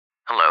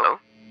Hello?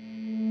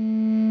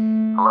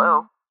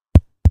 Hello?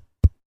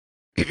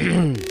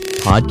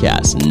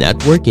 Podcast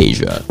Network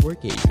Asia. One,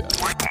 two,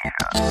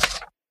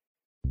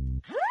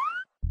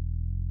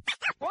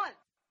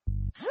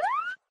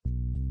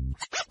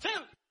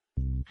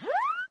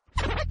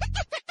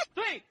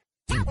 three.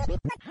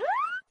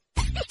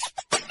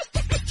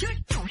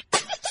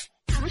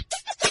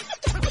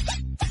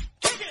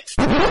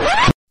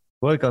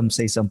 Welcome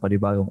sa isang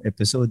panibagong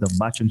episode ng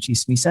Machong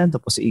Chismisan. Ito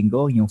po si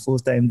Ingo, yung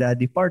full-time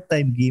daddy,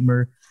 part-time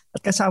gamer.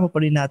 At kasama pa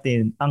rin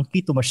natin ang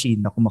keto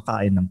machine na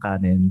kumakain ng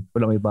kanin.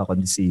 Walang iba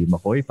kundi si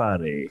Makoy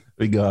Pare.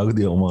 Uy, gago,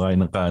 di ako kumakain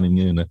ng kanin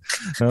ngayon.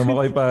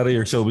 Makoy Pare,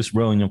 your showbiz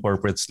bro, yung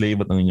corporate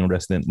slave at ang inyong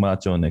resident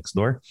macho next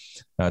door.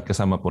 At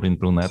kasama po rin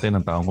po natin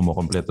ang taong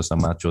kumukompleto sa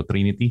Macho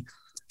Trinity.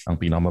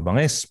 Ang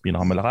pinakamabangis,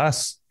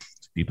 pinakamalakas,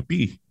 si Tito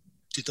P.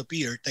 Tito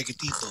P or Teke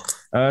Tito.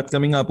 At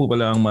kami nga po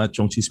pala ang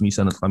Machong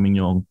Chismisan at kami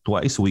yung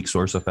twice a week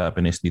source of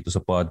happiness dito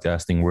sa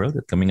podcasting world.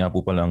 At kami nga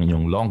po pala ang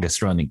yung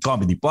longest running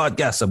comedy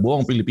podcast sa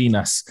buong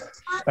Pilipinas.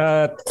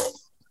 At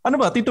ano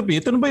ba, Tito P,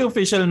 ito na ba yung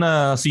official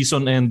na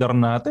season ender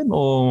natin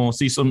o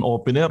season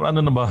opener? Ano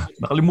na ba?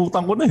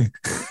 Nakalimutan ko na eh.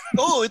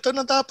 Oo, ito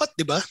na dapat,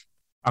 di ba?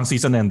 Ang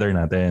season ender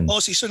natin.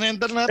 Oo, season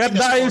ender natin. At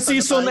dahil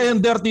season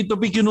ender, Tito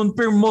P,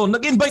 kinonfirm mo,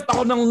 nag-invite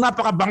ako ng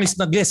napakabangis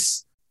na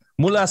guest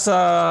mula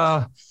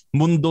sa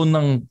mundo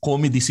ng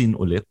comedy scene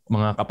ulit,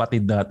 mga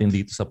kapatid natin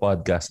dito sa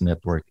Podcast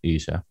Network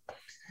Asia.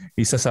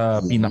 Isa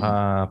sa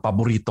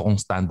pinaka-paborito kong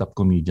stand-up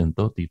comedian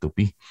to, Tito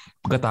P.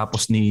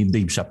 Pagkatapos ni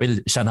Dave Chappelle,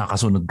 siya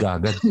nakasunod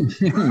kagad.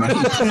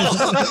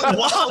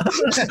 Wow!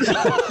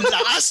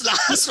 Lakas!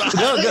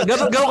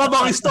 Gano'n ka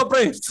bangis to,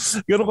 pre?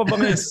 Gano'n ka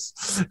bangis?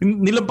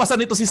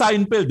 Nilampasan nito si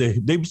Seinfeld eh.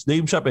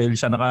 Dave Chappelle,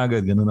 siya na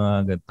kagad, gano'n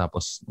na kagad.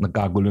 Tapos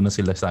nagkagulo na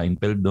sila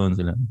Seinfeld doon.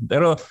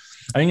 Pero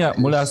ayun nga,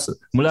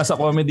 mula sa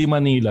Comedy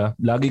Manila,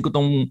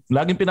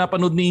 laging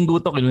pinapanood ni Ingo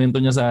to,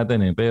 kinuwento niya sa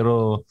atin eh.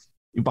 Pero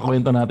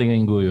ipakwento natin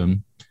ngayon Ingo yun.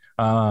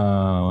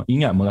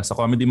 Yun nga, mula sa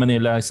Comedy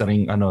Manila, isa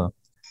ring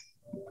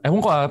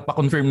ewan ko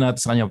pa-confirm natin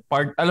sa kanya.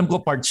 Alam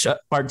ko part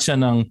siya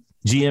ng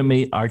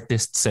GMA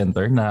Artist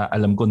Center na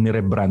alam ko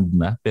ni-rebrand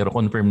na, pero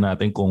confirm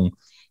natin kung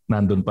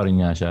nandun pa rin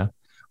nga siya.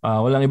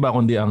 Walang iba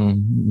kundi ang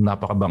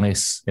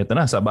napakabangis. Ito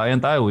na, sabayan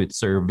tayo with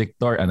Sir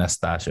Victor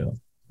Anastasio.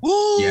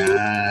 Woo!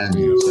 Yan.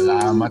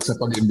 Salamat sa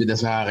pag-imbita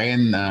sa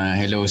akin.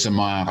 Hello sa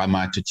mga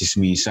kamacho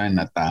chismisan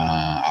at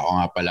ako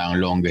nga pala ang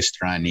longest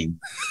running.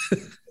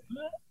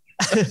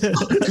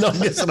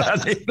 Longest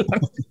running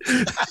lang.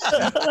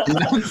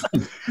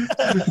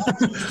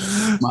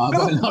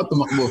 Mahaba na ako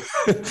tumakbo.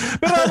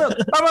 Pero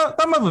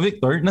tama ba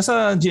Victor?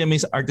 Nasa GMA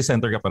Artist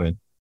Center ka pa rin?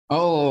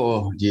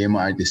 Oo,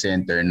 GMA Artist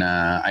Center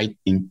na I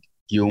think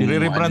yung...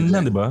 I-rebrand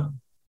na, di ba?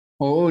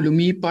 Oo,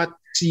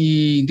 lumipat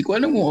hindi ko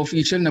alam kung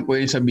official na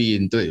pwede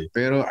sabihin to eh.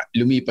 Pero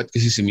lumipat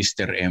kasi si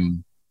Mr. M.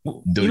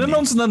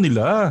 In-announce na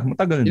nila.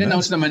 Matagal na.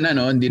 In-announce naman na,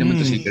 no? Hindi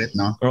naman to secret,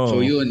 no? Oh.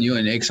 So yun.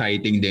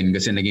 Exciting din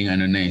kasi naging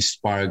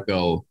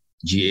Sparkle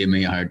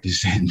GMA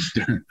Artist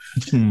Center.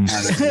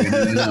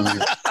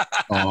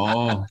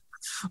 Oo.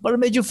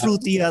 Parang medyo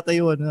fruity yata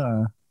yun.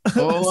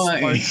 Oo nga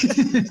eh.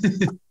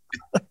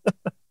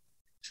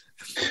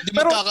 Di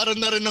magkakaroon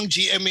na rin ng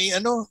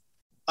GMA,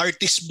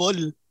 Artist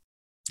Ball.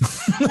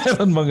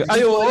 Meron mga.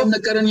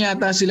 Nagkaroon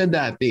yata sila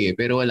dati eh,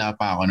 pero wala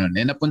pa ako noon.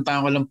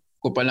 Napuntahan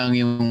ko pa lang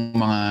yung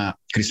mga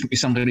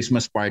isang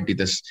Christmas party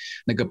tas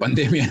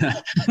nagka-pandemya na.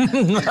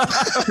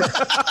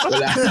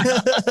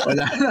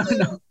 wala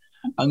na.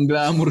 Ang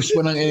glamorous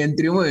pa ng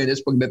entry mo eh.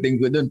 Tapos pagdating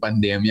ko doon,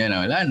 pandemya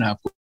na. Wala na.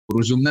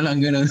 Puro Zoom na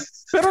lang gano'n.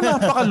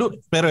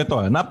 Pero ito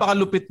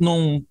napakalupit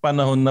nung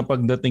panahon na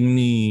pagdating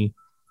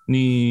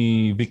ni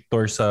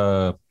Victor sa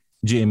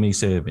GMA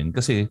 7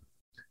 kasi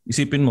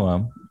isipin mo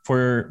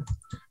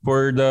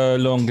for the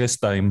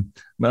longest time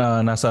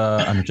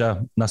nasa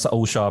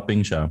O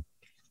Shopping siya.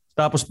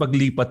 Tapos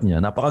paglipat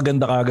niya,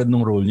 napakaganda kagad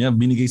ng role niya.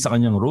 Binigay sa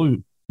kanyang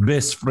role,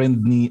 best friend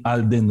ni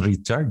Alden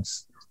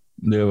Richards.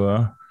 'Di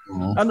ba?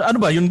 Ano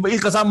ba? Yun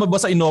kasama ba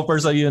sa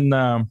inoffer sa yun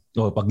na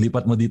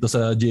paglipat mo dito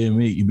sa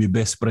GMA,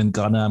 best friend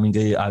ka namin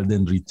kay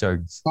Alden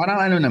Richards?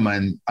 Parang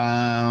naman,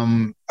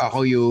 ako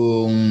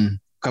yung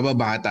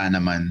kababata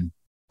naman.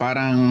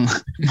 Parang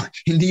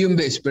hindi yung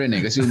best friend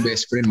eh kasi yung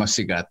best friend mas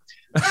sikat.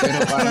 Pero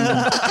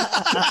parang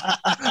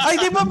ay,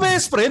 di ba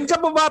best friend?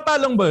 Kababata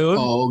lang ba yun?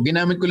 Oo,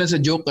 ginamit ko lang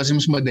sa joke kasi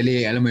mas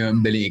madali. Alam mo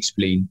yun, madali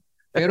explain.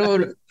 Pero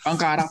ang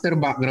character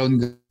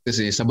background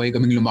kasi sabay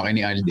kaming lumaki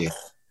ni Alde.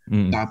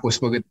 Tapos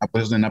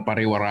pagkatapos na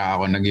napariwara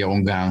ako, naging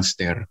akong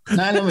gangster.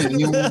 Na alam mo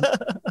yun,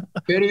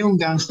 pero yung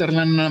gangster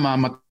na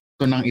namamat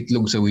ng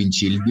itlog sa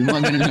windshield. Yung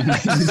mga ganun lang.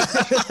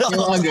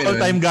 Yung mga ganun.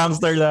 Small-time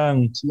gangster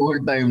lang.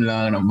 Small-time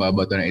lang.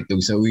 Nababato ng itlog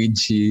sa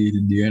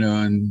windshield.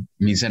 Ganun.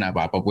 Minsan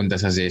napapapunta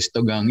sa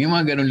Zesto Gang. Yung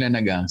mga ganun lang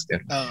na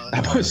gangster.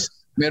 Tapos,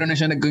 meron na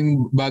siya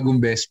naging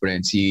bagong best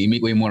friend, si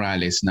Mikoy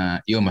Morales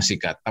na yung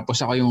masikat. Tapos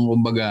ako yung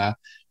kumbaga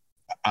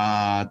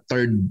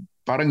third,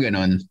 parang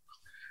ganun.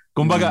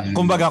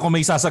 Kumbaga kung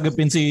may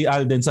sasagapin si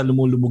Alden sa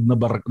lumulubog na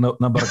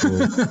barko,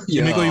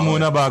 si Mikoy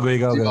muna bago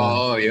ikaw.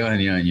 Oo,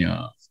 yun.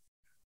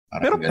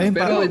 Pero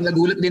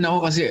nagulat din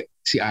ako kasi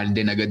si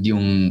Alden agad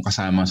yung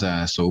kasama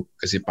sa soap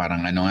kasi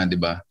parang ano nga, 'di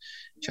ba?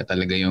 Siya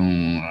talaga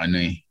yung ano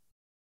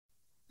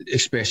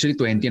especially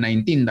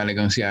 2019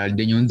 talagang si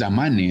Alden yung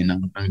daman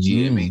ng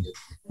GMA.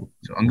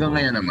 So hanggang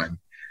ngayon naman.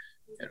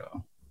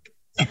 Pero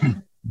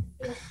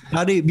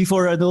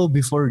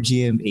before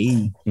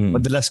GMA,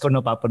 madalas ko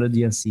napapanood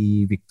yan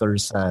si Victor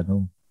sa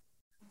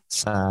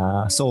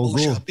Sogo.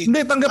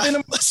 Hindi, tanggapin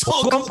naman.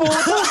 Sogo po.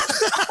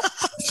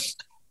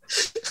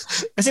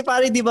 Kasi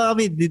pare, di ba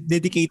kami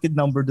dedicated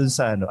number dun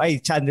sa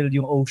channel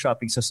yung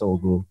O-Shopping sa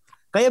Sogo.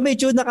 Kaya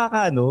medyo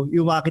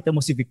yung makita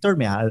mo si Victor,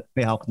 may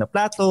hawak na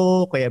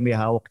plato, kaya may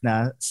hawak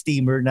na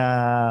steamer na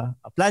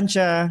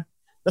plancha.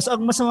 Tapos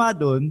ang masama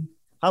dun,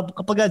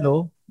 kapag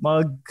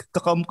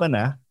magkakam ka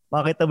na,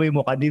 makita mo yung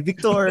mukha ni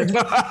Victor.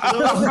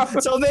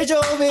 So medyo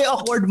may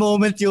awkward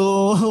moment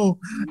yung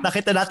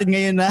nakita natin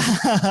ngayon na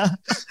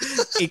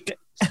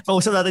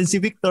kausap natin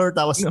si Victor,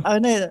 tapos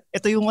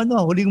ito yung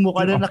huling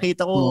mukha na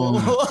nakita ko.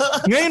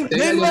 Ngayon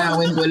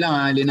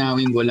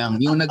linawin ko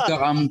lang. Yung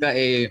nagka-cam ka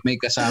may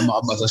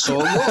kasama ka ba sa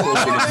Sogo o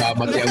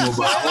pinagbabatian mo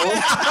ba ako?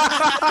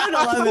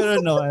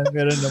 Meron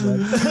naman.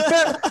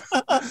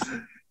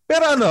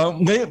 Pero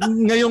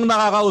ngayong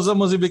nakakausap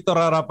mo si Victor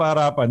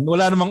harap-harapan,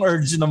 wala namang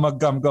urge na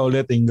mag-cam ka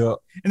ulit,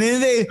 Ingo.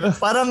 Hindi.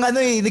 Parang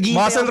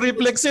muscle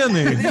reflex yan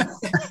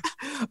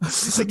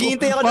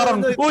Naghihintay ako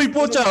parang, uy,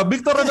 pucha,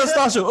 Victor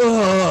Anastasio.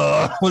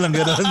 Walang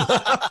ganun.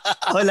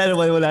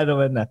 Wala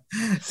naman na.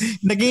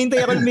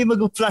 Naghihintay ako na may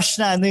mag-flash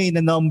na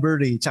na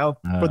number tsaka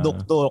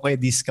produkto o kaya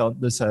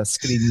discount doon sa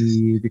screen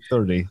ni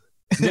Victor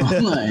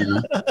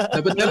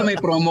Dapat pala may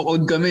promo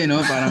code kami, no?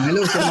 Parang,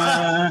 hello sa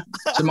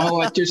mga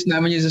watchers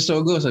namin yung sa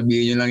Sogo,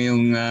 sabihin nyo lang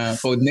yung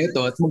code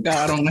nito at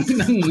magkakaroon kami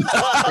ng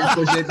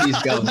 10%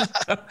 discount.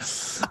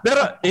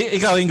 Pero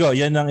ikaw, Ingo,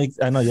 yan ang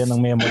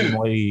memory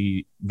mo kay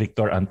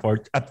Victor.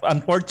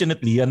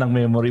 Unfortunately, yan ang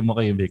memory mo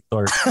kay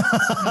Victor.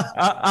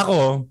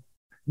 Ako,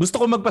 gusto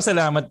ko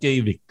magpasalamat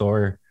kay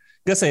Victor.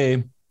 Kasi,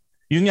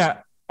 yun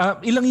nga,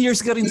 ilang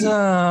years ka rin sa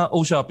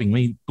O-Shopping?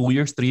 May 2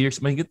 years, 3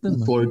 years, may gitna.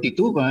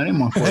 42 pa rin,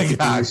 mga 42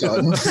 years.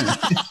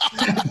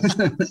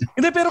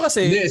 Hindi, pero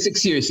kasi... Hindi,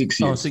 6 years.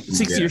 6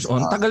 years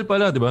on. Tagal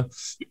pala, di ba?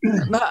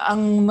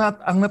 Ang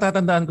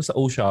natatandaan ko sa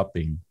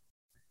O-Shopping,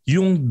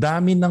 yung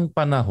dami ng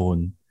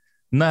panahon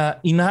na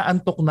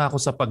inaantok na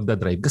ako sa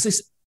pagdadrive. Kasi,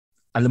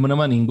 alam mo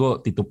naman,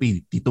 Ingo,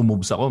 Tito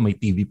Moves ako, may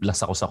TV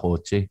Plus ako sa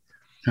kotse.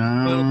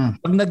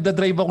 Pag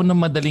nagdadrive ako ng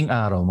madaling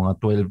araw, mga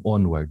 12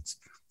 onwards,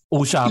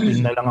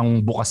 O-Shopping na lang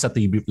ang bukas sa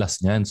TV Plus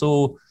niyan.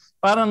 So,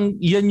 parang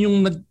yan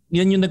yung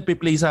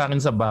nagpe-play sa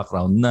akin sa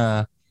background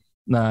na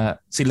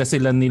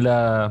sila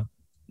nila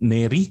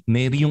Neri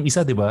yung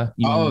isa, 'di ba?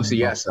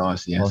 Si Yas.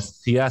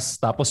 Si Yas.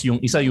 Tapos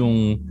yung isa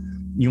yung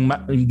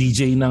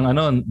DJ ng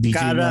DJ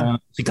Kara.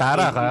 Si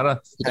Kara.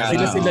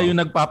 Sila yung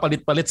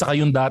nagpapalit-palit saka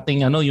yung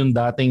dating yung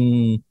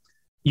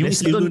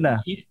Leslie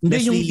Luna.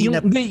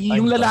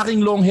 Yung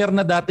lalaking long hair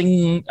na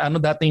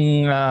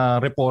dating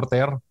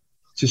reporter.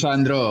 Si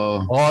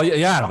Sandro.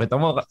 Yeah, kita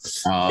mo.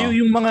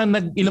 Yung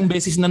mga ilang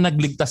beses na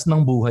nagligtas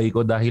ng buhay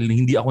ko dahil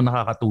hindi ako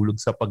nakakatulog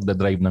sa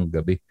pagdadrive ng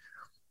gabi.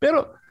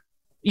 Pero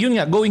yun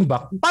nga, going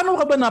back, paano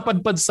ka ba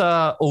napadpad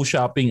sa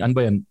O-Shopping? Ano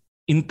ba yan?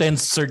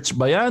 Intense search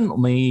ba yan?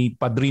 May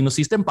padrino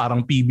system?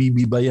 Parang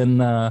PBB ba yan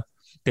na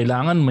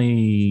kailangan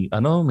may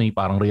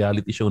parang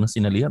reality show na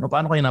sinalihan? O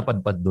paano kayo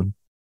napadpad dun?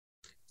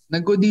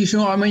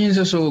 Nag-audition kami yun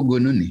sa Sogo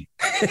nun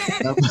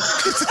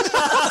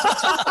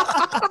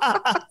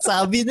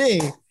Sabi na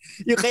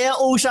yung kaya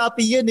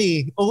O-Shopping yan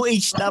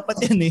OH dapat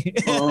yan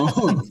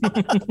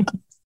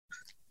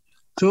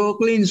So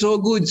clean,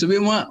 so good. Sabi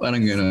mo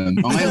parang gano'n.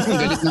 Ngayon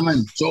galit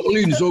naman. So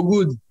clean, so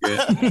good.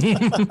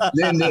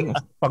 Then,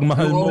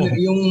 pagmahal mo.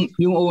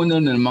 Yung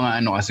owner ng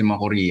mga kasi mga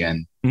Korean.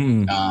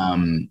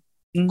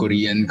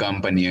 Korean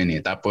company yan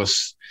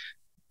Tapos,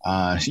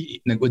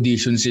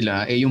 nag-audition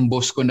sila. Yung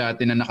boss ko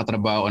dati na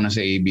nakatrabaho na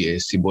sa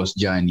ABS, si Boss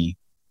Johnny,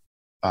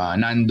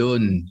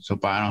 nandun. So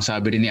parang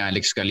sabi rin ni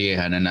Alex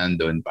Calleja na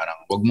nandun, parang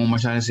wag mo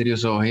masyadong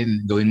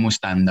seryosohin, gawin mo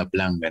stand-up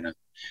lang, ganun.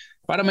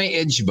 Para may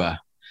edge ba?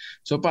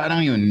 So parang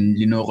yun,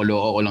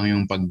 linoko-loko ko lang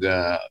yung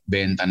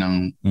pagbenta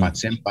ng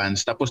pots and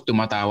pans, tapos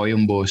tumatawa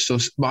yung boss.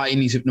 So baka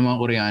inisip ng mga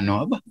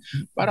Koreano,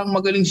 parang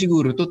magaling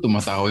siguro to,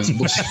 tumatawa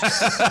yung boss.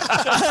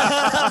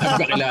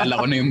 Nagkakilala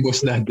ko na yung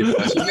boss dati.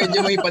 So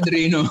medyo may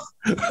padrino.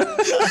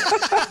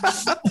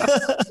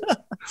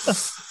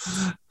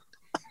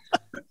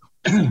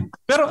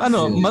 Pero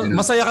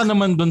masaya ka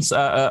naman dun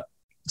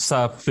sa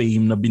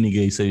fame na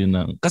binigay sa iyo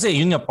kasi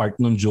yun nga part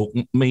ng joke.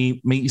 May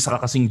isa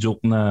ka kasing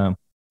joke na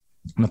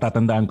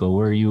natatandaan ko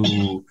where you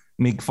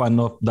make fun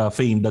of the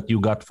fame that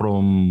you got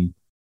from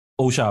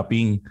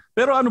O-Shopping.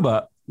 Pero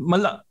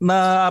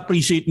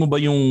na-appreciate mo ba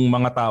yung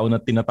mga tao na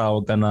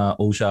tinatawag ka na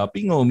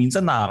O-Shopping o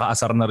minsan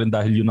nakakaasar na rin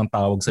dahil yun ang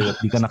tawag sa'yo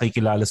at di ka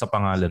nakikilala sa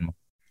pangalan mo?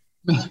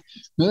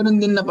 Meron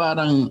din na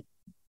parang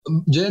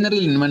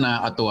generally naman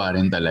nakakatuwa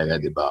rin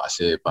talaga, di ba?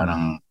 Kasi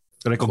parang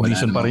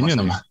recognition pa rin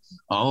yun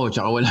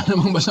tsaka wala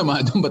namang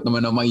masama doon. Ba't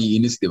naman ako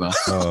maiinis, di ba?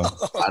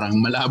 Parang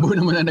malabo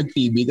naman na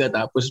nag-TV ka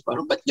tapos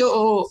parang ba't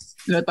yung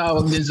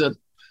tinatawag din sa...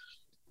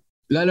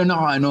 Lalo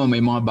na may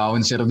mga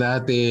bouncer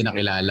dati,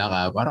 nakilala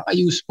ka, parang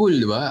useful,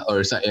 di ba?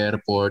 Or sa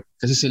airport.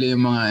 Kasi sila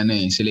yung mga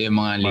sila yung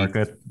mga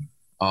market.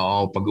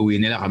 Oo, pag uwi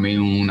nila kami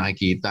yung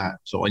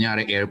nakikita. So,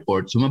 kunyari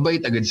airport,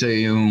 sumabait agad sa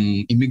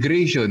yung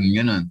immigration,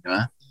 gano'n, di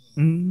ba?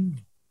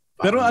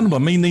 Pero ano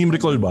ba, may name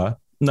recall ba?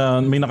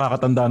 Na may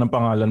nakakatanda ng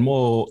pangalan mo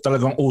o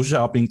talagang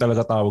O-shopping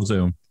talaga tawag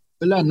sa'yo?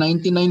 Wala,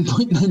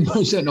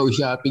 99.9%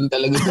 O-shopping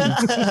talaga.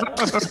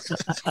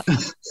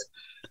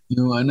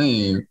 Yung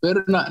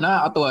Pero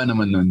nakakatawa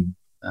naman nun.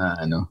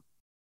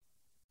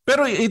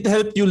 Pero it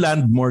helped you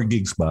land more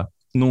gigs ba?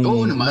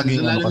 Oo naman,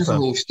 lalo sa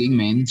hosting,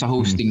 man. Sa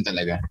hosting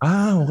talaga.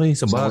 Okay,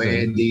 sa bagay. Sa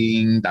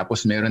wedding,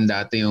 tapos meron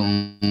dati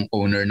yung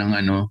owner ng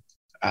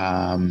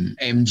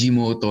MG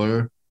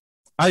Motor.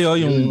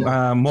 Yung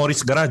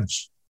Morris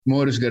Garage.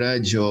 Morris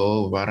Garage,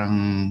 oo. Parang,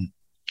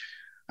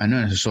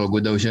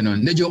 nasusogo daw siya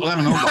nun. Hindi, joke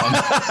lang, no?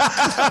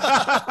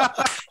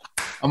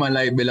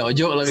 Malibel ako.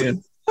 Joke lang yun.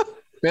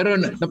 Pero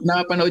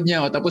napanood niya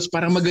ako, tapos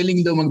parang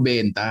magaling daw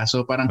magbenta.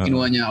 So parang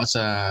kinuha niya ako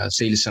sa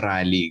sales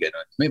rally,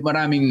 gano'n. May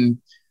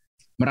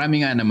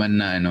marami nga naman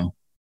na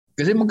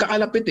Kasi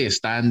magkakalapit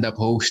stand-up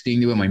hosting,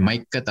 di ba? May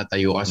mic ka,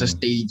 tatayo ka sa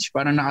stage.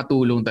 Parang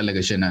nakatulong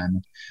talaga siya na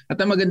At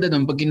ang maganda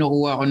doon, pag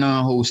kinukuha ko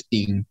na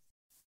hosting,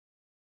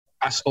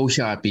 as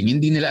O-shopping,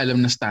 hindi nila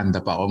alam na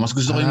stand-up ako. Mas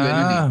gusto ko yung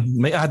gano'n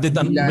May added,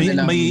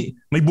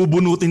 may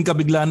bubunutin ka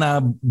bigla na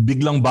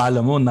biglang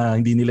bala mo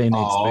na hindi nila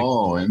ina-expect.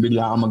 Oo,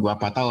 bigla ka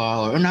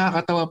magpapatawa. O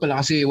nakakatawa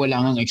pala kasi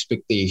wala kang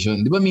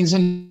expectation. Di ba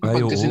minsan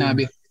pagka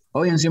sinabi,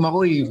 yan si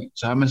Makoy,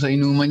 sama sa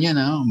inuman yan,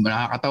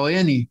 nakakatawa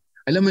yan eh.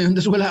 Alam mo yun,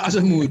 tapos wala ka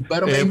sa mood.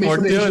 Parang may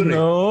pressure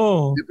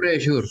May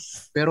pressure.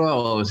 Pero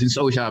ako, since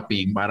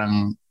O-shopping,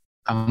 parang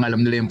ang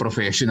alam nila yung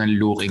professional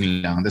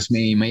looking lang. Tapos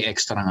may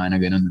extra nga na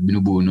gano'n,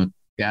 binubunot.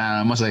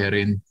 Kaya masaya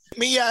rin.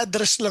 May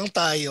address lang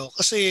tayo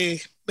kasi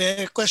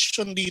may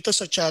question dito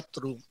sa chat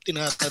room,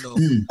 tinatanong.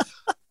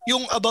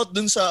 Yung about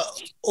dun sa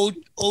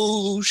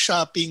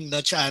O-shopping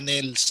na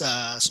channel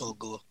sa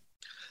Sogo.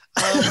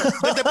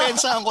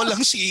 Nadepensaan ko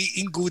lang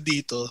si Ingo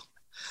dito.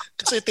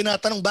 Kasi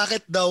tinatanong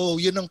bakit daw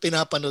yun ang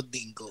pinapanood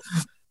ni Ingo.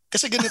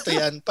 Kasi ganito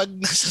yan, pag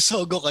nasa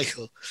Sogo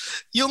kayo,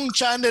 yung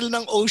channel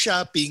ng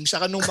O-shopping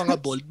sa kanong mga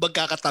bold,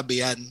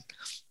 magkakatabi yan.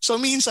 So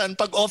minsan,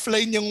 pag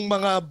offline yung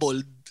mga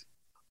bold,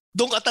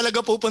 doon ka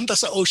talaga pupunta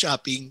sa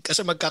O-shopping kasi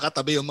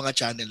magkakatabi yung mga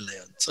channel na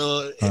yun. So,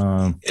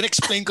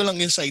 in-explain ko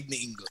lang yung side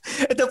ni Ingo.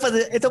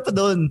 Ito pa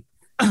doon.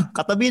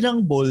 Katabi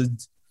ng bold,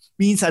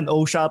 minsan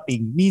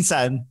O-shopping,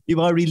 minsan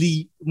yung mga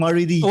really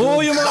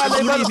yung mga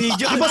alive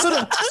video. Diba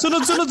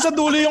sunod-sunod sa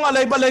dulo yung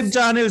alive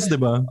channels,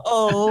 di ba?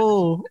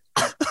 Oo.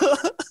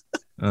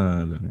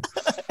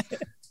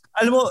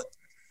 Alam mo,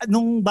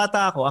 nung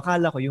bata ako,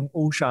 akala ko yung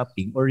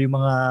O-shopping or yung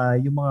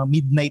mga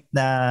midnight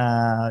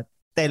na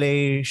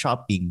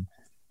tele-shopping,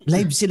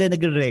 live sila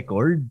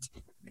nagre-record.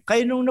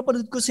 Kaya nung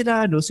napanood ko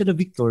sila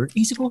Victor,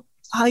 isip ko,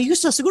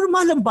 ayos na, siguro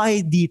mahal ang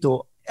bayad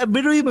dito.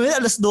 Biruin mo yun,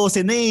 alas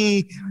 12 na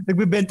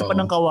nagbebenta pa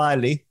ng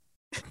kawali.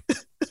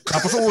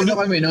 Tapos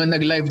kami,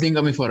 nag-live din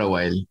kami for a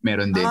while.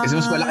 Meron din. Kasi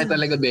mas malaki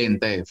talaga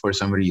benta for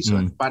some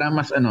reason. Para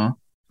mas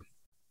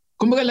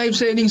kumbaga live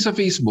selling sa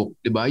Facebook,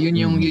 di ba? Yun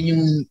yung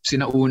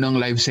sinaunang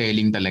live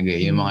selling talaga.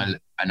 Yung mga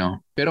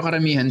pero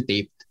karamihan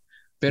taped.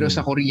 Pero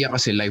sa Korea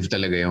kasi live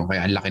talaga yun.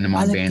 Kaya ang laki ng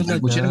mga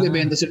benta. Kung siya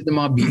nagbebenta sila ng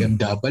mga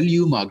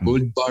BMW, mga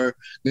Gold Bar.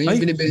 Ganyan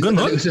binibenta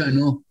talaga sa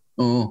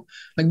Oo.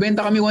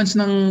 Nagbenta kami once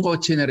ng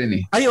kotse na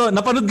rin eh.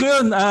 Napanood ko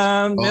yun.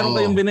 Meron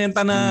kayong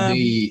binenta na...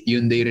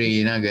 Hyundai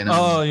Reyna,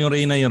 gano'n. Yung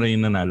Reyna,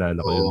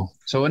 naalala ko yun.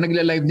 So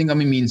nagla-live din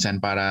kami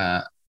minsan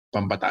para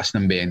pampataas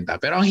ng benta.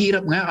 Pero ang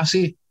hirap nga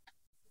kasi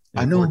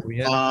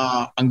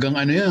hanggang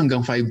hanggang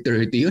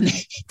 5:30 yun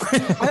eh.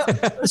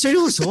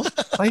 Seryoso?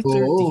 5:30?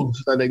 Oo,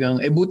 so talagang,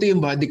 buti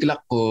yung body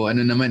clock ko,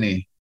 naman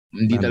eh.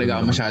 Hindi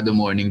talaga ako masyado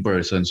morning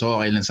person, so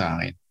okay lang sa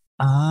akin.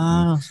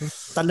 So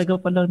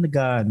talaga palang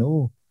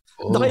kayo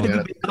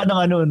nagbibenta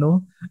ka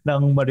ng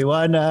ng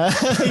marijuana.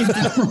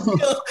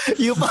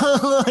 yung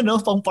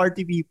pang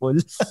party people.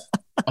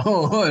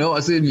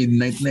 Kasi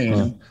midnight na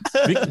eh.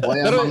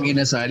 Kaya mang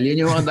inasal.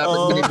 Yan yung mga dapat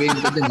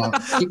binibenta din.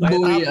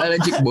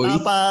 Chickboy.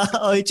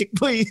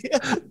 Chickboy.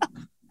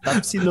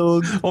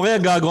 Tapsilog. O kaya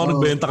gago ka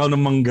nagbenta ka ng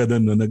mangga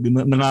doon.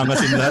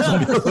 Nangangasin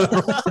lahat.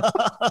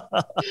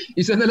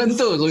 Isa na lang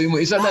to. Sabi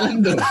mo, isa na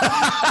lang doon.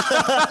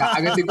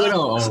 Kakagatin ko na.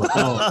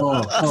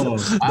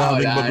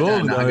 Daming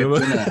bagong.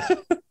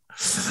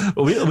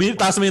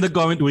 Tapos may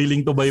nag-comment,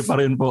 willing to buy pa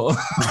rin po.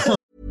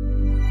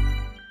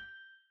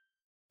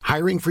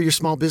 Hiring for your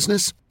small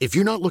business? If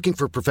you're not looking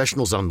for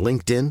professionals on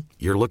LinkedIn,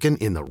 you're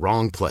looking in the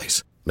wrong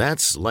place.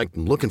 That's like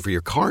looking for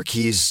your car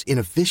keys in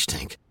a fish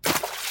tank.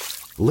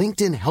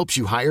 LinkedIn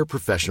helps you hire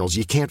professionals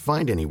you can't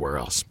find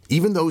anywhere else,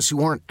 even those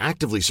who aren't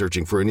actively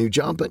searching for a new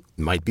job but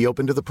might be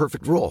open to the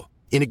perfect role.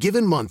 In a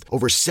given month,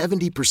 over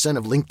 70%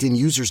 of LinkedIn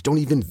users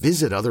don't even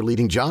visit other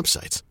leading job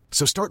sites.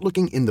 So start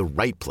looking in the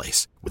right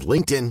place. With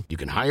LinkedIn, you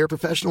can hire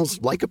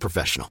professionals like a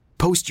professional.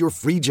 Post your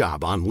free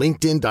job on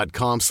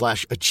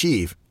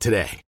linkedin.com/achieve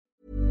today.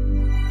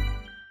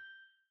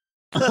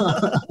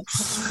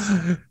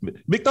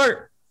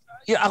 Victor,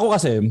 ako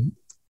kasi,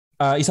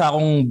 isa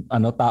akong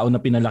tao na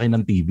pinalaki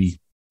ng TV.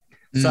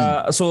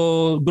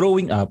 So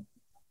growing up,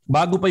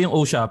 bago pa yung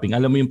O-Shopping,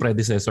 alam mo yung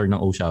predecessor ng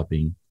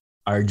O-Shopping,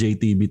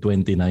 RJTV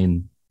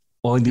 29.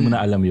 O hindi mo na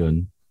alam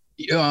yun?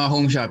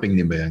 Home shopping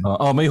din ba yan?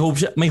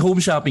 May home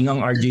shopping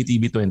ang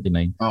RJTV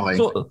 29. Okay.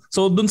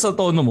 So dun sa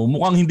tono mo,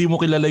 mukhang hindi mo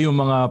kilala yung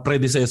mga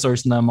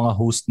predecessors na mga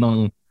host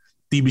ng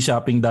TV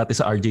shopping dati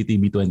sa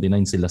RJTV 29,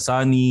 sila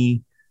Sunny.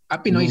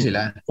 Pinoy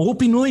sila? Oo,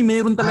 Pinoy.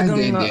 Meron talagang...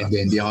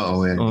 Hindi ako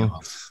aware.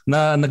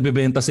 Na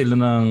nagbebenta sila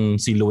ng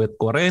Silhouette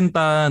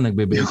 40,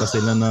 nagbebenta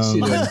sila ng...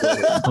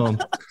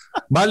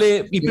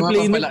 Bale,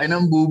 ipi-play nila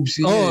ng boobs.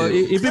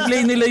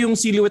 Ipi-play nila yung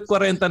Silhouette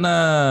 40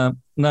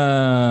 na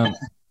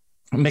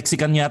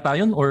Mexican yata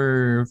yun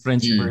or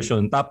French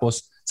version.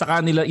 Tapos sa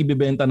kanila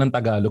ibebenta ng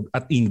Tagalog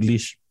at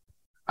English.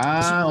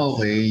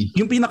 Okay.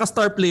 Yung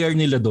pinaka-star player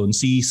nila doon,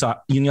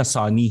 yun nga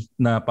Sunny,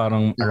 na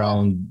parang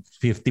around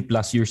 50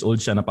 plus years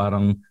old siya, na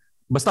parang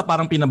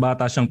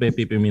pinabata siyang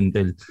Pepe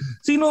Pimentel.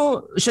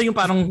 Sino siya yung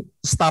parang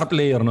star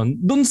player nun?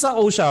 Doon sa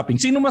O-Shopping,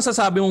 sino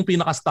masasabi mong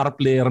pinaka-star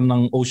player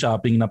ng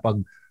O-Shopping na pag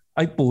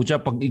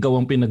ikaw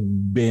ang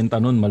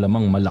pinagbenta nun,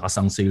 malamang malakas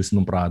ang sales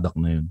ng product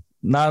na yun?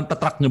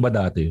 Natatrack nyo ba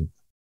dati yun?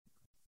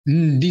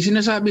 Hindi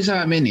sinasabi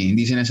sa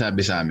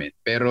amin.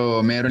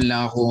 Pero meron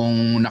lang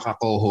akong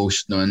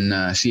naka-co-host noon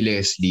na si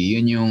Leslie.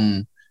 Yun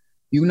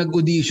yung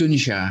nag-audition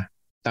siya.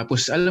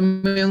 Tapos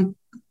alam mo yung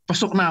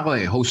pasok na ako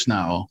host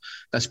na ako.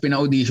 Tapos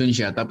pina-audition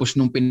siya. Tapos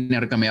nung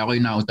piner kami,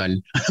 ako yung nautal.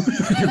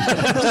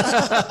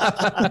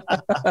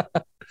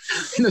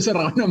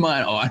 Sinasara ko ng mga,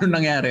 ano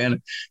nangyari?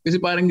 Kasi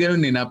parang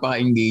ganoon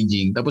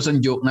napaka-engaging. Tapos ang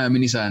joke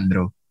namin ni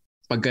Sandro,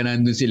 pagka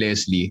nandun si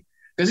Leslie.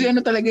 Kasi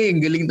talaga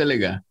galing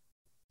talaga.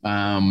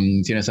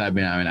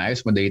 Sinasabi namin,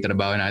 ayos, madali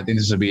trabaho natin,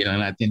 sasabihin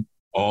lang natin,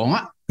 oo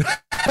nga.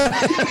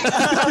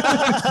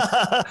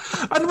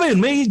 Ano ba yun?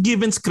 May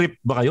given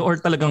script ba kayo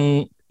or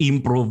talagang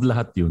improve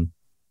lahat yun?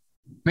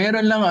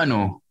 Meron lang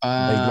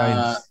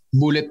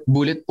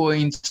bullet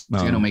points,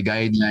 may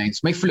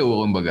guidelines, may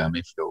flow, kumbaga, may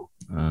flow.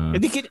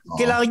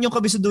 Kailangan nyo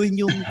kabisaduhin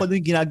yung kung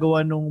yung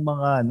ginagawa ng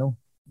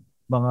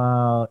mga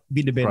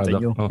binibenta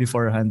nyo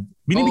beforehand.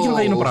 Binibigyan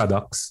kayo ng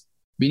products?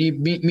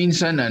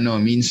 Minsan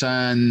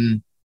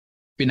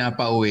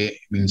pinapauwi,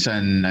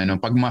 minsan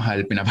pag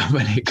mahal,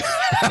 pinapabalik.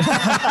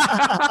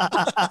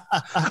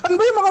 Ano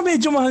ba yung mga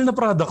medyo mahal na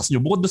products nyo?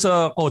 Bukod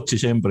sa kotse,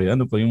 syempre.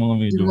 Ano pa yung mga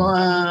medyo...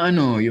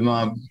 Yung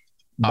mga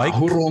bike?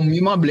 Hurom,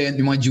 yung mga blend,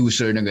 yung mga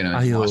juicer na gano'n.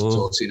 Mga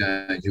saucy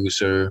na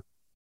juicer.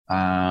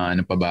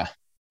 Ano pa ba?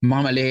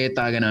 Mga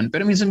maleta, gano'n.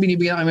 Pero minsan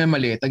binibigyan kami ng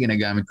maleta,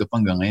 ginagamit ko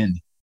pa hanggang ngayon.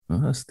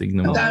 Stig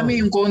naman. Ang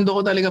dami, yung condo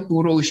ko talaga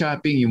puro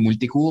shopping. Yung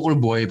multi-cooker,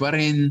 boy pa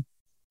rin.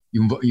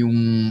 Yung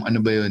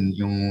ano ba yun?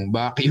 Yung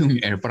vacuum,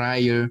 yung air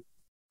fryer.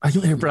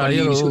 Yung air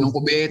fryer. Palinis ko ng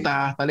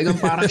kubeta. Talagang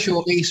parang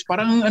showcase.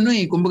 Parang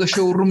kumbaga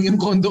showroom yung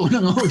condo ko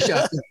ng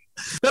O-Shopping.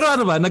 Pero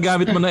ano ba,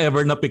 nagamit mo na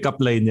ever na pick-up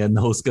line yan,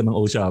 na host ka ng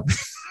O-Shopping?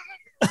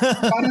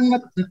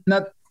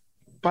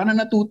 Parang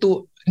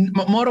natuto.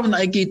 More of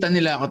nakikita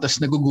nila ako,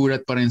 tapos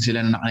nagugulat pa rin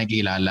sila na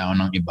nakikilala ako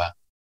ng iba.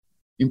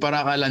 Yung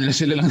para akala nila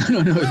sila lang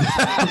nanonood.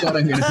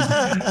 Parang gano'n.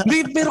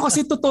 Pero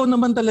kasi totoo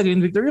naman talaga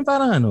yun, Victor. Yung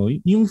parang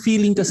yung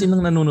feeling kasi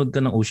nang nanonood ka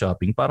ng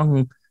O-Shopping,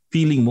 parang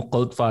feeling mo,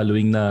 cult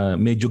following na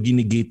medyo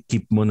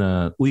gini-gatekeep mo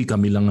na, uy,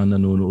 kami lang ang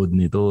nanonood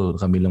nito.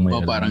 Kami lang may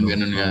alam. Parang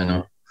gano'n nga,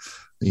 no?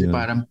 Kasi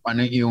parang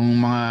yung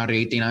mga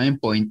rating namin,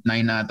 0.9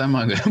 nata,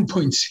 mga gano'n,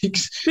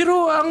 0.6.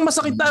 Pero ang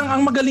masakit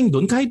ang magaling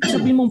doon, kahit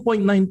sabihin mong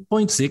 0.9,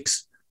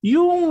 0.6,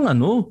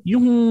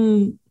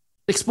 yung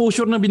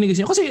exposure na binigay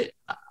siya. Kasi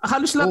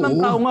halos lahat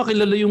ng tao nga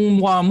kilala yung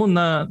mukha mo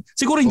na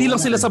siguro hindi lang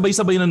sila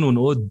sabay-sabay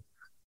nanonood.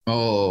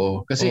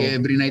 Oo. Kasi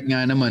every night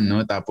nga naman,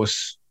 no?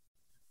 Tapos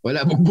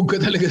wala, bugbog ka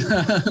talaga sa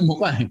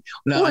mukha.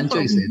 Wala kang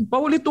choice.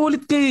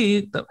 Paulit-ulit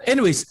kay.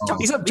 Anyways,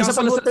 isa pala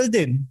sa hotel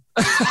din.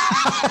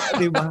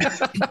 Diba?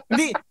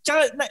 Hindi,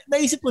 tsaka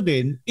naisip ko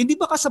din, hindi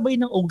ba kasabay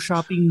ng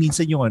O-Shopping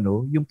minsan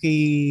yung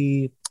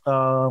kay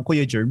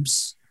Kuya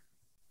Germs?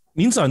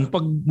 Minsan,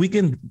 pag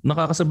weekend,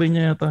 nakakasabay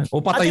niya yata. O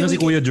patay na si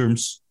Kuya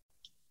Germs.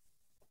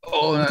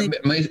 Oo,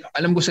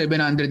 alam ko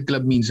 700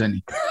 Club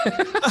minsan.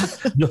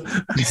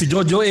 Si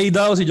Jojo A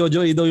daw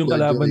yung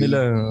kalaban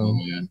nila.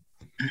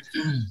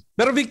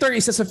 Pero Victor,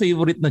 isa sa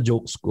favorite na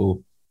jokes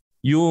ko,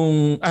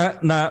 yung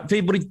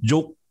favorite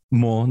joke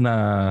mo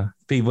na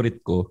favorite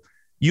ko,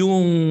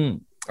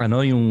 yung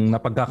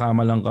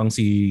napagkakamalang kang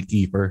si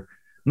Keeper.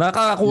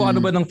 Nakakakuha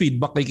ba ng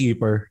feedback kay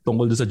Keeper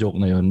tungkol doon sa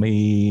joke na yun? May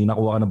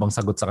nakuha ka na bang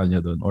sagot sa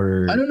kanya doon?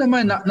 Or ano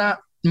naman,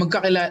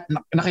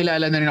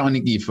 nakilala na rin ako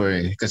ni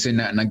Kiefer kasi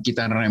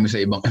nagkita na rin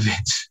sa ibang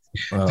events.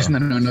 Tapos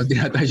nanonood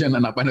din ata siya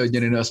na napanood niya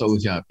rin sa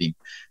O-Shopping.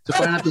 So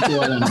parang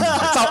natutuwa lang.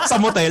 sa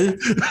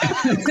motel?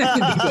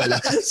 Hindi ko alam.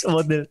 Sa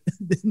motel.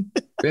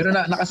 Pero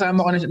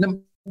nakasama ko na siya.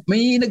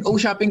 May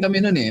nag-O-Shopping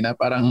kami noon na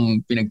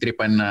parang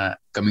pinagtripan na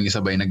kaming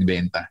sabay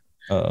nagbenta.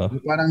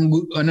 Parang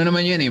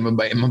naman yan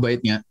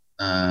mabait nga.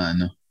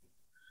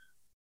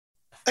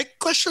 Ay,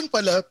 question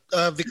pala,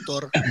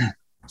 Victor.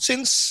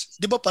 Since,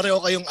 di ba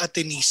pareho kayong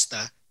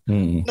Atenista,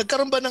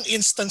 nagkaroon ba ng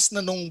instance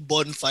na nung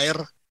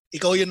bonfire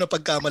Ikaw yun na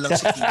pagkamalang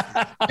si Tito.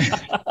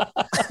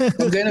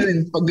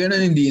 Pag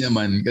ganun hindi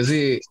naman.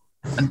 Kasi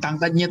ang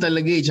tangkad niya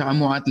talaga eh. Tsaka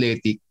mo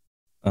athletic.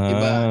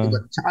 Diba?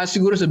 Tsaka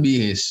siguro sa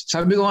bihis.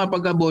 Sabi ko nga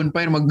pagka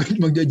bonfire,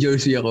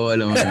 magja-jersey ako.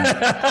 Alam mo.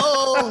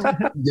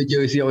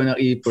 Magja-jersey ako ng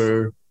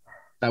Eaper.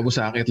 Tapos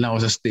sakit lang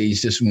ako sa stage,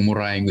 tapos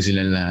mumurahin ko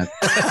sila lahat.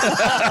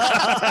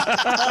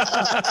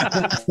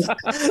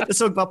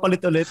 Tapos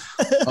magpapalit ulit.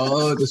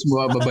 Oo, tapos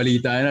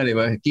mababalita na, di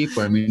ba?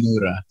 Keeper,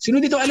 minura.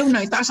 Sino dito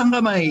alumni? Itaas ang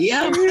kamay.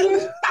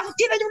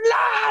 Tangkin na yung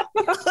lahat!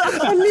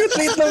 Ang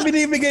lit-lit lang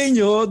binibigay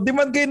nyo.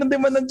 Demand kayo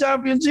ng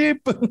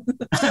championship.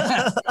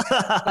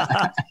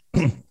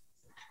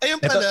 Ayun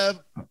pala,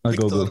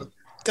 Victor.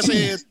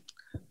 Kasi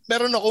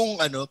meron akong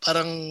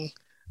parang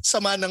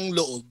sama ng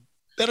loob.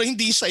 Pero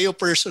hindi sa'yo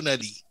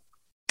personally.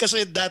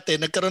 Kasi dati,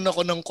 nagkaroon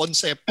ako ng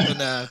konsepto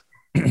na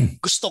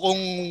gusto kong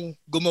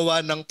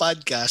gumawa ng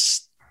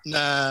podcast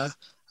na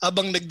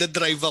habang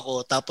nagda-drive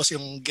ako, tapos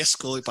yung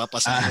guest ko,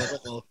 ipapasayo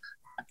ko.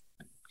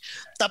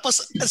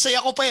 Tapos,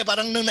 saya ko pa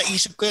parang nung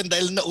naisip ko yan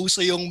dahil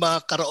nauso yung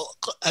mga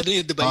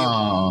yun, di ba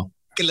yung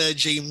kila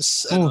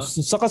James.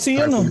 Saka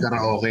si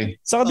karaoke.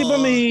 Saka di ba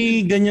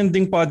may ganyan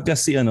ding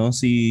podcast si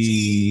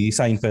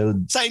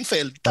Seinfeld?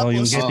 Seinfeld. Tapos,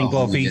 yung Getting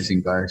Coffee.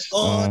 Getting Cars.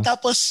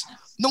 Tapos,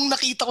 nung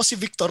nakita ko si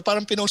Victor,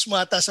 parang pinost mo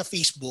ata sa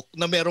Facebook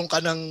na meron ka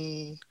ng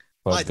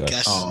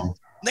podcast.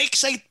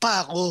 Na-excite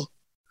pa ako.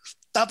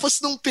 Tapos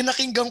nung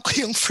pinakinggan ko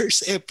yung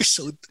first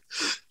episode,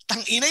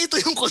 tangina ito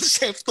yung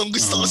konseptong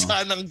gusto ko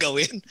sanang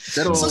gawin.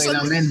 Pero okay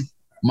naman.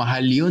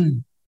 Mahal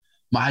yun.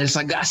 Mahal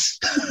sa gas.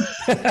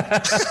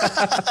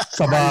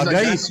 Sa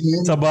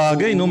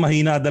bagay, no?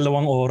 Mahina 2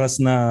 oras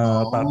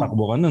na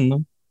tatakbo ka nun,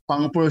 no?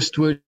 Pang first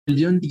world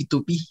yun,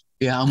 T2P.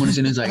 Kaya mo na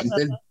sinasayang.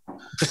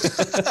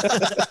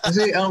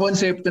 Kasi ang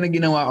konsepto na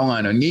ginawa ko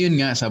ngayon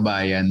nga sa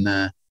bayan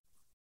na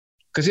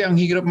kasi ang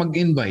hirap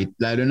mag-invite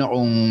lalo na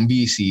kung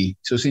busy.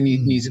 So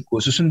sinisip ko,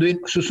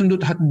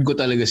 susundot hatid ko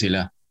talaga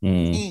sila.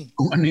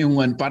 Kung ano yung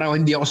para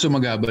hindi ako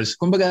sumagabals.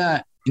 Kumbaga,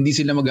 hindi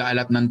sila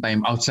mag-aalat ng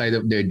time outside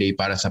of their day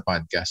para sa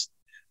podcast.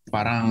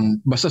 Parang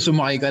basta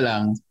sumakay ka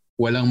lang,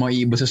 walang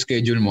maiiba sa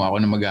schedule mo,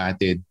 ako na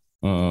mag-ahatid.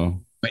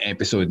 May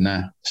episode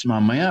na. Tapos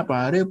mamaya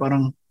pare,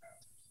 parang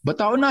ba't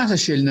ako nasa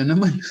Shell na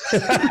naman?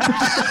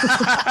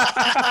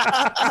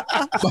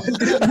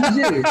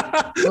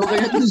 Okay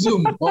na itong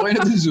Zoom.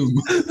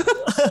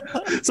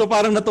 So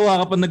parang natuwa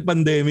ka pa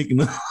nag-pandemic,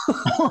 no?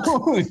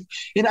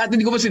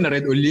 Inaatid ko pa si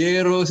Red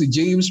Oliero, si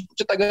James,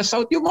 taga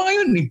South yung mga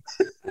yun eh.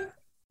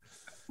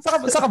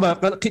 Saka ba?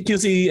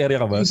 QC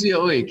area ka ba? QC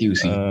ako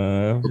QC.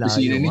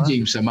 Opisina ni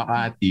James sa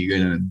Makati,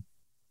 ganun.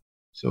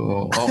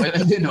 So, okay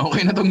lang din.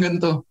 Okay na tong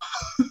ganito.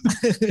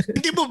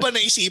 Hindi mo ba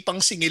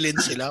naisipang singilin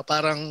sila?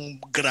 Parang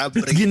grab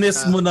rate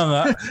Gines mo na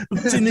nga.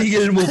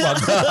 Sinigil mo pa.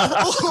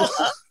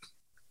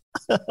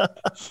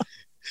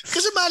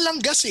 Kasi malang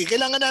gas eh.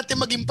 Kailangan natin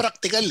maging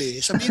practical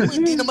eh. Sabihin mo,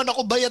 hindi naman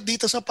ako bayad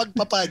dito sa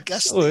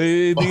pagpapodcast.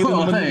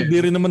 Hindi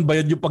rin naman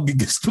bayad yung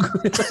pag-guest ko.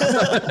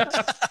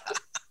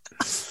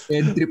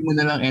 End-trip mo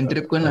na lang.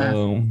 End-trip ko na.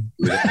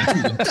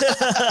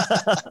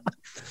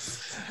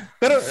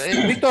 Pero,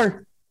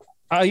 Victor,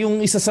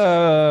 yung isa sa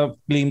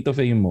claim to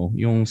fame mo,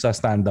 yung sa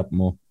stand-up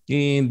mo,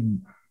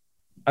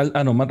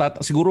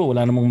 siguro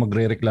wala namang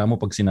magrereklamo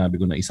pag sinabi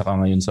ko na isa ka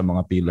ngayon sa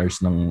mga pillars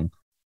ng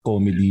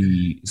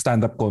comedy,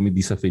 stand-up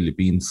comedy sa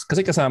Philippines.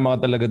 Kasi kasama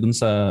ka talaga dun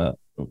sa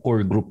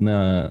core group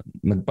na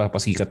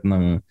nagpapasikat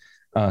ng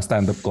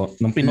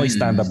ng Pinoy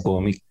stand-up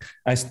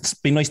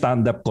Pinoy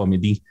stand-up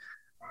comedy.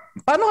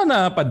 Paano ka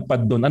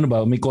napadpad doon? Ano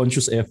ba? May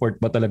conscious effort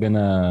ba talaga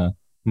na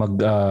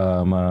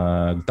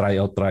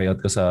mag-try out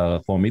ka sa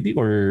comedy?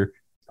 Or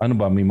ano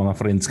ba? May mga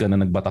friends ka na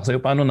nagbatak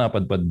sa'yo? Paano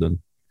napadpad doon?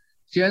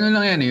 Si lang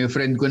yan yung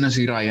friend ko na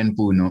si Ryan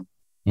Puno.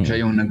 Siya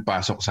yung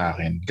nagpasok sa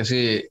akin.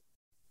 Kasi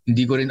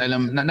hindi ko rin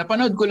alam.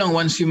 Napanood ko lang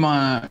once yung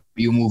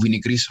movie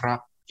ni Chris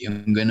Rock.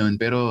 Yung ganun.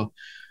 Pero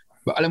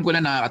alam ko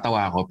na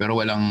nakakatawa ako pero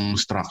walang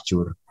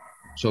structure.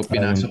 So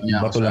pinasok niya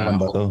ako sa...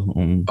 Bato.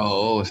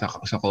 Oo,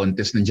 sa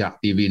contest ng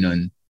Jack TV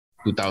noon.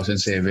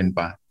 2007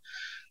 pa.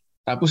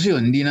 Tapos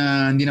yun, hindi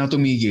na ako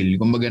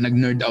tumigil. Kumbaga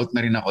nag-nerd out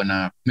na rin ako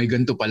na may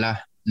ganito pala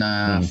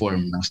na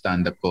form ng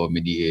stand-up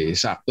comedy.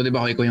 Sakto, di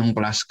ba? Ikaw yung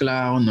class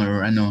clown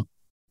or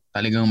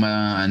talagang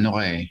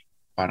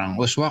parang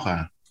uswa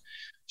ka.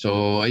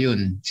 So,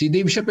 ayun. Si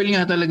Dave Chappelle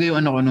nga talaga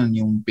yung ko nun,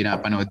 yung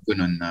pinapanood ko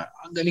nun na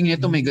ang galing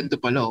nito, may ganito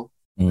pala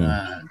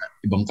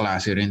ibang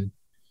klase rin.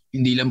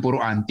 Hindi lang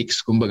puro antics,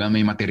 kumbaga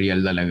may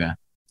material talaga.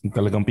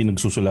 Talagang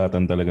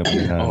pinagsusulatan talaga.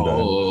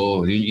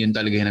 Oo, yun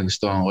talaga yung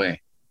nagustuhan ko eh.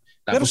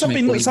 Tapos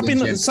pero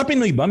sa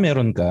Pinoy ba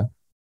meron ka?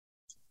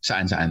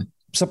 Saan?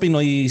 Sa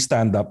Pinoy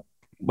stand-up,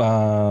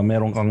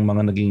 meron kang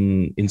mga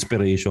naging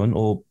inspiration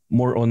o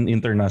more on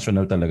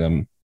international talaga?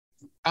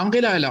 Ang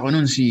kilala ko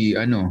nun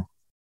ano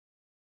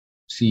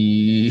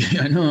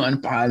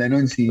pangalan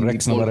nun? Si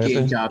Rex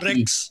Navarrete.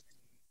 Rex.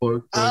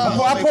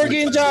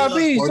 Porky and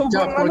Chappy. Pork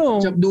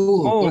chop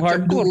duo.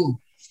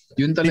 Hardcore.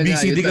 Yun talaga. May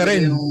BCD ka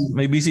rin.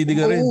 May BCD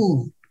ka rin.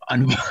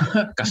 Ano ba?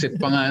 Kaset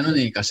pa nga nun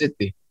kaset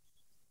eh.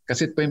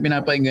 Kasi ito pa yung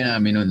pinapakinggan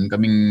namin nun,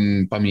 kaming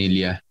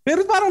pamilya.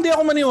 Pero parang di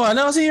ako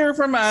maniwala kasi you're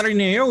from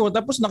Araneo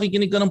tapos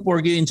nakikinig ka ng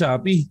Porgy and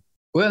Chappy.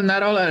 Well,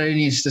 not all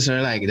Aranistas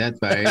are like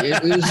that, pare.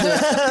 It was,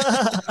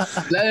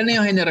 lalo na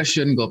yung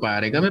henerasyon ko,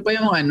 pare. Kami pa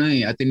yung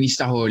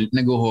Atenista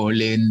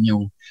nag-Holland,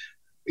 yung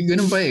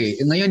ganun pa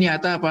eh. Ngayon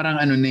yata parang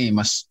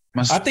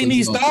mas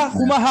Atenista,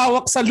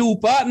 humahawak sa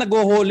lupa,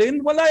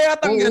 nag-Holland? Wala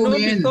yatang gano'n,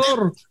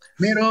 Victor.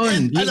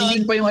 Meron.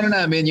 Yun pa yung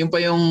namin, yung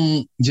pa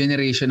yung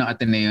generation ng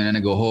Ateneo na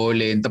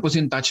nag-Holland. Tapos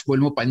yung touchball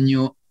mo,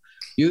 panyo.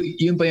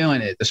 Yun pa yung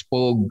tapos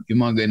Pog,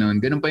 yung mga ganun.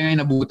 Ganun pa yung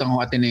nabutan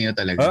ko Ateneo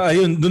talaga.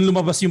 Ayun, doon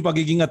lumabas yung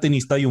pagiging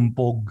Atenista, yung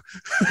Pog.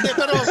 Hindi,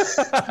 pero...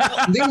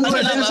 Hindi,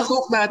 wala sa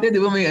Coke dati,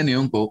 di ba may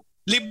yung Coke?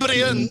 Libre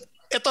yun.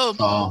 Ito,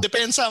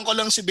 depensaan ko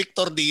lang si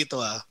Victor dito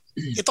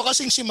Ito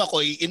kasing si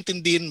McCoy,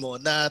 intindihin mo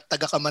na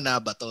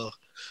taga-Kamanaba to.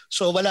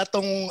 So wala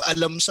tong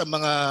alam sa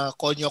mga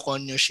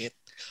konyo-konyo shit.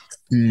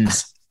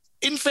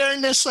 In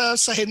fairness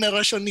sa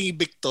henerasyon ni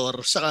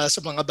Victor, sa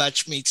mga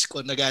batchmates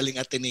ko na galing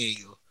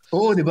Ateneo.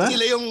 Oo, di ba?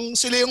 Sila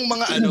yung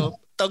mga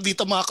tawag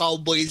dito mga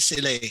cowboys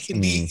sila eh.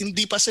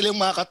 Hindi pa sila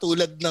yung mga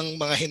katulad ng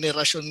mga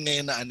henerasyon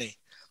ngayon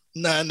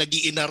na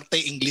nag-iinarte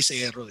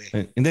Inglesero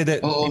eh. Hindi.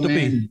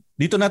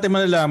 Dito natin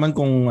malalaman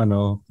kung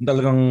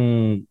talagang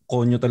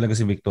konyo talaga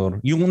si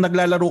Victor. Yung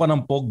naglalaro ka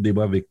ng Pog, di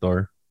ba,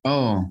 Victor?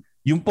 Oo.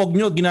 Yung Pog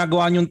nyo,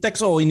 ginagawa nyo yung text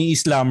o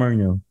ini-slammer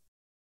nyo?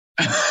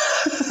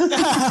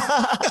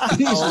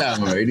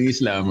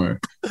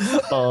 Ini-slammer.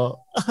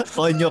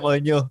 Konyo.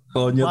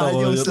 Konyo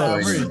yung to.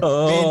 slammer.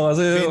 Oo,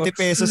 kasi 20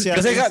 pesos yan.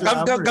 Kasi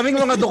kaming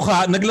mga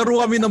dukha,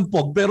 naglaro kami ng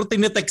Pog pero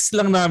tinetext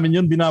lang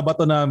namin yun,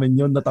 binabato namin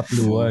yun na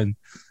tatluhan.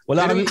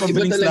 Wala kami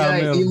pambiling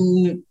slammer.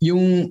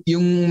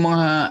 Yung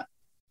mga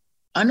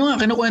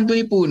kinukwento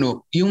ni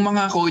Puno, yung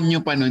mga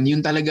konyo pa nun, yung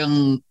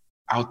talagang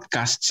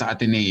outcast sa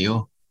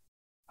Ateneo.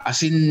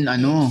 As in,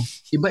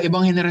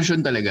 iba-ibang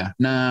henerasyon talaga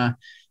na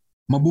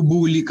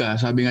mabubuli ka,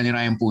 sabi nga ni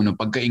Ryan Puno,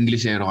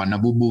 pagka-Inglesero ka,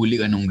 nabubuli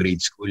ka nung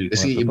grade school.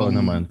 Kasi ibang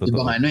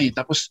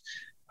Tapos,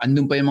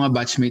 andun pa yung mga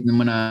batchmate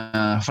naman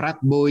na frat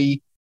boy.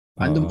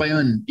 Andun pa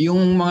yun.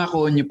 Yung mga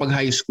konyo pag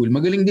high school,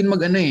 magaling din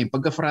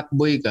pagka frat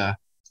boy ka,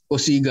 o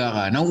siga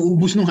ka,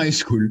 nauubos ng high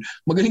school,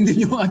 magaling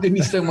din yung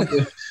Atenista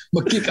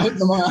mag-kick out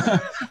ng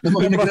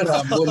mga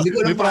nagra-rumble.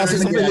 May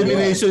process of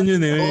elimination yun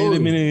eh. May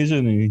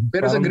elimination eh.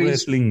 Pero sa grade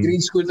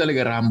school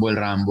talaga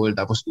rumble.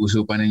 Tapos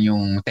uso pa nun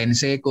yung 10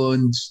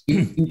 seconds.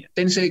 10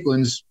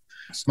 seconds.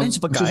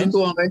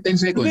 Susuntukan kayo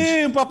 10 seconds.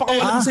 Hindi,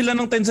 papakawalan sila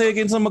ng 10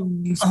 seconds na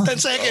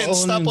 10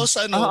 seconds,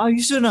 tapos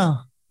ayos yun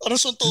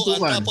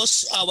suntukan,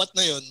 tapos awat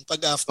na yun pag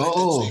after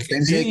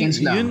 10 seconds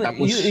lang.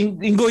 Tapos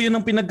yun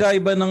ang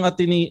pinagkaiba ng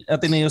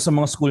Ateneo sa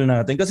mga school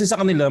natin. Kasi sa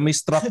kanila may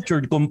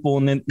structured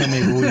component na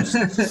may rules.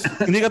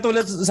 Hindi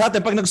katulad sa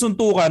atin, pag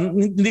nagsuntukan,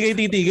 hindi kayo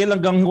titigil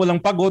hanggang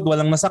walang pagod,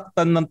 walang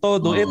nasaktan ng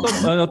todo. Ito,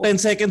 10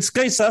 seconds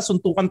guys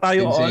suntukan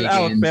tayo all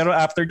out. Pero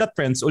after that,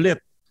 friends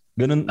ulit.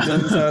 Ganun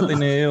sa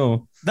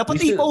Ateneo.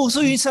 Dapat ipauso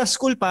yun sa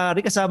school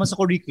pare, kasama sa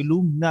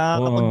curriculum na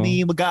kapag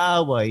may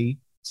mag-aaway,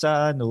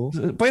 sa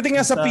pwede nga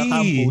sa PE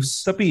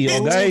campus. Sa PE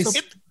guys,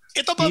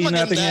 ito pa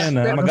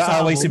maganda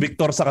mag-aaway si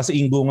Victor sa si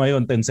Ingo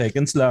ngayon 10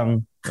 seconds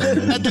lang.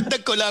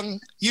 Nadagdag ko lang,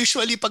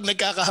 usually pag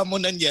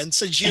nagkakahamonan yan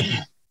sa gym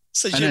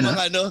sa gym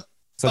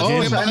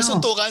may mga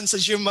suntukan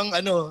sa gym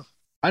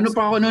ano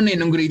pa ako noon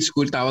nung grade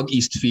school, tawag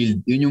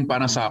Eastfield. Yun yung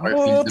parang soccer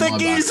field ng mga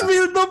bata.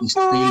 Eastfield na po!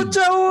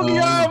 Chawag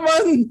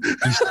yaman!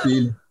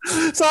 Eastfield.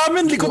 Sa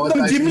amin, likod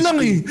ng gym lang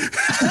eh.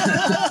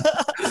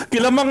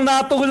 Kilamang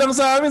nato lang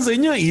sa amin. Sa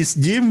inyo, East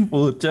Gym.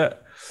 Pucha.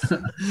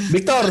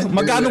 Victor,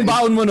 magkano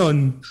baon mo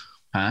nun?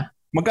 Ha?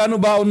 Magkano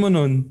baon mo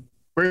nun?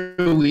 Per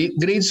week?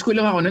 Grade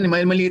school lang ako nun.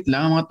 Maliit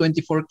lang, mga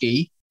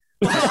 24K.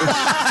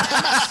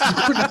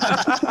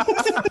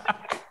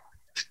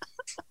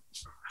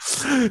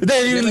 Hindi,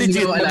 yung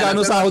legit.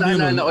 Magkano sahod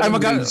yun nun? Ay,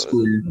 magkano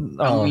school.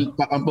 Ang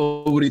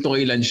paborito ko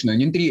i-lunch nun,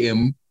 yung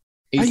 3M,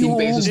 18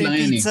 pesos lang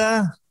yun eh.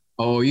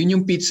 Yun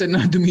yung pizza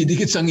na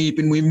dumidikit sa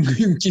ngipin mo yung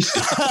cheese.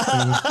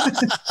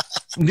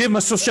 Hindi,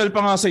 mas social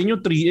pa nga sa inyo,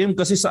 3M,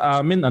 kasi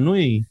sa amin,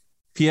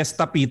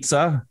 Fiesta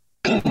Pizza.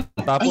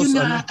 Tapos,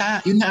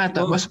 yun na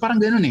ata. Mas parang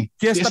ganun eh.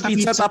 Fiesta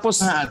Pizza,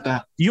 tapos,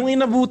 yung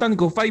inabutan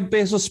ko, 5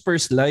 pesos per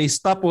slice,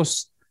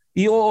 tapos,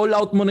 i-all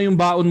out mo na yung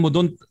baon mo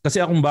doon. Kasi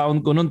akong baon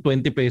ko noon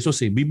 20 pesos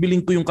eh. Bibiling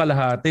ko yung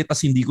kalahati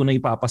tapos hindi ko na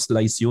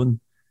ipapaslice yun.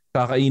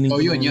 Kakainin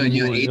ko. Yun.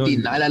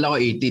 18. Naalala ko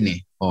 18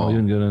 eh.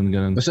 Yun,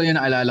 ganun. Basta yun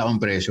naalala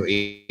kong presyo,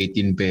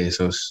 18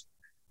 pesos.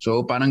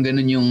 So parang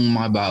ganun yung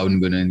mga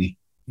baon ko noon eh.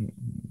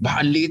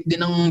 Baka liit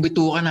din ang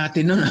bituka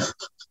natin noon.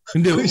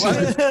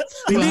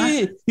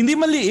 Hindi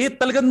maliit.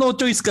 Talagang no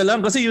choice ka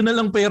lang kasi yun na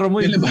lang pera mo.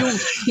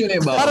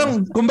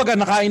 Parang kumbaga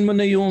nakain mo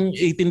na yung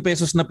 18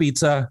 pesos na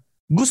pizza.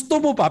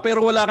 Gusto mo pa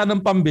pero wala ka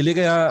ng pambili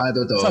kaya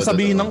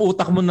sasabihin ng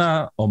utak mo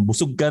na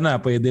busog ka na,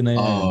 pwede na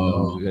yan.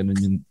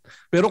 Ganun yun.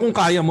 Pero kung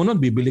kaya mo nun,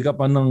 bibili ka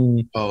pa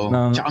ng...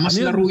 Tsaka mas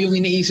laro yung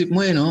iniisip mo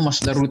no?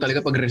 Mas laro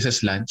talaga pag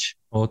recess lunch.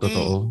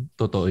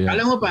 Totoo yan.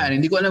 Alam mo pa,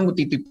 hindi ko alam kung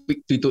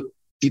tito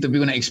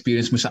ko na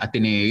experience mo sa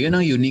Ateneo. Yun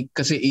ang unique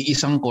kasi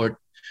iisang court,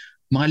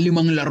 mga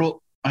 5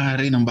 laro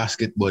ng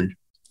basketball.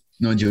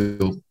 No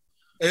joke.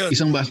 Ayun.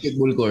 Isang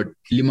basketball court,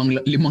 limang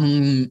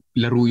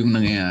laro yung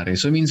nangyayari.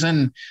 So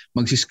minsan,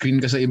 mag-screen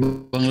ka sa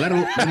ibang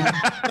laro.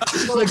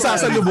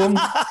 Nagsasalubong.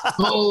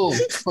 Oo.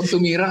 Pag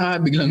tumira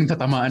ka, biglang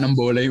tatamaan ng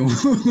bola yung...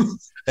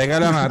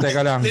 Teka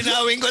lang.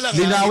 Linawin ko lang.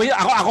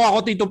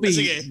 Ako, Tito P.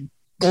 Sige.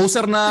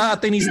 Poser na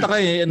atenista ka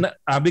eh.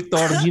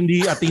 Victor,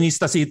 hindi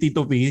atenista si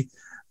Tito P.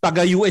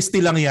 Taga UST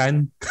lang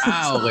yan.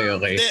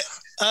 Okay.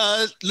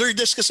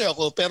 Lourdes kasi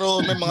ako, pero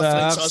may mga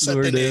friends ako sa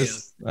Ateneo.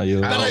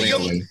 Ayun. Pero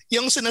okay.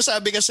 yung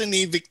sinasabi kasi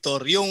ni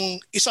Victor, yung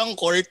isang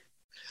court,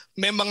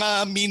 may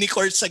mga mini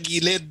court sa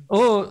gilid.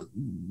 Oh,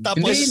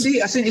 Tapos,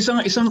 hindi. As in,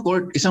 isang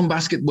court, isang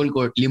basketball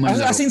court, 5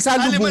 laro. as in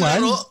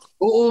salubungan?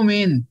 Oo,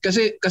 men.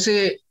 Kasi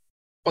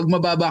pag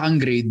mababa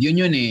kang grade, yun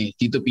eh.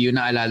 Tito P, yun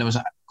naalala mo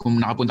kung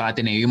nakapunta ka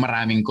Ateneo, yung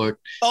maraming court.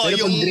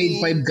 Pero pag grade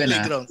 5 ka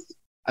na,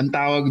 ang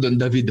tawag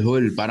doon, David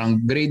Hall. Parang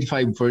grade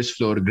 5 first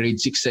floor,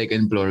 grade 6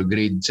 second floor,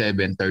 grade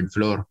 7 third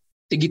floor.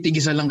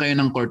 Tigi-tigisa lang kayo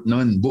ng court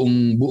noon,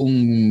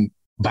 buong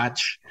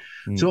batch.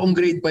 So kung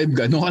grade 5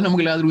 ka, doon ka na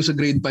maglalaro sa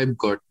grade 5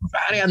 court.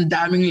 Pare, ang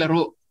daming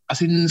laro.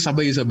 As in,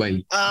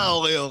 sabay-sabay.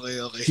 Okay.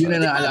 Yun na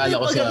naalala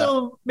ko sa...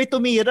 May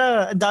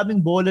tumira, ang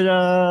daming bola na...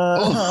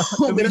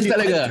 ganun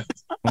talaga.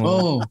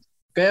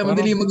 Kaya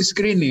madali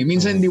mag-screen eh.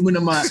 Minsan hindi mo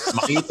na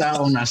makita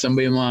kung nasan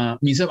ba yung mga...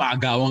 Minsan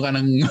agawan ka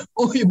ng...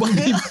 ibang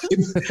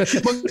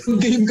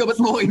game ka. Ba't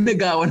mo ako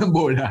inagawan ng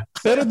bola?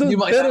 Hindi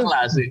makita ang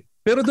klase.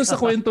 Pero doon sa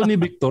kwento ni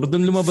Victor,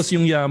 doon lumabas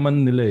yung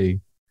yaman nila eh.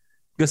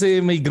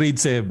 Kasi may grade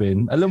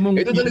 7. Alam mo,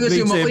 ito talaga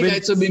si Makoy,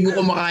 kahit sabihin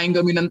ko kumakain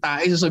kami ng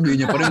tae, sasabihin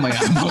niya pa rin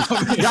mayaman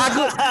kami.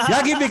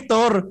 Gagi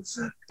Victor,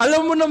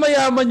 alam mo na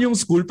mayaman yung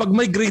school pag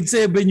may grade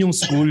 7 yung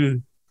school.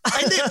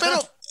 Ay, hindi,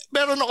 pero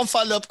meron akong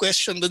follow-up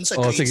question dun sa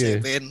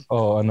grade 7.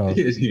 Ano?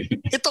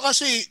 Ito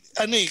kasi,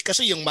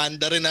 kasi yung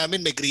Mandarin namin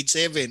may grade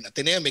 7.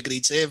 Ateneo may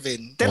grade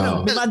 7.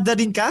 Pero may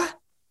Mandarin ka?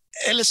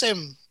 LSM,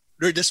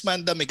 Lourdes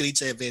Manda may grade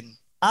 7.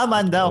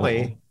 Manda,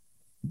 okay.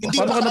 Hindi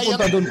paano ka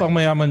napunta doon pang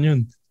mayaman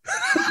yun?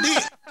 Hindi,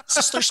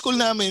 sister school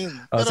namin.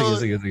 Pero,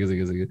 sige.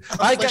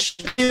 Ay,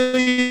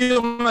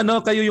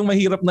 kayo yung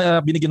mahirap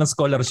na binigyan ng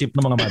scholarship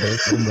ng mga mother.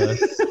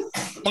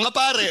 Mga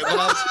pare,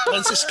 mga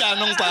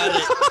Franciscanong pare.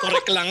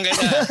 Correct lang kaya.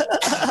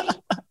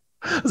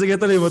 Sige,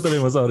 tuloy mo.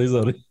 Sorry.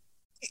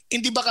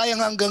 Hindi ba kaya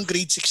hanggang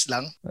grade 6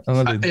 lang?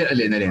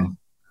 Alin.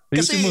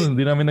 Kasi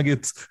hindi namin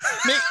nag-gets.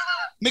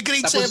 May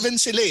grade 7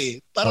 sila eh.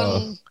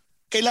 Parang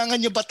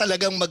kailangan nyo ba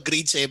talagang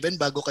mag-grade 7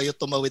 bago kayo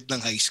tumawid ng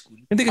high school?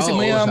 Hindi kasi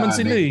mayaman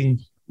sila eh.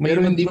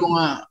 Pero hindi ko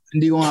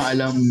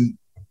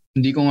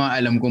nga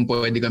alam kung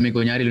pwede kami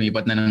kunyari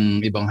lumipat na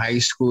ng ibang high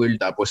school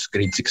tapos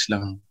grade 6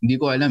 lang. Hindi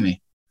ko alam eh.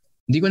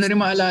 Hindi ko na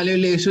rin maalala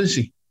yung lessons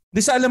eh.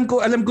 Di sa alam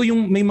ko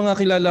yung may mga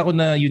kilala ko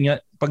na yun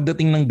nga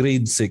pagdating ng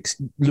grade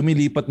 6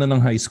 lumilipat na ng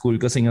high school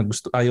kasi nga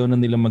ayaw na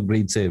nila mag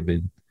grade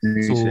 7.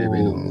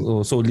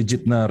 So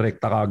legit na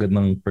rekta kagad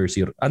ng first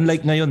year.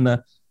 Unlike ngayon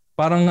na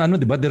parang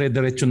di ba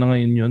dire-diretso na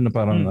ngayon yun na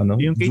parang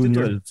yung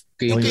junior.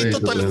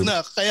 K-12 na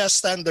kaya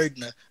standard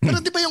na.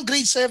 Pero di ba yung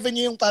grade 7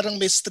 yung parang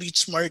may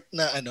street smart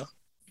na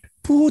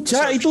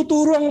Pucha,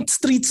 ituturo ang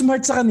street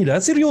smart sa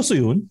kanila? Seryoso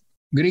yun?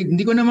 Grade,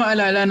 hindi ko na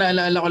maalala.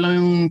 Naalala ko lang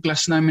yung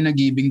class namin na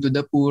Giving to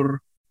the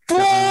Poor.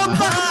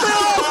 Puta!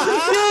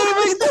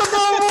 Giving to the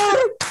Poor!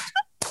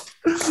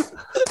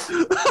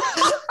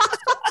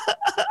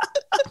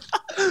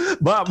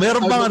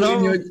 Meron bang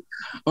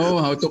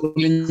how to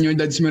clean your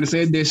dad's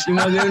Mercedes.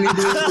 Yung mga ganun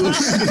ito.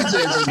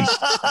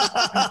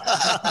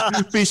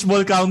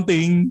 Fishball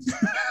counting.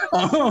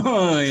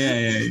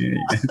 Yeah.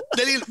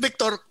 Dali,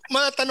 Victor,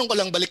 matanong ko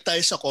lang, balik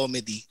tayo sa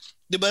comedy.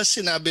 Di ba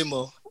sinabi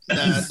mo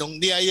na nung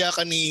niyaya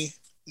ka ni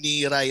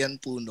Ryan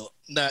Puno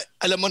na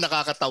alam mo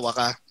nakakatawa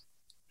ka.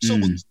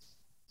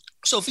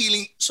 So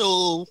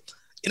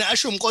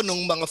ina-assume ko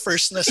nung mga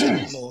first na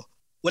set mo,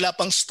 wala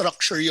pang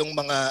structure yung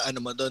mga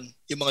mo doon,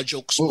 yung mga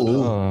jokes mo.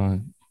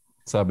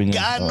 Sabi niya.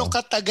 Gaano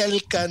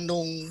katagal ka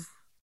nung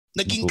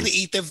naging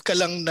creative ka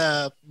lang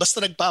na basta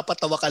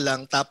nagpapatawa ka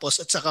lang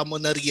tapos at saka mo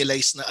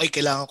na-realize na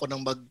kailangan ko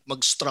nang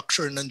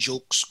mag-structure ng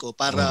jokes ko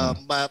para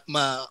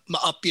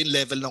ma-up yung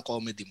level ng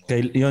comedy mo?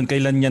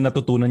 Kailan niya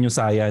natutunan yung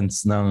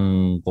science ng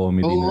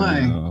comedy?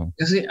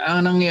 Kasi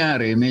ang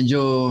nangyari,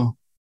 medyo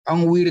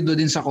ang weirdo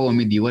din sa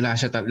comedy, wala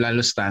siya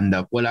lalo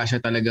stand-up, wala siya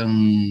talagang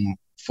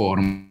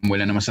form,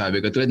 wala na masabi.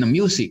 Katulad ng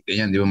music,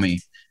 ganyan, di ba may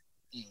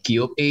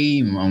key of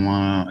A,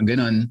 mga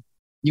ganon.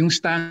 Yung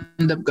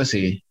stand-up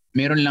kasi,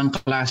 meron lang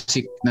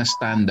classic na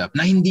stand-up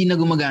na hindi na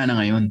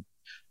gumagana ngayon.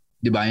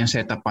 Di ba? Yung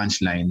setup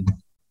punchline.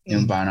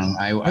 Yung parang,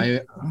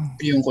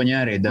 yung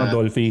kunyari,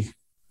 Adolphe.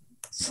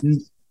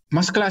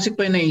 Mas classic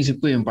pa yung naisip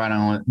ko yung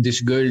parang,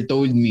 this girl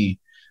told me,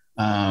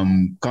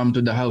 come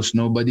to the house,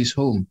 nobody's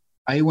home.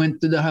 I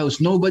went to the house,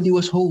 nobody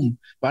was home.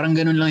 Parang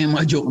ganun lang yung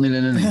mga joke nila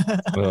nun eh.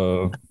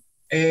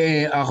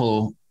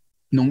 Ako,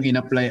 nung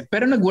in-apply,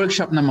 pero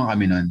nag-workshop naman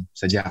kami nun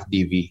sa Jack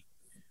TV.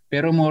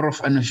 Pero more of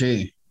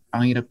siya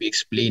ang hirap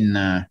i-explain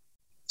na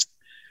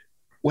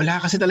wala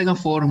kasi talagang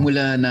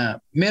formula na,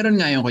 meron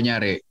nga yung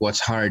kunyari,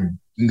 what's hard.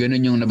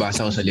 Ganun yung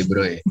nabasa ko sa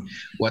libro eh.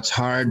 What's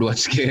hard,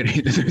 what's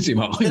scary. Si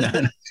Makoy na.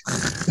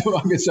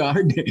 Tawagan sa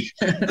hard eh.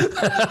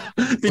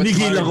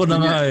 Pinigilan ko na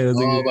nga eh.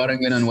 Oo, parang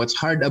ganun. What's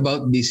hard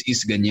about this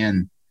is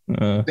ganyan.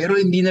 Pero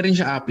hindi na rin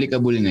siya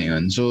applicable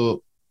ngayon.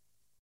 So,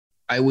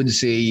 I would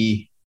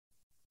say,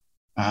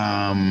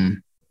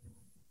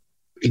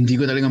 hindi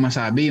ko talaga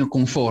masabi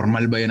kung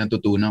formal ba yung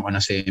natutunan ko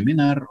na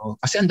seminar.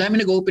 Kasi ang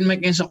dami nag-open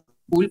mic ngayon sa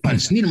Cool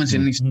Pals. Hindi naman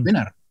sila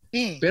seminar.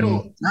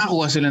 Pero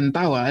nakakuha sila ng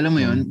tawa. Alam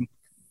mo yun?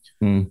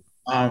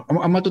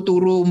 Ang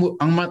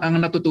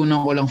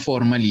natutunan ko lang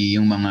formally,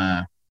 yung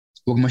mga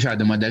huwag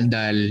masyado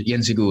madaldal,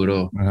 yan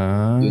siguro.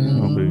 Okay.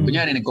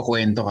 Kunyari,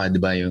 nagkukwento ka, di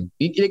ba yun?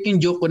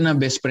 Yung joke ko na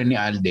best friend ni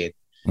Alden,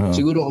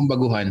 siguro kung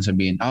baguhan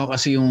sabihin, ako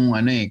kasi yung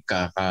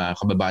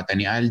kababata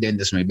ni Alden,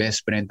 tapos may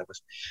best friend. Tapos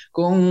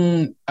kung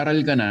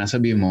aral ka na,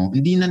 sabi mo,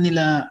 hindi na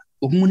nila,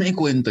 huwag mo na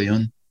ikwento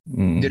yun.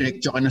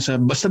 Diretso ka na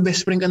basta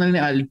best friend ka na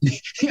ni Alden.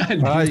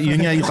 Yun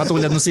nga, yung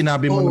katulad ng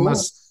sinabi mo na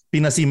mas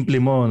pinasimple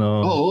mo,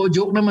 no? Oo,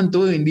 joke naman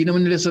to. Hindi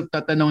naman nila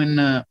tatanungin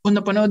na,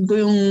 napanood ko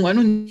yung,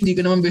 hindi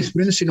ka naman best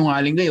friend,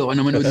 sinungaling kayo.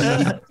 Ano manood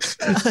na?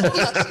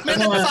 May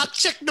nag-fact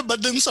check na ba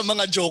dun sa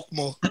mga joke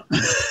mo?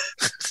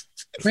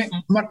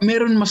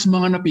 Meron mas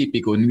mga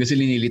napipikon kasi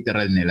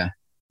liniliteral nila.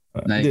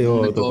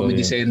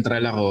 Nag-Comedy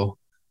Central ako,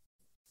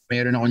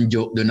 meron akong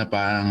joke doon na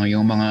parang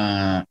yung mga,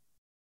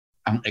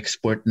 ang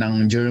export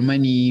ng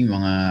Germany,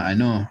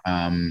 mga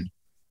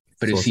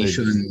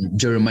precision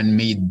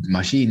German-made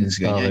machines,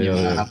 ganyan. Yung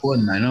mga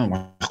Hapon,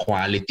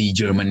 quality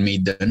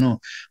German-made,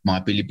 mga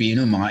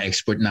Pilipino, mga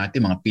export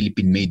natin, mga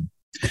Philippine-made.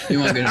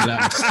 Yung mga ganun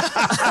lang.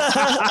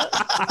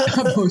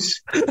 Tapos,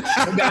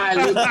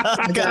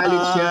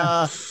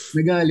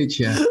 nagalit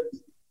siya.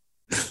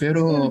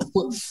 Pero,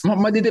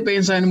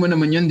 madidepensahan mo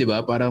naman yun, di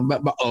ba? Parang,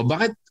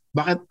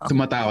 bakit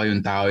tumatawa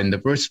yung tao in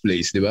the first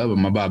place, di ba?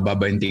 Mababa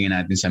yung tingin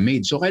natin sa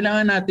maid. So,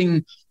 kailangan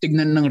nating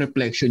tignan ng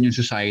reflection yung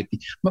society.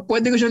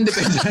 Pwede ko siyang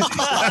depensahan.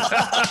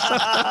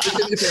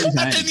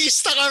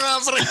 Atenista ka nga,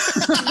 pre.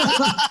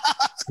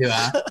 Di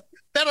ba?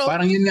 Pero,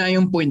 parang yun nga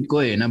yung point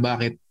ko na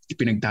bakit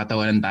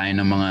pinagtatawanan tayo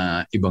ng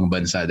mga ibang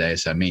bansa dahil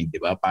sa maid, di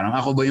ba? Parang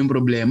ako ba yung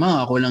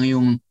problema? Ako lang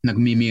yung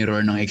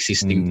nagmi-mirror ng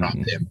existing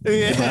problem.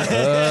 Diba?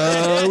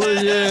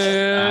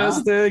 Yes!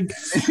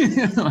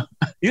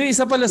 Yung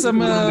isa pala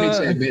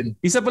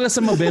sa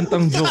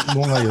mabentang joke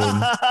mo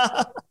ngayon.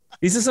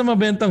 Isa sa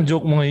mabentang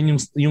joke mo ngayon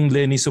yung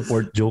Lenny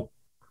support joke.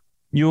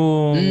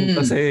 Yung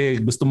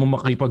kasi gusto mo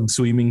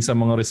makipag-swimming sa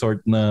mga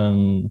resort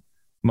ng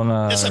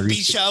mga sa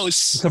beach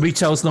house. Sa beach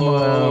house ng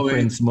mga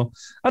friends mo.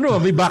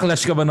 May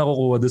backlash ka ba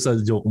nakukuha doon sa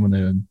joke mo na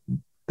yun?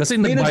 Kasi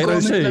nag-viral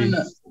siya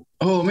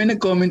may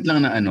nag-comment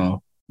lang na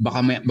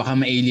baka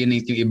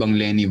ma-alienate yung ibang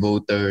Lenny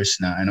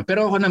voters na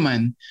Pero ako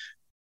naman,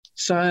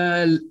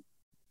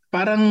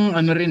 parang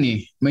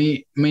rin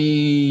may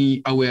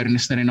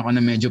awareness na rin ako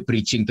na medyo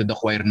preaching to the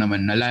choir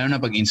naman, na lalo na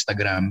pag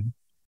Instagram.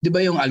 Di ba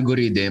yung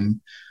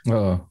algorithm?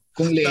 Oo.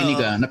 Kung Lenny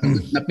ka,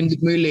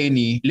 napindot mo yung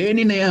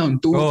Lenny na yan.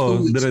 Two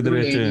weeks to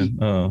Lenny.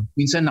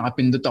 Minsan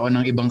nakapindot ako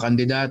ng ibang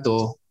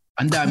kandidato.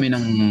 Ang dami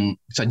ng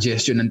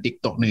suggestion ng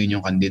TikTok na yun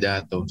yung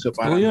kandidato. So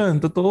parang,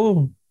 yan,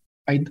 totoo.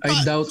 I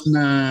doubt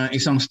na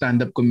isang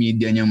stand-up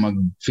comedian yung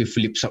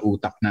mag-flip sa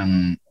utak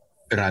ng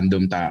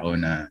random tao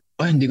na,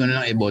 hindi ko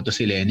na lang iboto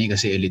si Lenny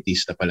kasi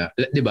elitista pala.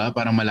 Di ba?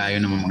 Parang malayo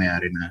naman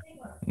mangyari na.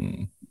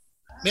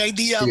 May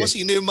idea ako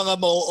sino yung mga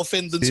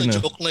ma-offend dun sa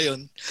joke na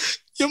yun.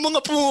 Yung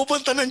mga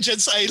pumupunta ng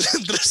Jed's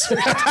Island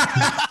Resort.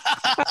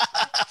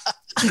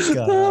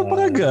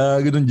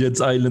 Napakagago ng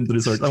Jed's Island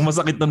Resort. Ang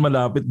masakit na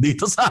malapit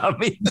dito sa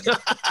amin.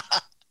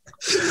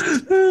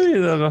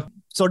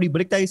 Sorry,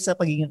 balik tayo sa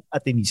pagiging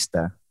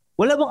atenista.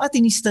 Wala bang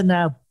atenista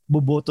na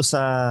boboto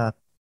sa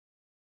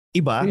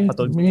iba?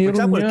 For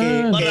example,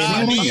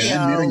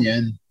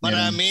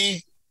 Marami.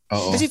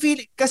 Oo.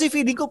 Kasi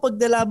feeling ko pag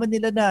nalaman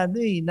nila na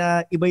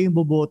iba yung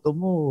boboto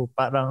mo,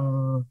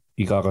 parang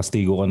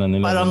ikakastigo ka na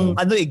nila. Parang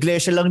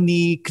iglesia lang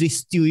ni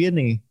Cristo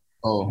yan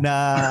na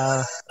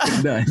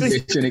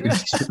iglesia ni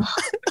Cristo.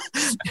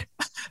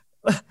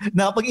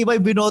 Na pag iba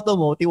yung binoto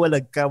mo,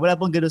 tiwalag ka. Wala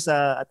bang gano'n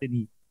sa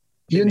Ateneo.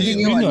 Yun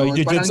din yung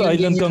Jed's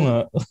Island ka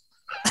nga.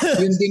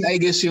 Yun din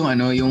I guess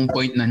yung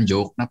point ng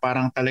joke na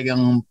parang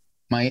talagang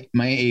may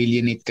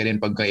alienate ka rin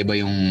pagka iba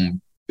yung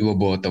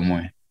iboboto mo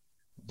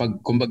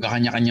kumbaga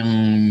kanya-kanyang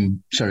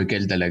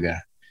circle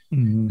talaga.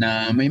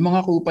 Na may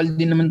mga kupal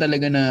din naman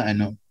talaga na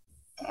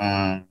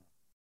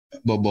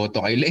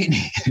boboto kay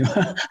Lenny.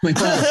 May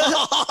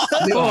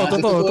mga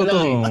totoo.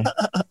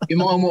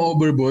 Yung mga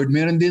overboard,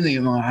 meron din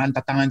yung mga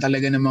hantatangan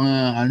talaga ng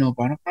mga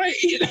parang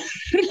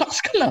relax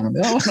ka lang.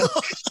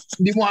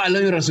 Hindi mo alam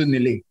yung rason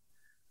nila.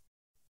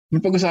 May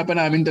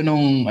pag-usapan namin to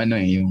nung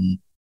yung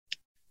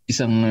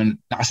isang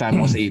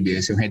nakasama ko sa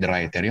ABS, yung head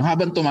writer. Yung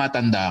habang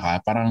tumatanda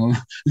ka, parang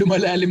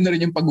lumalalim na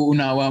rin yung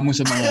pag-uunawa mo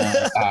sa mga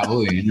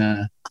tao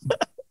na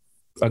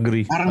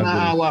agree. Parang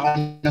naawa ka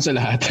na sa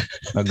lahat.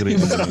 Agree.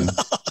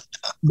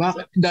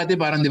 Bakit dati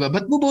parang 'di ba?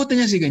 Ba't boboto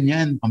niya si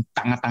ganyan? Ang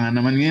tanga-tanga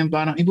naman ngayon,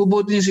 parang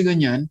iboboto niya si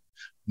ganyan.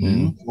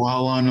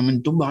 Wawa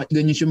naman 'to. Bakit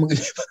ganyan siya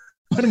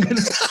parang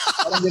gano'n.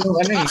 Parang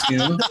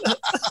gano'n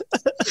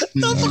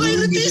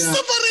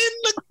Napaka-elitista pa rin.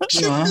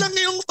 Ship lang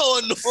yung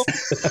tono.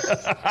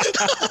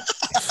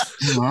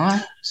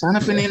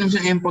 Sana pinainom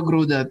siya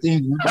Empagro dati.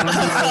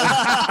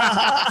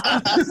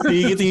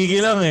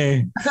 Tigi-tigi lang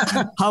eh.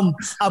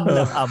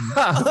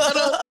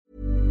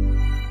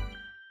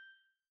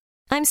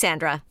 I'm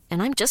Sandra, and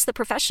I'm just the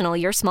professional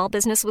your small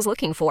business was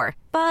looking for.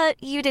 But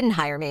you didn't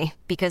hire me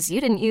because you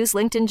didn't use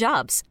LinkedIn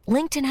Jobs.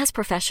 LinkedIn has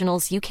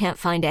professionals you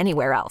can't find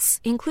anywhere else,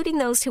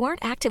 including those who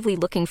aren't actively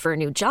looking for a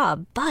new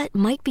job, but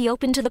might be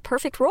open to the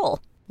perfect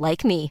role,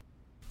 like me.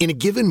 In a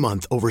given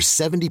month, over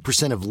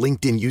 70% of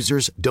LinkedIn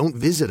users don't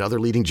visit other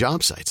leading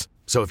job sites.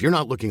 So if you're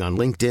not looking on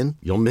LinkedIn,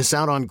 you'll miss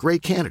out on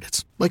great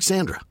candidates like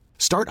Sandra.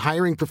 Start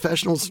hiring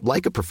professionals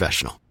like a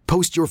professional.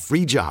 Post your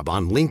free job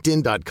on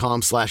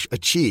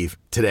linkedin.com/achieve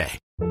today.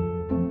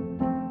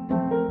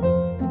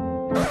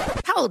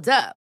 Hold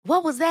up.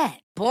 What was that?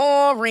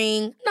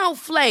 Boring. No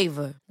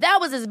flavor. That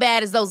was as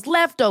bad as those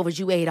leftovers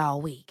you ate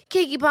all week.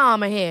 Keke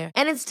Palmer here,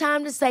 and it's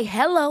time to say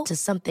hello to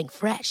something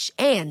fresh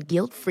and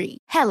guilt-free.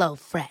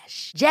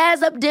 HelloFresh.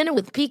 Jazz up dinner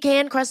with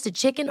pecan-crusted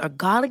chicken or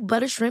garlic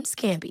butter shrimp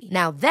scampi.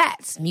 Now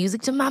that's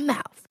music to my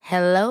mouth.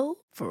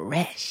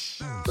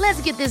 HelloFresh.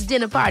 Let's get this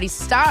dinner party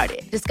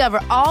started.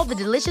 Discover all the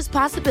delicious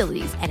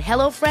possibilities at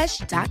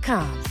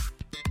HelloFresh.com.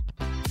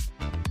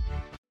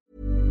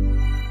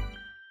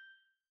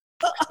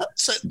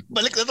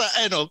 Balik na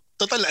tayo,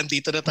 total,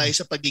 andito na tayo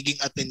sa pagiging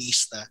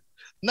Atenista.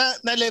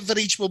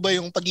 Na-leverage mo ba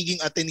yung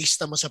pagiging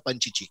Atenista mo sa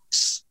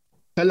Panchichicks?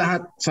 Sa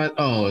lahat,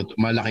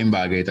 malaking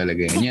bagay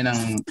talaga. Yan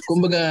ang,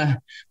 kumbaga,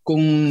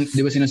 kung,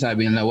 di ba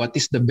sinasabi nila, what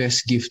is the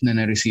best gift na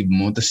na-receive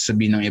mo? Tapos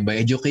sabihin ng iba,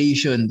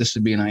 education. Tapos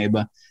sabihin ng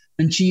iba,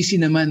 ang cheesy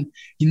naman.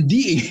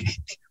 Hindi eh.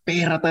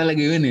 Pera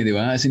talaga yun eh, di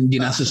ba? As in,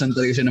 ginastusan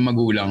talaga siya ng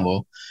magulang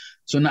ko.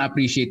 So,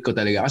 na-appreciate ko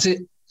talaga.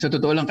 Kasi, sa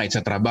totoo lang, kahit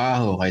sa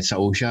trabaho, kahit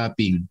sa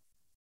shopping,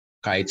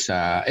 kahit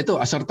sa,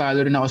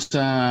 asartado rin ako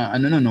sa,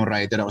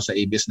 writer ako sa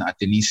ABS na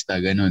Atenista,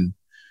 ganun.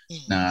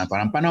 Na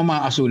parang paano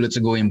makakasulot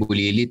sa Going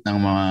Bulilit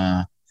ng mga,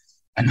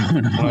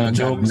 mga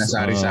jokes na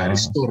sari-sari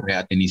store,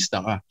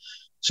 Atenista ka.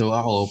 So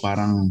ako,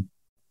 parang,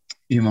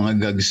 yung mga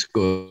gags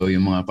ko,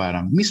 yung mga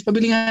parang, Miss,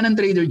 pabili nga ng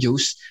Trader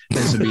Joe's.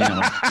 Dahil sabihin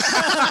ako,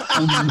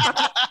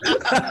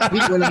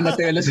 walang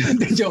natela sa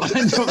joke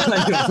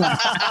lang.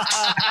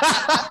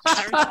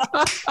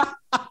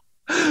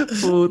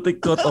 Putik,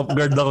 caught off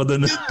guard ako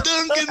doon.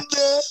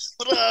 Ganda.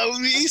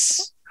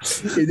 Promise.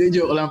 Hindi,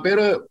 joke lang.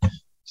 Pero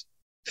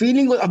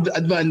feeling ko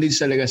advantage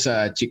talaga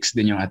sa chicks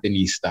din yung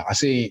Atenista.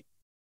 Kasi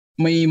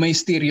may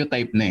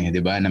stereotype na eh, di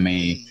ba? Na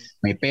may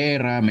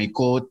pera, may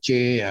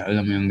kotse,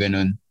 alam mo yung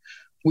ganun.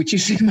 Which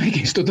is in my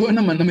case, totoo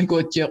naman na may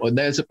kotse ako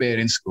dahil sa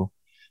parents ko.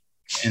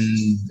 And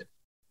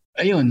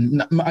ayun,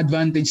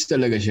 ma-advantage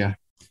talaga siya.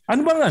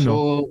 Ano bang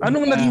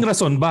anong naging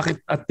rason?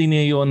 Bakit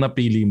Ateneo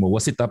napili mo?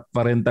 Was it a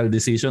parental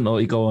decision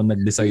o ikaw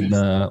nag-decide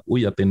na,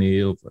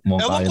 Ateneo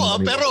mo kaya na?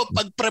 Pero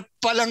pag prep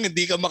pa lang,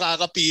 hindi ka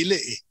makakapili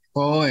eh.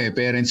 Oo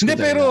parents ko. Hindi,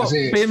 pero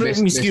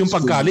miski yung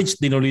pag-college,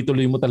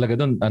 tinuloy-tuloy mo talaga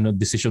doon.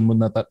 Decision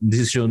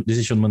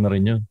mo na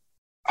rin yun.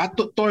 At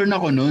torn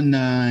ako noon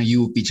na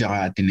UP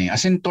tsaka Ateneo.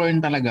 As in,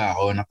 torn talaga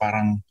ako na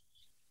parang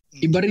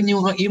iba rin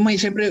yung may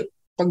siyempre,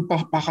 pag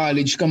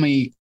pa-college ka,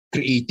 may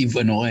creative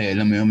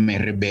alam mo yung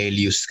may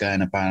rebellious ka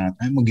na parang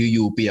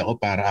mag-UP ako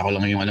para ako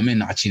lang yung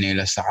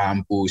nakachinelas sa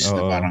campus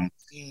na parang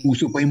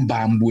uso pa yung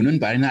bamboo nun.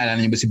 Parang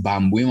naalala niyo ba si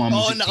bamboo? Yung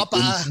mga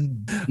nakapa.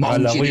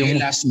 Mga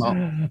chinelas mo.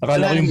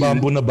 Akala ko yung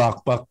bamboo na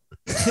backpack.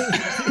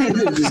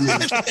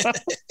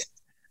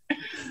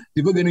 Di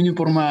ba ganun yung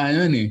pormahan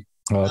nun eh?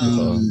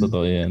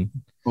 Totoo yan.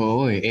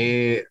 Oo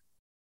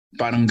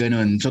parang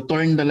ganun. So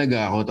torn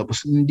talaga ako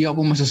tapos hindi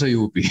ako pumasa sa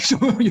UP.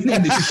 So yun yung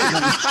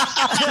decision.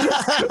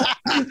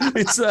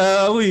 It's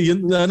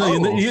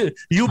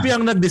UP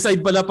ang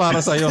nag-decide pala para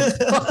sa iyo.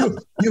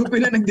 UP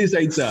na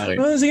nag-decide sa akin.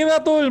 Sige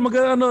na tol,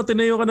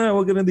 Ateneo ka na,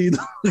 wag ka na dito.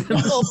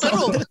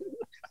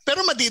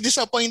 pero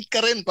madi-disappoint ka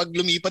rin pag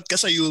lumipat ka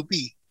sa UP.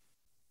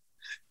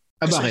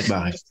 Bakit?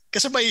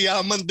 Kasi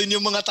mayayaman din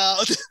yung mga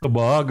tao.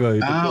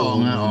 Kabagay.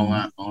 Oo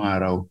nga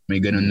raw. May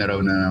ganun na raw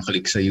na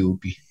click sa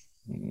UP.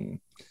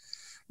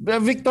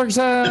 Victor,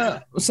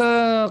 sa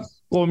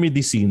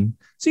comedy scene,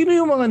 sino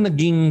yung mga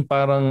naging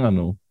parang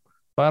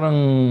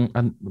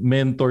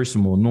mentors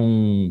mo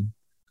nung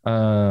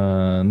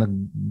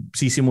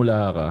nagsisimula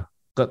ka?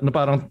 Na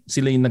parang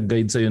sila yung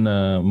nag-guide sa'yo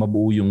na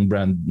mabuo yung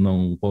brand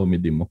ng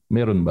comedy mo.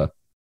 Meron ba?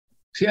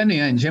 Si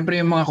yan, siyempre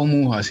yung mga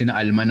kumuha, sina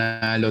Alma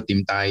Nalo,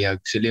 Tim Tayag,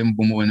 sila yung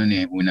bumuo nun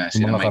una.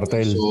 Sila mga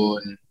kartel.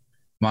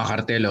 Mga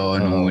kartel,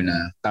 nung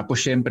una.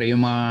 Tapos siyempre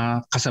yung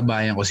mga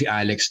kasabayan ko, si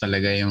Alex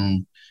talaga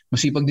yung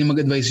masipag din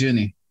mag-advise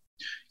yun eh.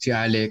 Si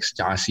Alex,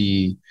 tsaka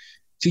si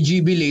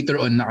GB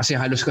later on na kasi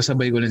halos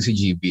kasabay ko lang si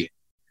GB.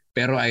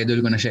 Pero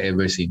idol ko na siya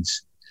ever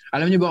since.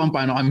 Alam niyo ba kung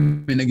paano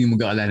kami naging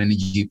magkakalala ni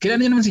GB? Kilala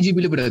niyo naman si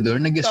GB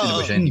Labrador? Nag-guest na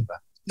ba siya? Hindi ba?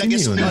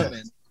 Nag-guest mo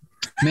namin.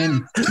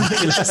 Men.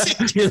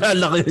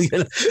 Kilala ko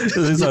yun.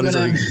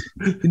 Sorry.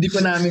 Hindi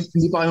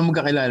pa kami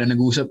magkakilala.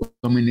 Nag-uusap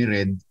kami ni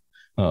Red.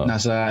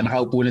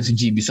 Nakaupo lang si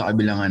GB sa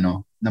kabilang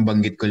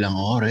nabanggit ko lang,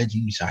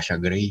 Reggie, Sasha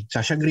Grey.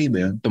 Sasha Grey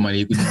ba yun?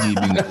 Tumalikod si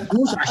GB.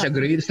 Sasha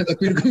Grey. Tapos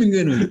nag-appear kami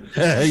ganun.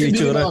 Yung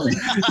itsura.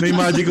 May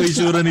magic ko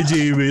itsura ni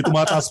GB.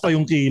 Tumataas pa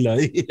yung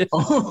kilay.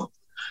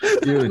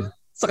 Yun.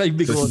 Sa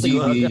kaibig ko. Si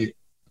GB,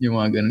 yung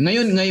mga ganun.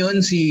 Ngayon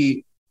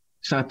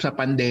sa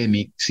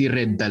pandemic, si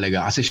Red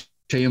talaga. Kasi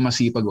siya yung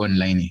masipag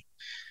online eh.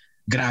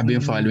 Grabe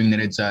yung following ni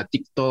Red sa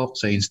TikTok,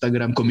 sa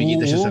Instagram.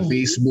 Kumikita siya sa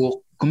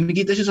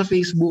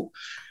Facebook.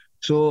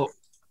 So,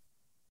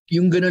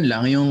 yung ganun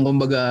lang, yung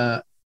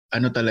kumbaga,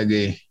 talaga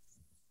eh,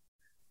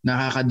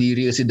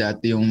 nakakadiri kasi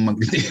dati yung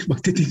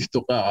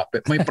magti-TikTok ka.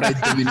 May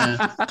pride kami na,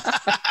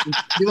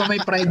 di ba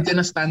may pride ka na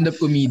stand-up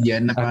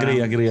comedian?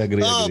 Agree.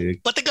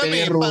 Pati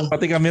kami.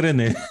 Pati kami rin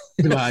eh.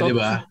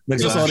 Diba?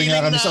 Nagsasorry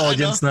nga kami sa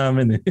audience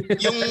namin eh.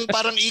 Yung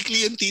parang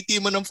ikli yung titi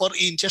mo ng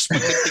 4 inches pag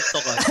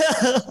nag-TikTok ka.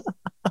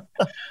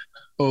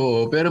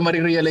 Oo, pero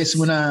marirealize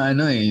mo na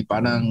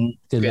parang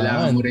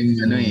kailangan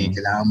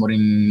mo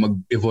rin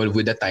mag-evolve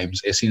with the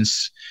times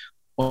since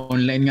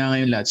online nga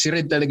ngayon lahat. Si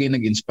Red talaga yung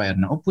nag-inspire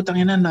na. Putang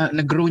ina na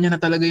nag-grow niya na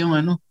talaga yung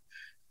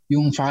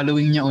yung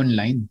following niya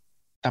online.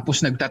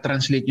 Tapos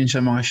nagta-translate yun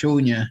sa mga show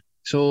niya.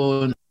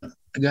 So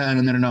na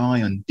rin ako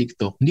ngayon,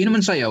 TikTok. Hindi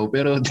naman sayaw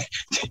pero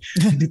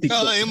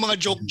TikTok. Yung mga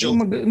joke.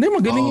 Hindi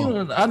magaling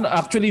yun.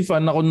 Actually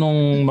fan ako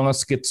nung mga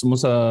skits mo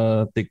sa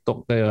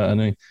TikTok kaya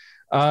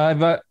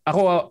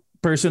ako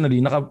personally,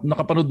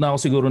 nakapanood na ako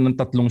siguro ng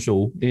 3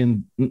 show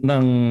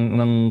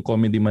ng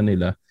Comedy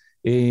Manila.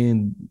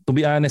 And to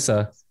be honest,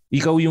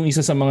 ikaw yung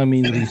isa sa mga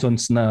main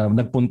reasons na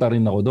nagpunta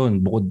rin ako doon.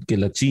 Bukod kay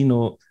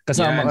Chino.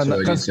 Kasama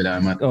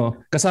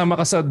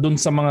ka doon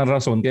sa mga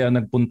rason kaya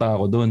nagpunta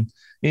ako doon.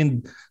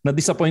 And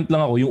na-disappoint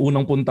lang ako. Yung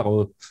unang punta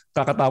ko,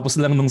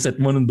 kakatapos lang nung set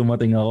mo nung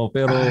dumating ako.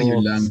 Pero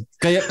yun lang.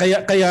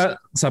 Kaya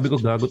sabi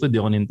ko, gago to, di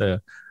ako nintay.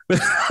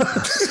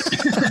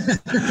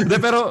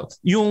 Pero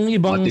yung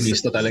ibang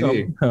motivista talaga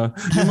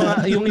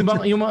yung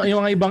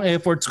mga ibang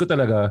efforts ko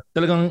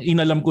talagang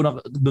inalam ko na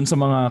doon sa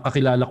mga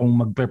kakilala kong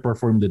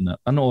magpe-perform din na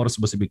ano oras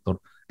ba si Victor.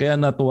 Kaya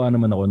natuwa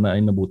naman ako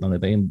na inabutan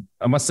kita. And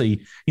I must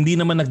say, hindi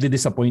naman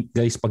nagdi-disappoint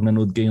guys pag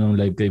nanood kayo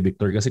ng live kay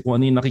Victor kasi kung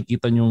ano yung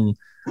nakikita nyong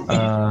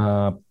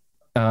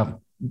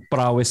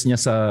prowess niya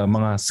sa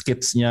mga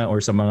skits niya or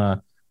sa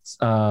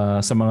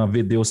mga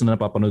videos na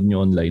napapanood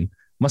niyo online.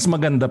 Mas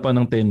maganda pa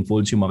ng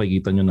 10-fold yung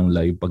makikita nyo ng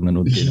live pag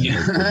nanood kayo.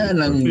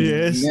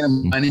 Yes.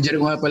 Manager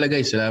ko nga pala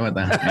guys. Salamat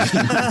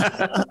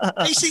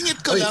Ay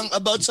singit ko lang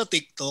about sa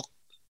TikTok.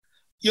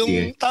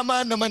 Yung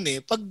tama naman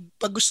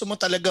pag gusto mo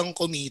talagang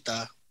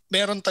kumita,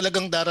 meron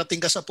talagang darating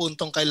ka sa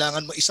puntong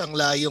kailangan mo isang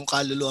layong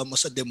kaluluwa mo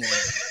sa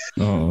demonyo.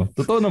 Oo.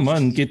 Totoo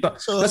naman.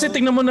 Kasi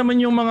tingnan mo naman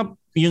yung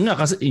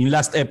kasi yung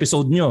last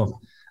episode nyo,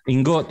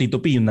 Ingo,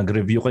 Tito P, yung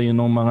nag-review kayo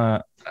ng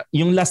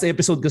yung last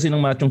episode kasi ng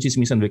Machong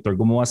Chismisan, Victor,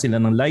 gumawa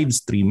sila ng live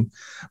stream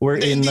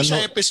wherein hindi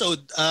siya episode.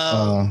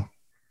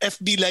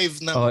 FB live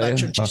ng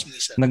Machong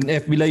Chismisan.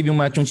 Nag-FB live yung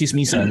Machong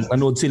Chismisan.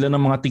 Nanood sila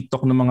ng mga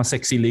TikTok ng mga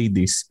sexy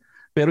ladies.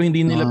 Pero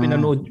hindi nila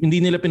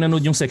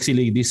pinanood yung sexy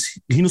ladies.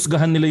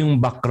 Hinusgahan nila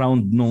yung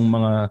background ng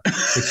mga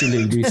sexy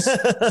ladies.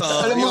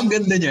 Alam mo, ang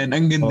ganda niyan.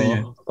 Ang ganda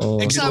niyan.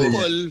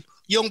 Example,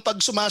 yung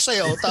pag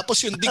sumasayaw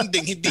tapos yung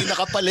dingding hindi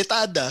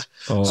nakapalitada.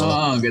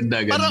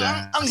 Ganda.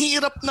 Parang ang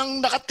hirap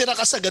nang nakatira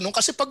ka sa ganun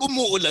kasi pag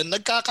umuulan,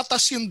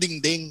 nagkakatas yung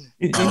dingding.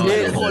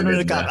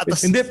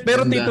 Hindi,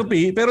 pero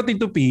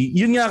Tito P,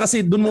 yun nga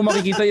kasi doon mo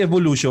makikita yung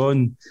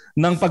evolution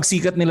ng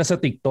pagsikat nila sa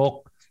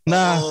TikTok.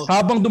 Na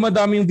habang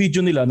dumadami yung video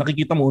nila,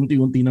 nakikita mo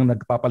unti-unti nang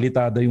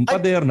nagpapalitada yung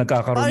pader,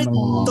 nagkakaroon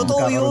ng...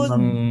 Totoo yun.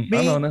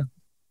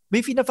 May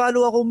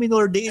pina-follow akong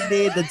minor de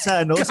edad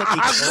sa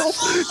TikTok.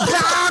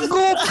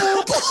 Gago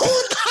po!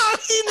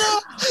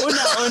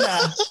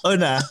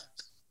 Una.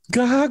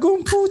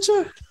 Gagong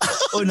pucha.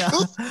 Una.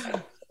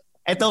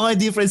 Ito nga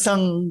difference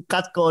ng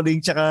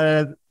catcalling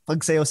tsaka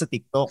pagsayaw sa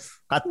TikTok.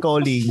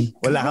 Catcalling,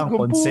 wala kang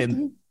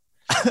consent.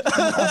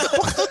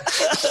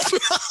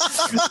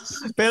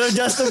 Pero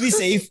just to be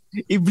safe,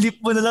 i-blip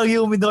mo na lang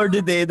yung minor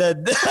de edad.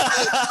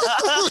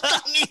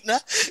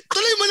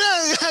 Tuloy mo na,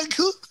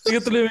 gago.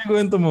 Sige, tuloy mo yung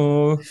kwento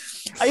mo.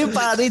 Ayun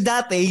pare,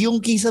 dati yung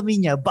kisame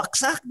niya,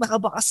 baksak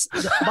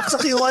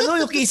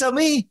yung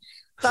kisame.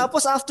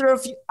 Tapos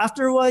after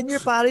 1 year,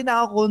 pare,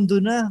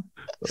 nakakondo na.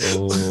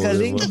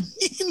 Galing.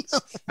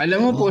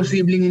 Alam mo,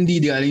 posibleng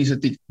hindi galing sa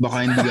TikTok.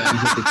 Baka hindi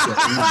galing sa TikTok.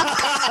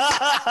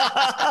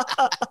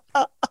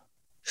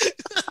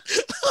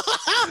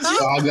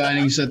 Baka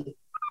galing sa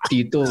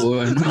tito o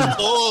ano.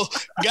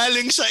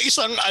 Galing sa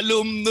isang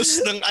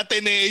alumnus ng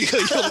Ateneo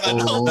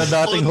yung na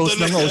dating host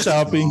ng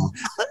Shopping.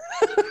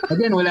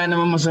 Again, wala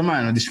namang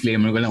masama.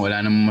 Disclaimer ko lang,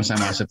 wala namang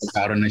masama sa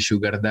pagkaroon ng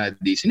sugar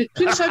daddy.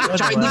 Sinasabi,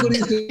 tsaka hindi ko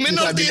rin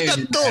minor de edad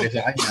to.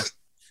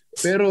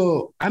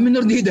 Pero,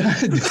 minor de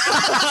edad.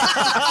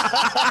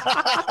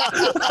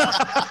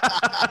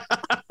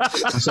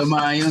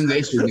 Masama yun,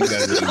 guys. Huwag yung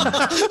gagawin.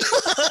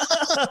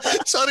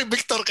 Sorry,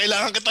 Victor.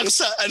 Kailangan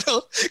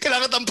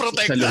kitang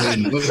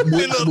protektahan.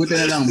 Buti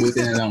na lang.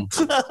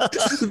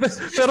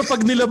 Pero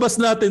pag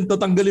nilabas natin to,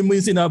 tanggalin mo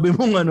yung sinabi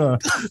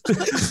mong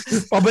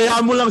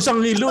pabayaan mo lang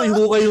siyang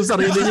ihukay yung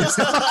sarili niya.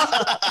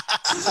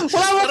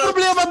 Wala mo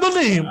problema dun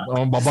eh.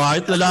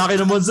 Babae at lalaki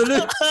naman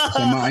sila.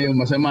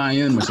 Masama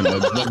yun.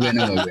 Wag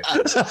na.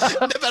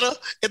 Pero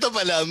ito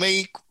pala,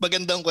 may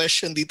magandang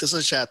question dito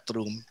sa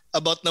chatroom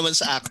about naman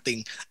sa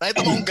acting.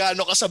 Nakita mo kung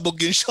gaano kasabog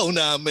yung show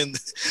namin.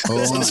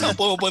 Saan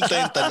pumupunta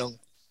yung tanong.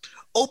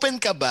 Open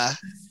ka ba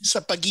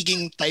sa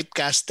pagiging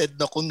typecasted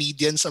na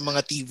comedian sa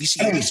mga TV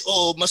series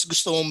o mas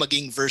gusto mong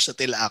maging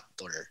versatile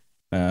actor?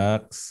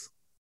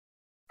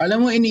 Alam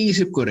mo,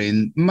 iniisip ko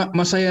rin,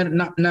 masaya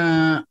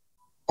na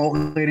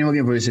okay rin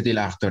maging versatile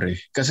actor eh.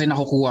 Kasi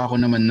nakukuha ko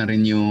naman na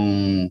rin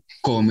yung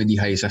comedy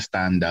high sa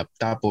stand-up.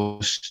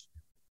 Tapos,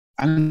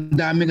 ang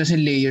dami kasi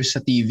layers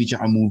sa TV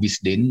tsaka movies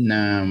din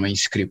na may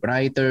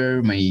scriptwriter,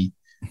 may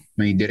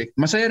direct.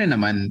 Masaya rin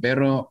naman,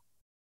 pero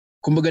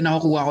kumbaga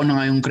nakukuha ko na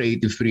nga yung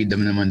creative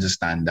freedom naman sa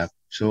stand-up.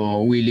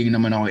 So, willing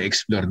naman ako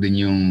explore din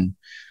yung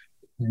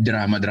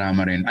drama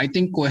rin. I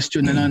think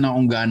question na lang na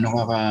kung gaano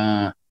ka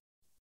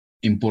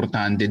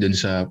importante dun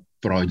sa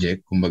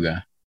project,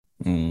 kumbaga.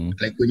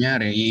 Like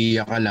kunyari,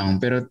 iiyak ka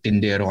lang pero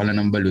tindero ka lang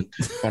ng balut.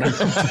 Parang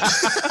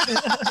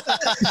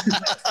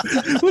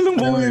walang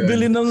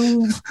bumibili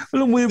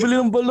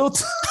ng balot.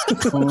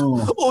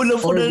 Ulam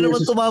ko na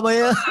naman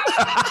tumamaya.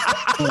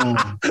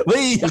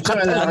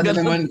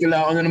 Kailangan ko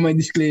na naman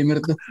disclaimer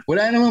to.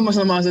 Wala naman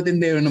masama sa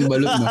tindero ng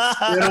balot, no?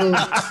 Pero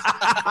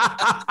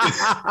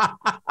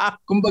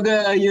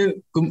kumbaga,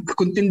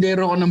 kung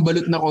tindero ko ng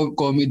balot na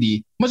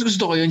comedy, mas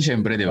gusto ko yun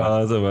syempre, di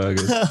ba?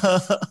 Sabagay.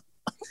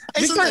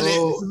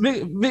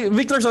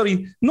 Victor,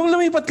 sorry. Nung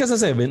lumipat ka sa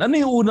 7, ano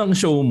yung unang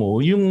show mo?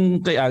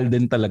 Yung kay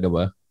Alden talaga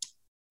ba?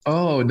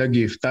 The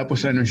Gift. Tapos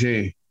siya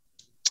eh.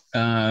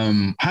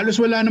 Halos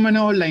wala naman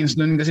ako lines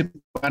doon kasi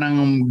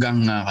parang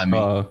gang nga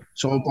kami.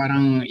 So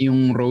parang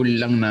yung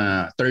role lang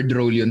na third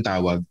role yung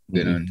tawag.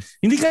 Ganun.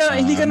 Hindi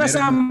ka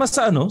nasama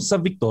sa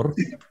Victor?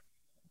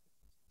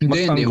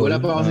 Hindi. Wala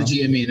pa ako sa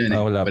GMA nun eh.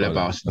 Wala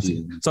pa ako sa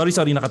GMA.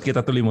 Sorry, nakat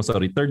kita tuloy mo.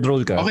 Sorry. Third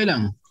role ka. Okay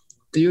lang.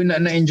 Yun,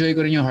 na-enjoy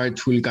ko rin yung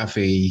Heartful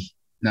Cafe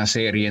na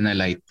serye na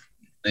light.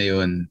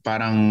 Ayun,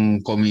 parang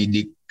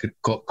comic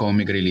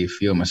relief.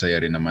 Yun, masaya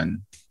rin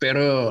naman.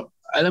 Pero,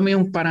 alam mo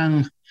yung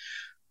parang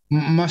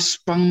mas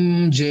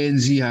pang Gen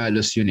Z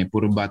halos yun eh.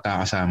 Puro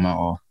bata kasama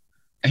ko.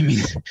 I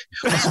mean,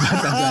 mas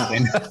bata sa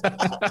akin.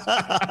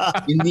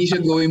 Hindi siya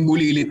going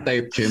bulilit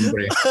type,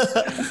 syempre.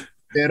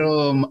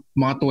 Pero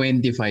mga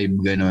 25,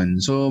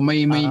 ganun. So,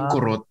 may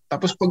kurot.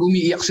 Tapos pag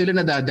umiiyak sila,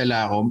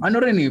 nadadala ako.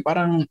 Ano rin eh,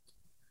 parang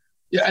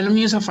alam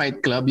niyo sa Fight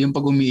Club, yung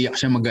pag umiiyak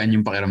siya, magaan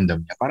yung pakiramdam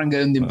niya. Parang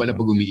ganoon din pala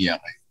pag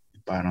umiiyak. Eh.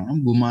 Parang,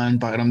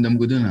 gumaan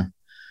pakiramdam ko dun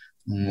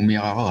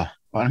umiyak ako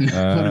Parang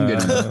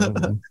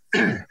ganoon.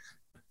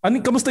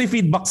 Kamusta yung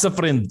feedback sa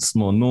friends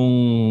mo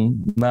nung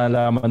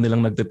nalaman nilang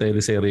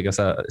nagte-teleserye ka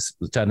sa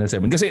Channel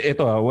 7? Kasi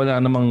ito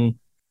wala namang,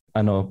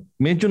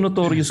 medyo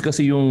notorious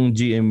kasi yung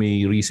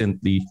GMA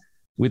recently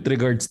with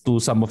regards to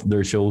some of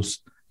their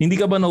shows. Hindi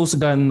ka ba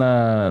nahusgahan na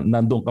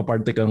nandun ka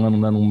parte ka ng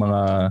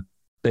mga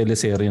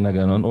teleserye na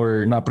gano'n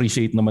or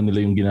na-appreciate naman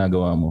nila yung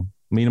ginagawa mo?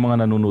 May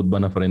mga nanonood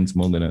ba na friends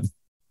mo gano'n?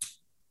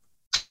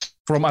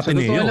 From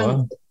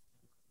Ateneo,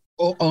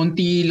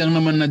 onti lang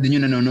naman na din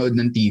yung nanonood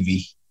ng TV.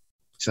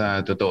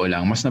 Sa totoo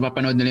lang. Mas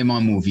napapanood nila yung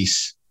mga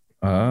movies.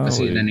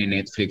 Kasi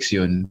nani-Netflix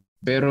yun.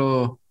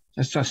 Pero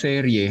sa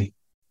serye,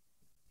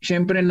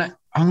 syempre,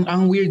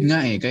 ang weird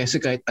nga eh. Kasi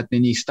kahit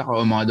Atenista ka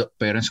o mga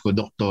parents ko,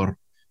 doktor,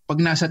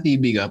 pag nasa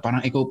TV ka,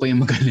 parang ikaw pa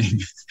yung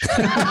magaling.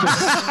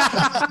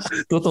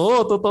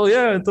 Totoo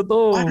yan.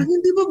 Totoo. Parang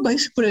hindi ba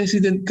vice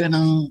president ka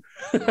ng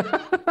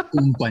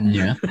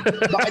kumpanya?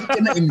 Bakit ka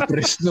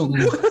na-impress nung?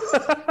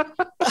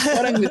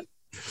 Parang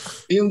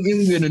yung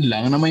gano'n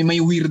lang, na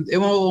may weird,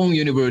 ewan ko kung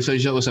universal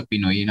siya o sa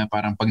Pinoy, na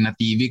parang pag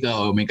na-TV ka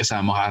o may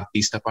kasama ka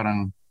artista,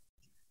 parang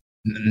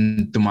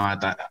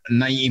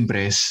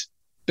nai-impress.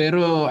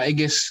 Pero I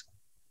guess,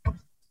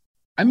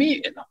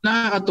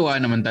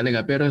 nakakatuwa naman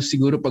talaga. Pero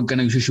siguro pagka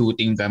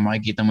nag-shooting ka,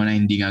 makikita mo na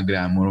hindi nga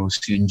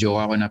glamorous. Yung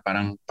joke ako na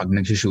parang pag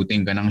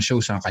nag-shooting ka ng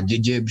show sa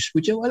ka-jebs,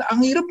 wala,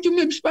 ang hirap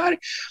yung jebs, pare.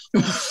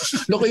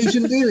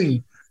 Location kayo eh.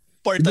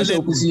 Portalet.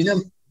 Sa opisina.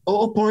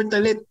 Oo,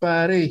 Portalet,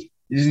 pare.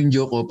 Yung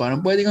joke ko, parang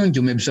pwede kang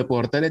jumeb sa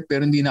Portalet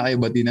pero hindi na kayo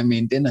bati na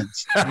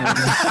maintenance.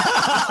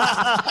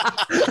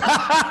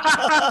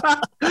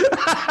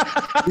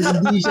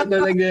 hindi siya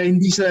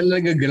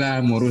talaga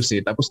glamorous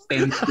eh. Tapos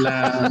tent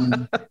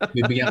lang,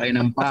 bibigyan kayo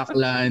ng pack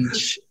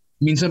lunch.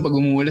 Minsan pag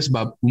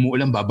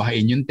umuulan,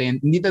 babahain yung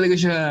tent. Hindi talaga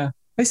siya.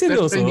 Ay,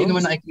 seryoso? Pero hindi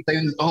naman nakikita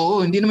yun.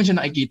 hindi naman siya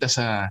nakikita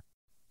sa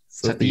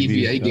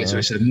TV, I guess,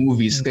 or sa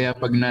movies. Kaya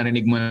pag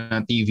narinig mo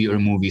na TV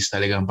or movies,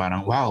 talagang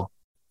parang, wow.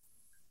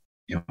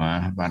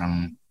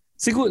 Parang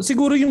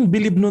siguro yung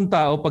believe nung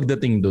tao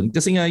pagdating doon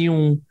kasi nga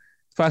yung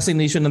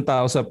fascination ng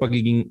tao sa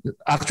pagiging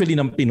actually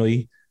ng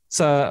Pinoy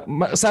sa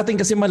atin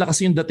kasi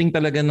malakas yung dating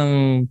talaga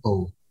ng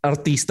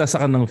artista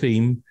sa kanang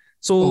fame.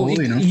 So,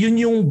 yun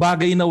yung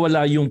bagay na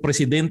wala yung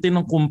presidente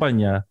ng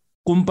kumpanya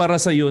kumpara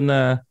sa'yo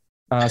na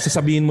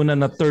sasabihin mo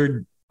na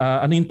third,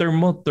 ano yung term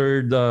mo?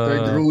 Third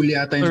role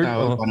yata yung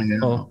tawag.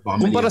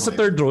 Kumpara sa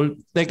third role,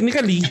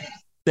 technically,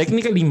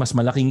 mas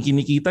malaking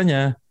kinikita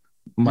niya,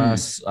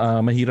 mas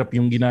mahirap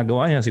yung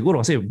ginagawa niya.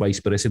 Siguro kasi vice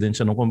president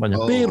siya ng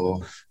kumpanya.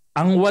 Pero,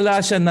 ang wala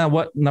siya na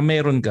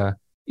meron ka,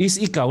 is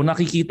ikaw,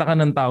 nakikita ka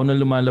ng tao na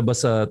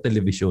lumalabas sa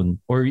television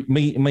or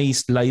may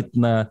slight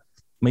na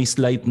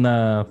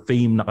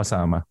fame na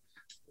kasama.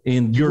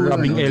 And you're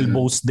rubbing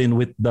elbows din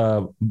with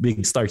the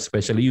big stars,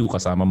 especially you,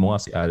 kasama mo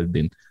nga si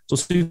Alden. So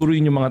siguro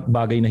yun yung mga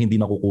bagay na hindi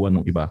nakukuha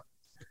ng iba.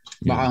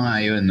 Baka nga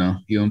yun,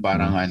 no? Yung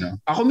parang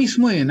ako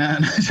mismo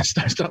nasa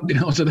starstruck din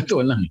ako sa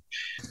totoo lang.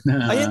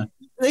 Ayun,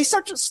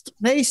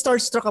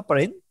 na-starstruck ka pa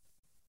rin?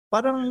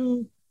 Parang...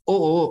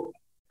 Oo.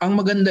 Ang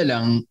maganda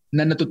lang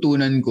na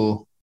natutunan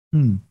ko,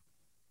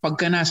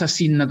 pagka nasa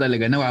scene na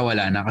talaga,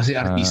 nawawala na kasi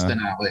artista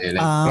na ako eh.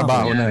 Like,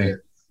 trabaho na eh.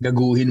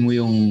 Gaguhin mo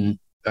yung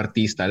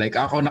artista. Like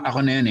ako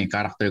na yun eh,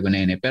 character ko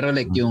na yun eh. Pero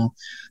like yung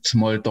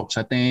small talk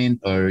sa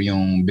tent or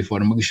yung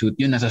before mag-shoot,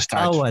 yun nasa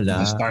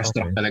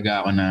starstruck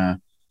talaga ako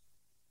na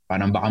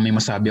parang baka may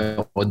masabi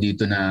ako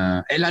dito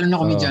na lalo na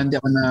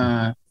komedyante ako na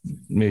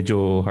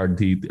medyo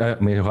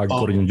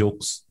hardcore yung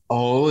jokes.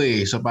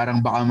 So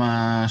parang baka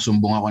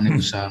masumbong ako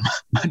nito sa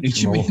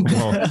management.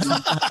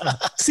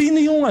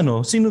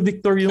 Sino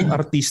Victor yung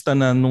artista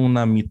na nung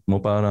na-meet mo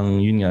parang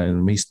yun nga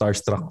may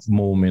starstruck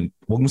moment?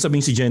 Huwag mo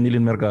sabihin si Jenny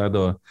Lynn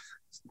Mercado.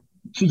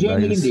 Si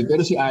Jenny Lynn din,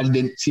 pero si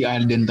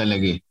Alden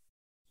talaga eh.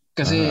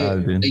 Kasi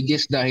I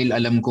guess dahil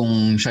alam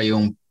kong siya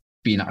yung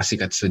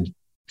pinakasikat sa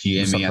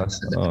GMA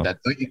at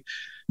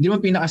hindi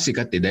mo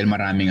pinakasikat eh dahil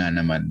marami nga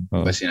naman.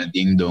 Kasi na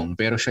Ding Dong.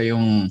 Pero siya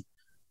yung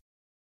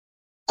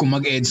kung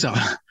mag-EDSA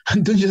ka,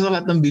 andun siya sa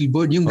lahat ng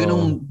billboard. Yung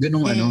ganong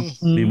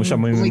Hindi mo siya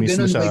may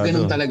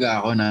ganun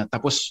talaga ako na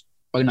tapos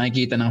pag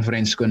nakikita ng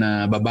friends ko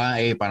na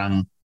babae,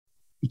 parang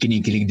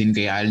kinikilig din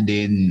kay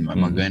Alden,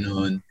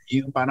 maganon.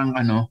 Yung parang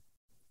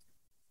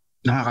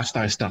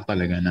nakaka-starstruck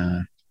talaga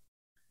na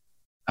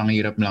ang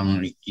hirap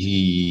lang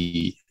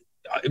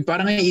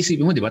parang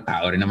iisipin mo, di ba,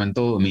 tao rin naman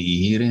to,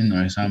 umiihi rin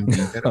or something.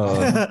 Pero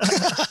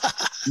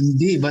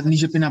hindi, ba't hindi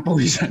siya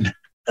pinapawisan?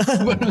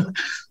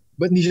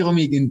 Ba't hindi siya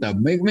kumikintab?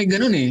 May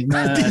ganun eh.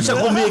 Hindi siya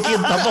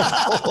kumikintab.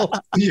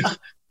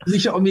 Hindi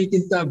siya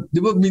kumikintab.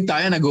 Di ba,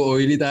 tayo,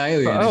 nag-oily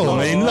tayo eh.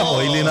 Ngayon lang,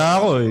 oily na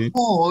ako eh.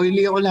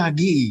 Oily ako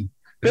lagi.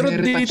 Pero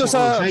dito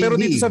sa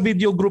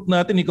video group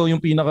natin, ikaw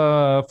yung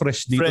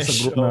pinaka-fresh dito sa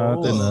group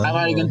natin.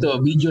 Akala ganito,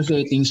 video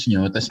settings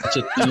nyo, tapos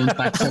check nyo yung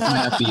touch-up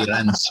na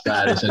appearance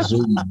para sa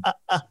Zoom.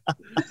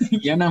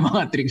 Yan ang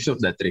mga tricks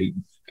of the trade.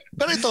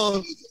 Pero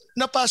ito,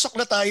 napasok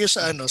na tayo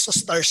sa sa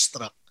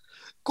Starstruck.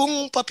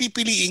 Kung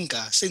papipiliin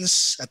ka,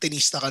 since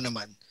atenista ka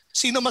naman,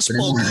 sino mas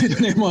pogi? Ito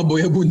na yung mga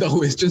boyabunda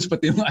questions,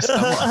 pati yung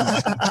asawa.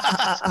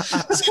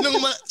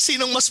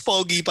 Sinong mas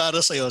pogi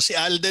para sa'yo? Si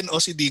Alden o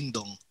si Ding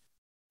Dong?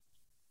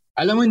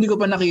 Alam mo, hindi ko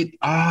pa nakita.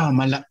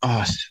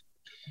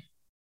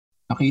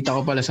 Nakita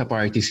ko pala sa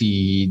party si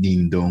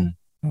Ding Dong.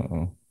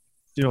 Oo.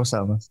 Sino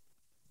kasama?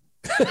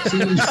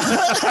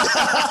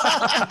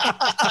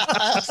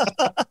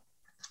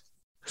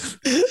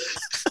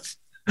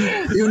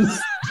 Yung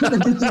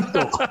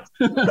nag-TikTok.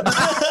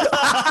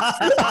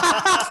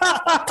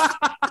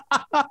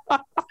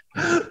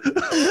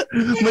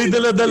 May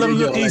dala-dalang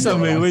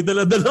kisame. May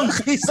dala-dalang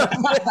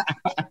kisame.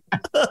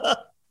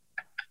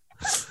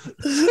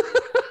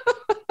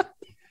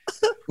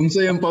 Kung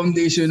sa yung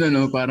foundation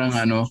parang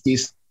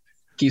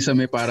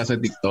kisame para sa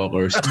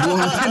TikTokers.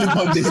 Buong yung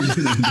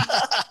foundation.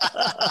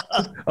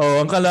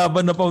 Ang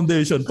kalaban na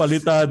foundation,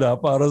 palitada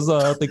para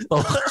sa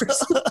TikTokers.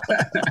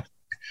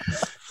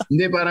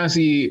 Hindi, parang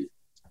si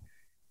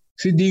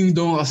Ding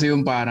Dong kasi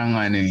yung parang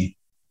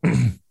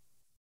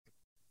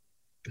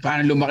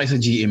parang lumaki sa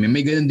GM.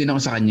 May ganun din ako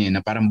sa kanya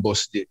na parang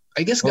boss din.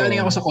 I guess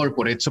galing ako sa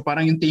corporate, so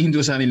parang yung tingin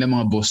ko sa nila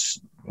mga boss.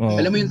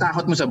 Alam mo yung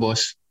takot mo sa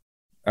boss?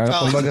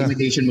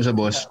 Intimidation mo sa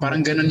boss.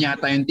 Parang ganun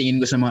yata yung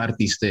tingin ko sa mga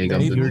artista eh.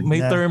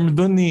 May term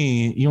dun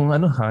eh. Yung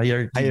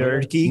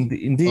hierarchy?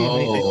 Hindi.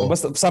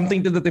 Basta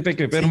something to that effect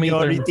eh. Pero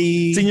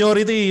seniority.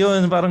 Seniority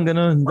yun. Parang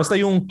ganun. Basta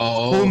yung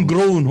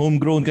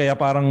homegrown. Kaya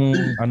parang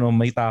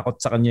may takot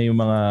sa kanya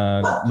yung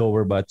mga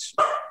lower batch.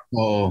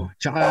 Oo.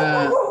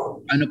 Tsaka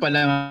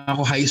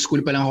high school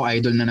pa lang ako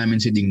idol na namin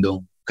si Ding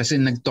Dong. Kasi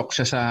nag-talk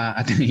siya sa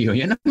Ateneo.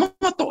 Yan ang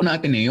mga talk na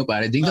Ateneo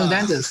para Ding Dong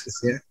dances.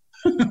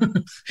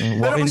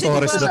 Joaquin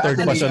Torres the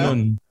third pa siya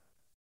nun.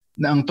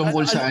 Na ang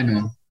tungkol sa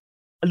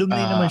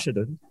alumni naman siya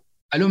doon?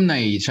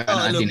 Alumni siya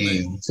na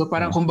Ateneo. So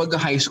parang kumbaga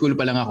high school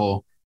pa lang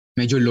ako,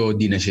 medyo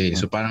lodi na siya.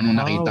 So parang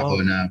nung nakita ko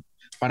na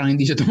parang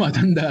hindi siya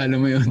tumatanda, alam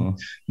mo yun.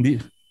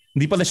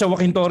 Hindi pala siya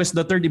Joaquin Torres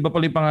the third, iba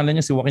pala yung pangalan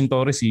niya. Si Joaquin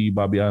Torres, si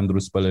Bobby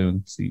Andrews pala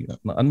yun.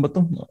 Ano ba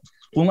to?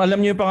 Kung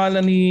alam niyo yung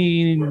pangalan ni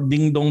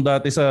Ding Dong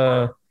dati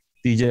sa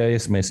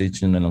TJIS,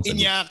 message nyo na lang.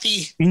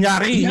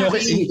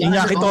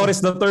 Iñaki Torres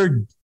the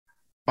third.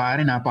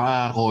 pare,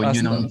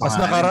 napaka-konyo ng Mas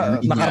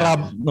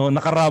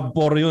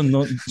naka-RAV4 yun.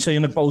 No? Siya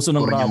yung nagpauso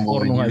ng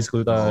RAV4 nung high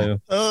school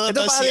tayo.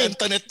 Ito si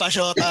Antoinette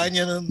Pasyota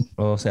niya nun.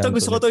 Si ito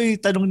gusto ko to yung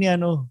tanong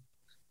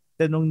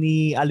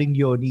ni Aling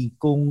Yoni,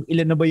 kung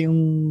ilan na ba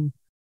yung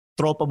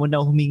tropa mo na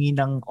humingi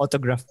ng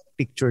autograph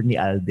picture ni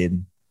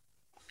Alden?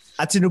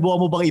 At sinubukan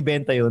mo bang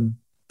ibenta yun?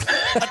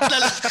 At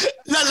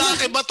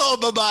lalaki ba to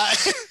o babae?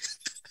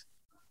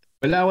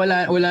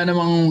 Wala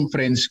namang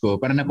friends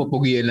ko. Parang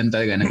napupugian lang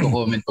talaga.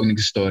 Nagko-comment pag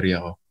nag-story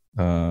ako.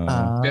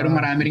 Pero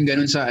marami rin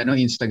ganun sa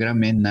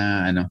Instagram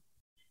na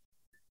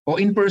o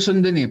in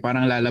person din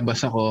parang lalabas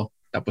ako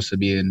tapos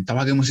sabihin,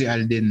 tawagan mo si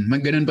Alden.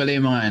 Ganun pala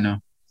yung mga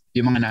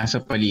yung mga nasa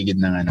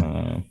paligid ng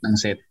ng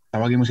set.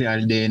 Tawagin mo si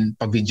Alden,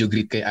 pag-video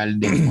greet kay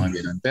Alden, mga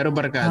ganun. Pero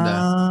barkada,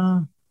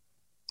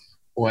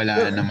 wala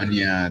naman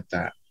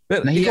yata.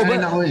 Nahiya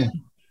rin ako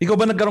Ikaw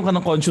ba nagkaroon ka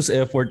ng conscious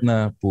effort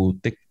na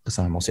putik,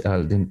 kasama ko si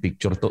Alden,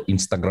 picture to,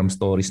 Instagram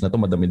stories na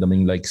to,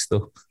 madami-daming likes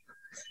to?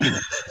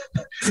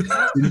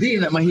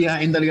 Hindi,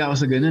 mahihain talaga ako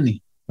sa ganun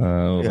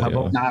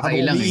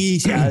Nakakailang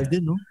si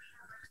Alden, no?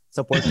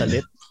 Sa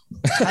portalet.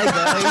 Hi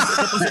guys,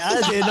 ito po si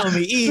Alden,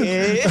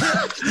 umiihi.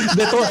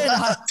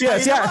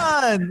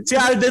 Si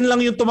Alden lang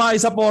yung tumakay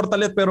sa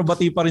portalet pero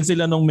bati pa rin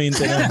sila nung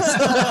maintenance.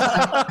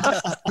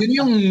 Yun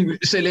yung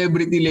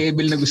celebrity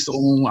level na gusto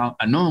kong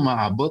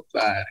maabot.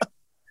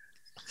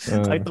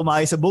 Kahit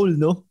tumakay sa bowl,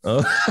 no?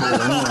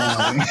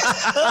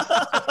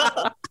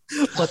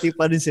 Pati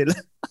pa rin sila.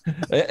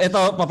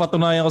 Ito,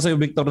 papatunayan ko sa iyo,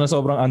 Victor, na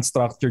sobrang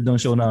unstructured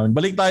ng show namin.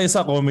 Balik tayo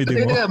sa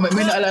comedy mo.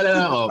 May naalala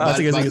na ako.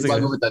 Sige.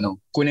 Bago mo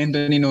tanong. Kunento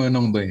ni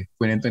Nonong ba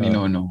Kunento ni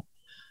Nonong.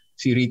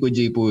 Si Rico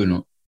J.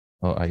 Puno.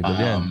 Idol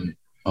yan.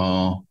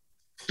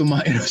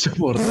 Tumain sa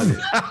portal.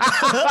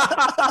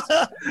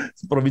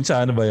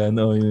 Probinsyano ba yan?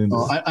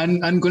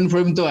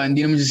 Unconfirmed to.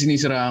 Hindi naman siya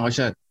sinisiraan ko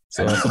shot.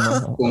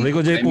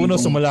 Rico J.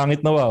 Puno, sumalangit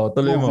na ba?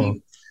 Tuloy mo.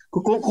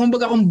 Kung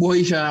baga kung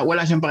buhay siya,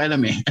 wala siyang pakialam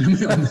Alam mo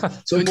yun?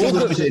 So, hindi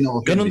ko siya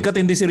ino-offend. Ganun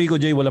katindi si Rico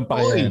J, walang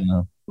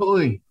pakialam. Oo.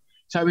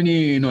 Sabi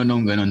ni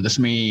Nonong ganun. Tapos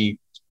may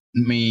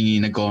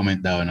nag-comment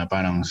daw na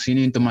parang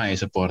sino yung tumae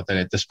sa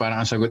portalet. Tapos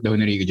parang ang sagot daw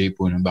ni Rico J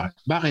Puno,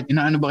 bakit?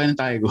 Inaano ba kayo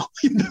ng tayo ko?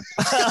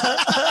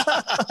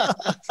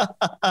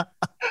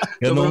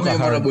 Ganun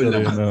ka-hardcore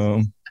yun.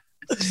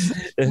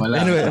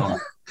 Anyway.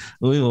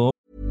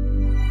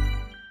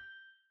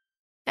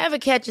 Ever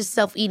catch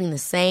yourself eating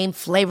the same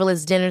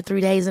flavorless dinner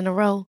 3 days in a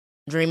row?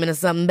 Dreaming of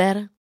something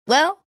better?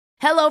 Well,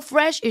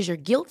 HelloFresh is your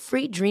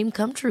guilt-free dream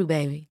come true,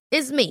 baby.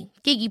 It's me,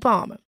 Keke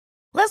Palmer.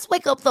 Let's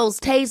wake up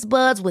those taste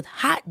buds with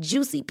hot,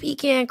 juicy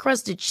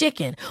pecan-crusted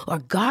chicken or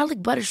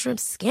garlic butter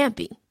shrimp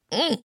scampi.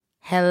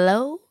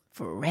 Hello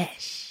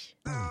Fresh.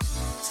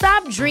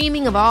 Stop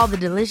dreaming of all the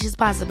delicious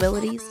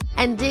possibilities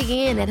and dig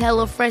in at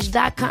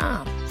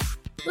HelloFresh.com.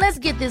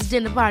 Let's get this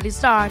dinner party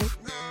started.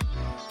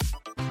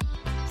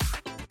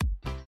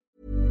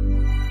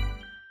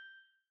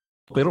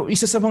 Pero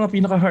isa sa mga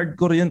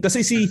pinaka-hardcore yan.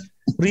 Kasi si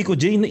Rico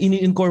J, na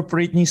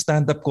ini-incorporate niya yung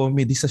stand-up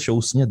comedy sa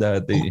shows niya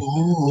dati.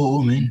 Oo,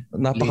 man.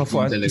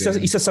 Napaka-funny.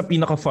 Isa sa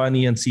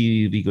pinaka-funny yan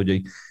si Rico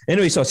J.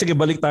 Anyway, so sige,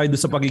 balik tayo doon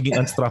sa pagiging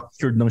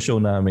unstructured ng show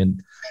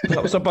namin.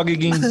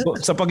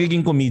 sa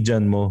pagiging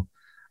comedian mo.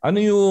 Ano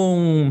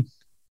yung...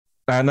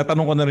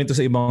 natanong ko na rin to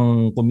sa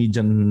ibang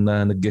comedian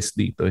na nag-guest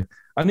dito.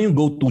 Ano yung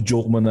go-to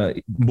joke mo na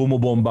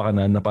bumobomba ka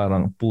na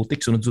parang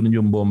putik, sunod-sunod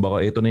yung bomba ko.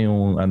 Ito na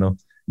yung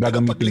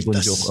gagamitin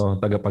kong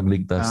joke.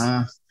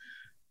 Tagapagligtas.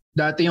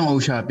 Dati yung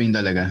O-Shopping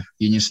talaga.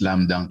 Yun yung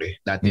slam dunk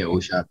Dati yung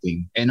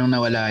O-Shopping. Nung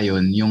nawala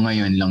yun, yung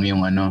ngayon lang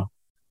yung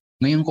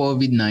ngayong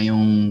COVID na,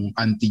 yung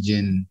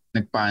antigen.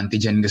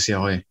 Nagpa-antigen kasi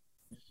ako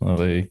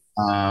Okay.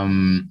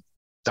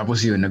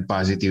 Tapos yun,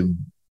 nag-positive.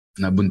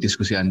 Nabuntis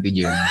ko si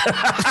antigen.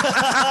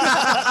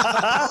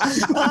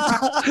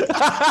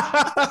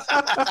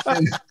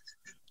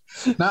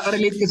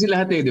 Nakaka-relate kasi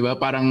lahat di ba?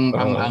 Parang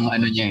ang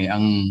ano niya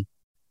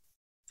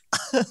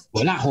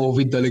wala,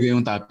 COVID talaga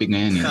yung topic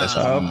ngayon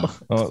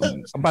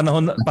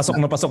panahon,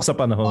 pasok sa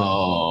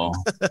panahon.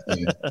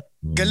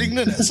 Galing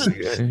nun. So,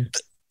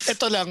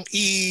 ito lang,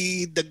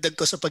 idagdag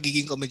ko sa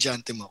pagiging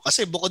komedyante mo.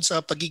 Kasi bukod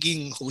sa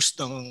pagiging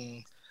host ng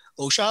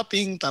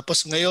O-Shopping,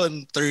 tapos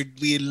ngayon, third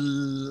wheel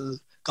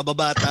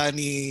kababata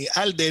ni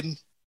Alden,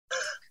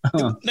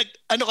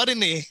 ano ka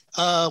rin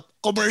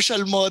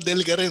commercial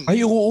model ka rin.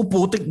 Ay, oo,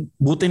 putik.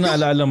 Buti na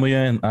alala mo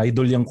yan.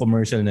 Idol yung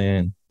commercial na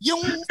yan. Yung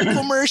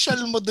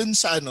commercial mo dun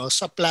sa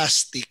sa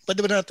plastic,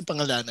 pwede ba natin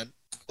pangalanan?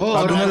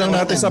 Tago na lang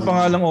natin sa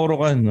pangalang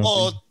Orocan. No?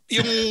 Oo,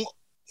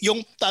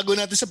 yung tago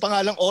natin sa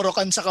pangalang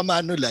Orocan sa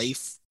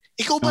Manulife.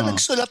 Ikaw ba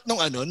nagsulat nung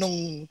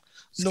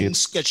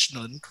sketch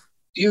nun?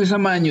 Yung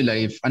sa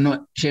Manulife,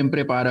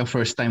 syempre para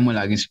first time mo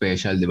laging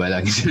special, di ba?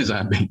 Laging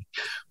sinasabi.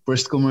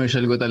 First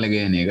commercial ko talaga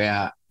yan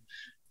Kaya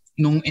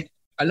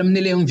alam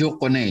nila yung joke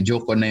ko na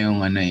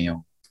yung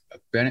yung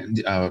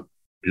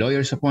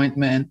lawyer's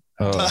appointment,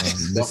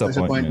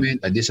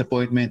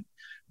 disappointment.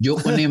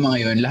 Joke ko na yung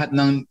mga yun. Lahat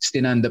ng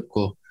stand-up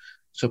ko.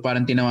 So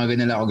parang tinawagan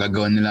nila ako,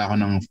 gagawin nila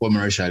ako ng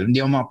commercial. Hindi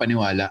ako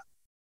makapaniwala.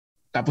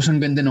 Tapos ang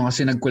ganda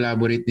kasi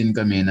nag-collaborate din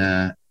kami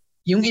na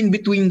yung in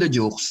between the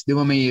jokes, di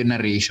ba may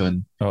narration?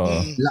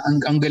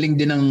 Ang galing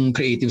din ng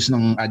creatives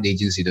ng ad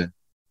agency doon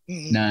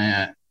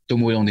na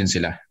tumulong din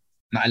sila.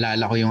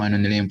 Naalala ko yung ano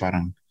nila yung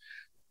parang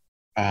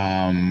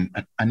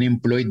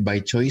unemployed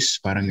by choice,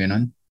 parang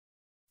ganon.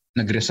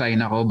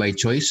 Nag-resign ako by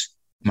choice,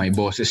 my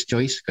boss's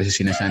choice, kasi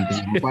sinasanti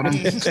niya. Parang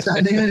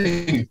sana yun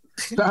eh.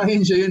 Sa akin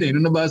siya yun eh.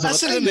 Nung nabasa ko,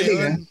 ay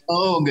galing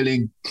Oo,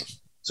 galing.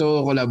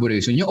 So,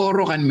 collaboration. Yung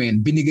Orocan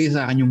men, binigay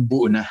sa akin yung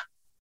buo na.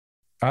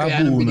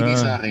 Kaya anong binigay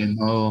sa akin?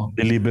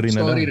 Delivery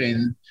na lang. Story rin.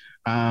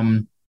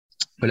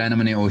 Wala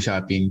naman na yung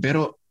shopping.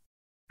 Pero,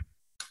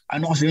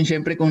 ano kasi yun,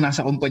 syempre kung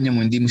nasa kumpanya mo,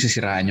 hindi mo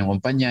sisiraan yung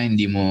kumpanya,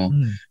 hindi mo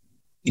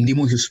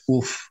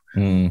spoof.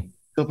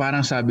 So,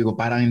 parang sabi ko,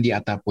 parang hindi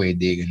ata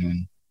pwede,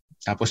 ganun.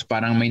 Tapos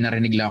parang may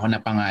narinig lang ako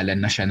na pangalan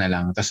na siya na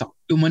lang. Tapos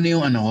tumano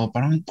yung ano ko,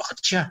 parang bakit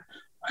siya?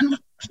 Ano?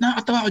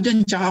 Nakakatawa ko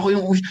dyan. Tsaka ako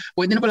yung,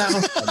 pwede na pala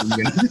ako.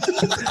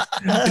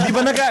 Hindi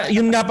ba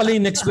yun nga pala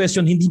yung next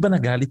question, hindi ba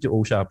nagalit yung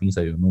O-Shopping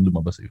sa'yo nung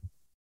lumabas yun?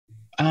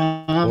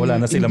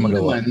 Wala na sila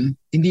magawa?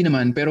 Hindi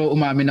naman, pero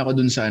umamin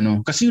ako dun sa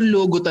ano. Kasi yung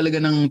logo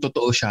talaga ng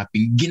totoo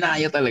shopping,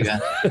 ginaya talaga.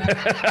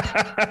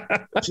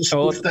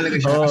 Spoof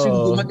talaga siya. Kasi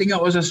dumating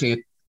ako sa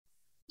set,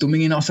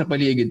 tumingin ako sa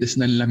paligid, tapos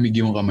nanlamig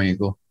yung kamay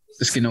ko.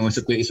 Tapos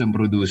kinausap ko yung isang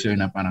producer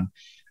na parang,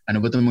 ano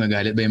ba ito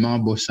magagalit ba yung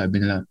mga boss?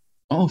 Sabi nila,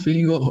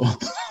 feeling ko ako.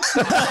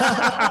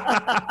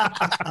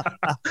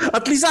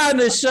 At least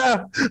honest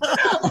siya.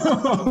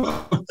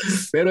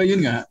 Pero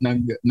yun nga,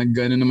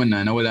 nag-ano naman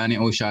nawala na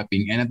yung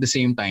O-Shopping. And at the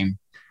same time,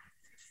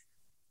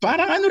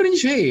 parang ano rin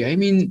siya eh. I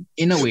mean,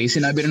 in a way,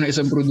 sinabi rin ng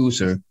isang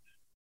producer,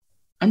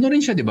 ano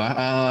rin siya, di ba?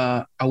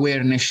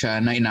 Awareness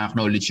siya na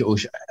ina-acknowledge yung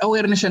O-Shopping.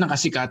 Awareness siya ng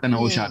kasikatan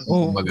ng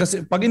O-Shopping.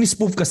 Kasi pag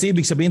in-spoof kasi,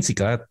 ibig sabihin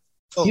sikat.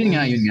 Yun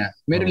nga.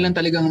 Meron lang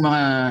talagang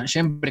mga,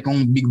 syempre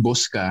kung big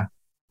boss ka,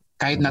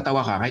 kahit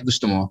natawa ka, kahit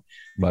gusto mo,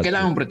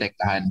 kailangan mong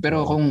protektahan.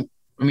 Pero kung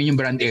yung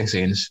brand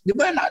essence, di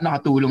ba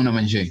nakatulong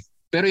naman siya eh.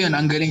 Pero yun,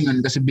 ang galing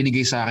nun kasi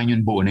binigay sa akin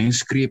yun buo na yung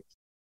script.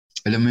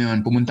 Alam mo yun,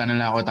 pumunta na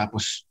lang ako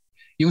tapos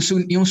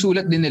yung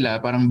sulat din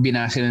nila, parang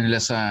binasa na nila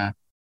sa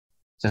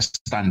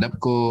stand-up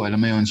ko, alam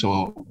mo yun,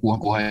 so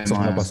kuha-kuha yung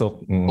mga...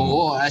 Pasok.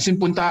 Oo, as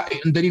in punta,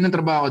 ang dali ng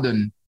trabaho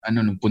doon.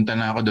 Punta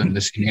na ako doon,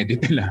 tapos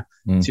in-edit nila.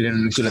 Sila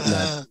na nagsulat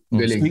lahat.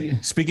 Galing.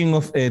 Speaking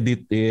of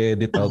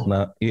i-edit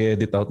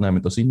out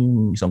namin to, sino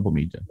yung isang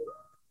comedian?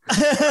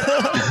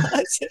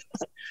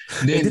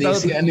 Hindi,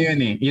 si ano yan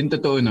eh. Yung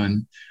totoo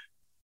nun,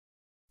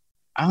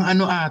 ang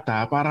ano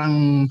ata,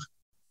 parang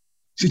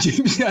si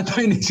James yata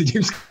yun eh. Si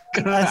James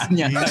Karaan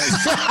yan.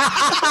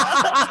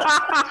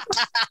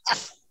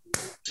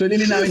 So,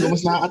 nilinawin ko,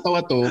 mas nakakatawa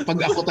to pag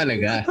ako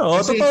talaga.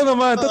 Kasi, totoo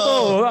naman.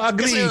 Totoo.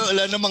 Agree. Kasi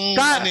wala namang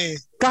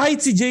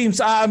kahit si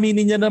James,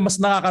 aaminin niya na mas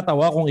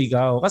nakakatawa kung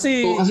ikaw.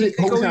 Kasi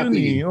ikaw yun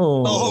eh.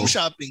 Home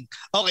shopping.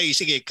 Okay,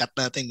 sige, cut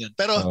natin yun.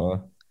 Pero,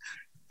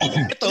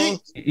 ito.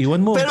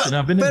 Iwan mo.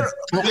 Sinabi na.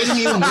 Okay lang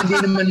yun.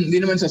 Hindi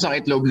naman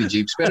sasakit loob ni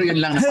James. Pero yun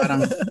lang na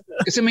parang,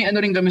 kasi may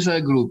ano rin kami sa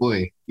grupo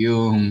eh.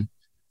 Yung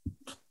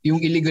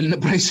illegal na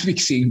price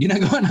fixing,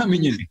 ginagawa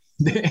namin yun eh.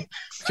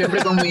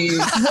 Siyempre kung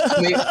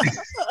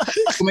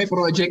may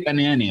project,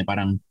 ano yan eh,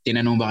 parang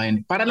tinanong ba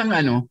kayo, para lang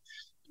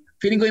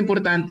feeling ko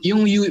important,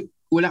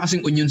 wala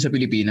kasing union sa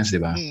Pilipinas,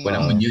 di ba?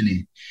 Walang union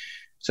eh.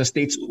 Sa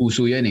States,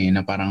 uso yan eh,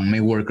 na parang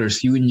may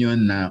workers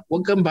union na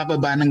huwag kang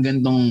bababa ng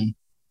gantong,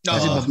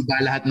 kasi bababa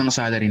lahat ng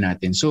salary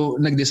natin. So,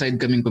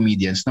 nag-decide kaming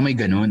comedians na may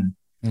ganun.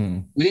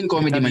 Within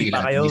Comedy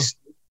Manila, at least.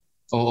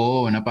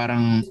 Oo, na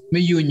parang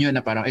may union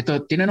na parang, ito,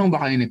 tinanong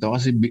ba kayo nito?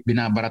 Kasi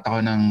binabarat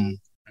ako ng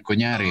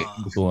kunyari.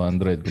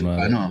 200.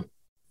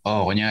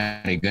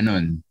 Kunyari,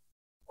 ganun.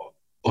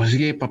 O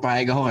sige,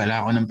 papayag ako,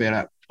 kailangan ko ng pera.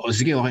 O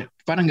sige, okay.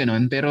 Parang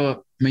ganun,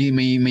 pero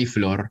may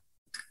floor.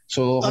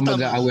 So,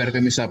 kumbaga aware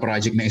kami sa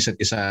project na isa't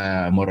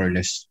isa, more or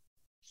less.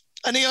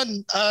 Ano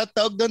yun?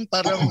 Tawag doon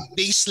parang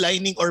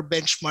baselining or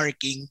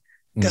benchmarking.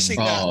 Kasi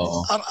nga,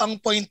 ang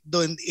point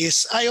doon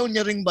is ayaw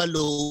niya ring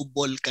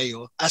ba-lowball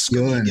kayo as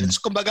comedians.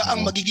 Kumbaga,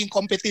 ang magiging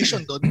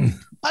competition doon,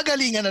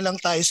 pagalingan na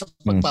lang tayo sa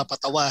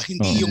pagpapatawa.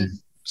 Hindi yung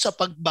sa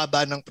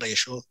pagbaba ng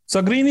presyo. Sa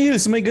Green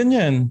Hills, may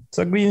ganyan.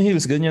 Sa Green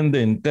Hills, ganyan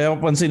din. Kaya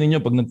pansinin nyo,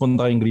 pag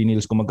nagpunta kayong Green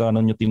Hills, kung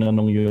magkano nyo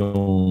tinanong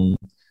yung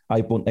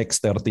iPhone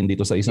X13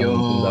 dito sa isang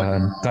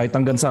tindahan. Kahit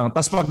hanggang sa...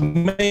 Tapos pag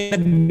may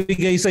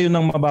nagbigay sa'yo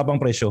ng mababang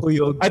presyo,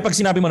 ay pag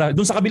sinabi mo na,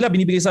 dun sa kabila,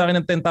 binibigay sa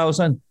akin ng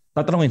 10,000.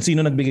 Tatanungin,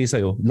 sino nagbigay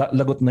sa'yo?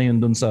 Lagot na yun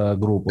dun sa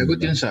grupo.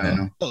 Lagot yun sa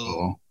ano?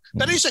 Oo.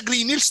 Pero yung sa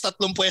Green Hills, 3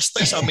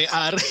 pwesto sa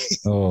may-ari.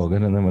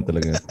 Ganun naman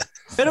talaga.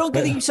 Pero ang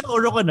galing sa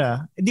Orocan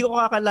na, hindi ko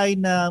kakalain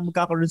na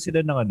magkakaroon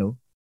sila ng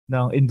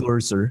ng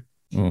endorser.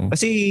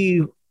 Kasi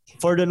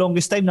for the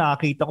longest time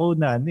nakakita ko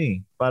na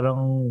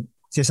parang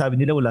sinasabi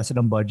nila wala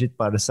silang budget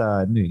para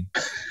sa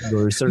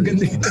endorser.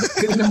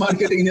 Ganda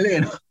marketing nila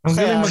yan. Ang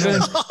galing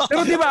magaling.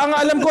 Pero di ba, ang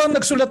alam ko ang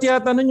nagsulat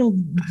yata nun yung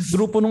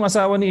grupo ng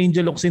asawa ni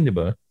Angel Locsin, di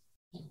ba?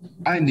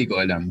 Hindi ko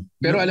alam.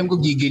 Pero alam ko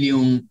gigil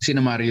yung sina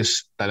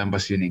Marius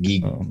Talampas yun eh.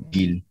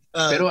 Gigil.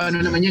 Pero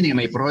ano naman yun eh.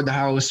 May prod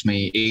house,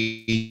 may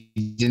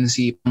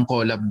agency, pang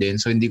collab din.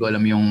 So hindi ko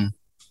alam yung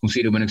kung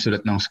sino ba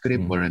nagsulat ng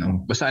script or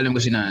ano. Basta alam ko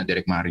sina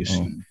Derek Marius.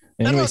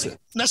 Anyways, pero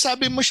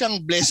nasabi mo siyang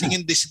blessing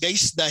in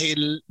disguise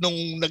dahil nung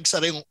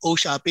nagsara yung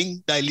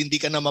O-shopping dahil hindi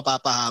ka na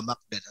mapapahamak.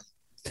 Ganun.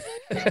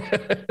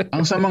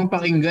 Ang samang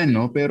pakinggan,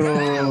 no? Pero...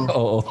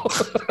 Oo.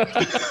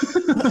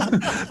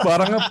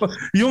 Parang,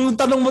 yung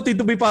tanong mo,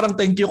 Tito B, parang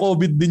thank you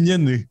COVID din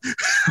yan eh.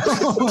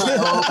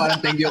 Oo,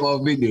 parang thank you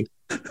COVID eh.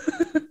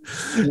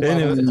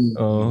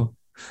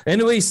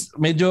 Anyways,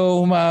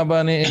 medyo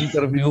humaba na yung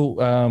interview.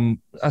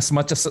 As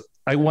much as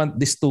I want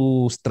this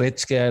to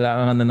stretch, kaya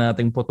kailangan na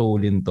nating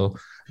putulin to.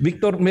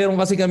 Victor, meron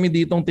kasi kami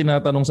ditong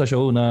tinatanong sa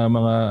show na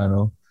mga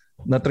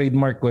na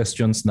trademark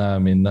questions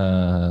namin na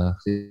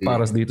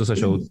para dito sa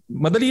show.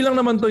 Madali lang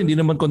naman to, hindi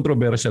naman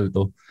controversial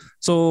to.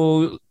 So,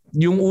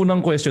 yung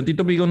unang question,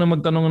 Tito Bigo na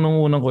magtanong ng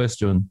unang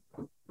question.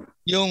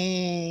 Yung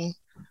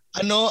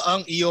ano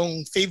ang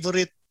iyong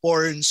favorite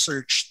porn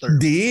search term?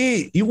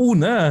 Di, yung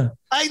una.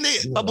 Ay,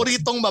 hindi.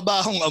 Paboritong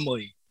mabahong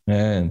amoy.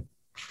 Yan.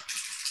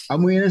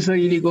 Amoy na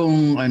sarili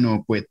kong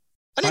puwet.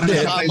 Ano yung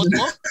nakamot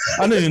mo?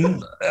 Ano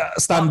yun?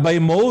 Standby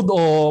mode o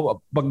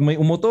pag may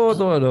umuto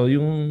to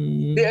yung...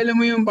 Hindi, alam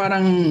mo yung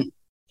parang,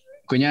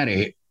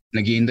 kunyari,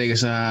 naghihintay ka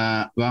sa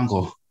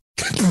bangko.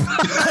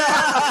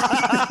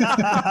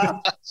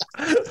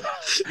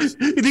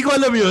 Hindi ko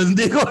alam yun.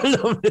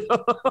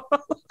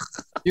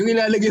 Yung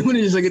ilalagay mo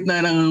na sa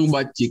gitna ng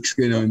butt cheeks,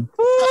 gano'n.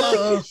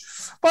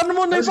 Paano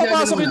mo na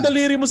ipapasok yung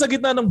daliri mo sa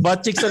gitna ng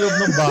butt cheeks sa loob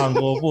ng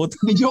bangko?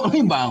 Hindi joke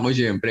lang yung bangko,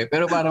 syempre.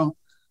 Pero parang,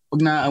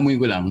 pag naamoy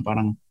ko lang,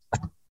 parang,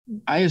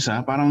 ayos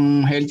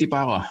parang healthy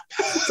pa ako.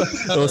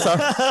 So,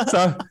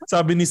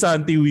 sabi ni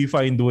Santi, we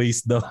find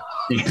ways daw.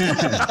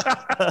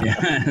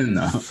 Yan,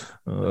 no.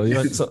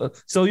 Yun.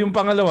 So yung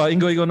pangalawa,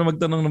 Ingo, ikaw na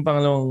magtanong ng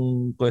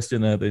pangalawang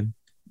question natin.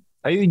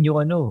 Ayun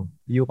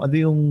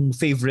yung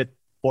favorite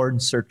porn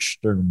search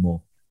term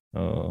mo.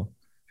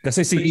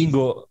 Kasi si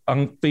Ingo,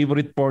 ang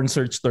favorite porn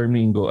search term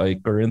ni Ingo ay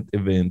current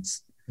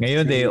events.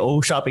 Ngayon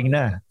shopping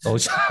na.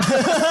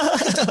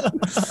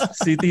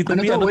 Si Tito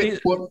P,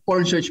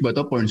 porn search ba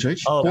to? Porn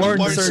search? Porn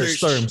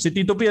search term. Si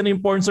Tito P, ano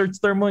yung porn search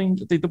term mo?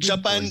 Tito P?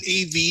 Japan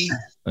AV.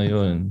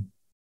 Ayun.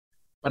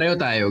 Pareho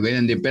tayo,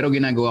 ganyan din. Pero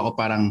ginagawa ko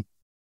parang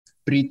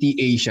pretty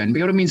Asian.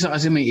 Pero minsan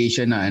kasi may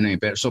Asian na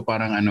pero so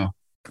parang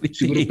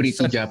siguro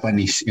pretty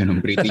Japanese.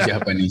 Pretty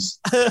Japanese.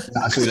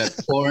 Nakasulat,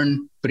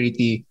 porn,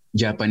 pretty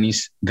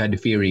Japanese,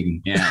 God-fearing.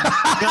 Yeah.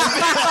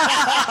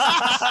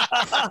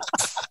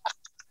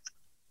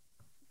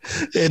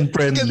 And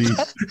friendly.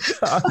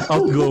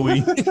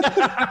 Outgoing.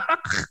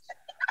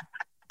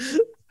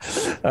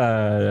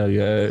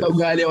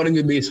 Ugali ako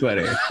nag-base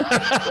pare.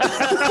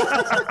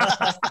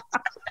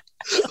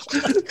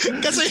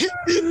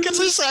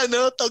 kasi sa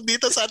tawag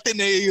dito sa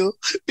Ateneo,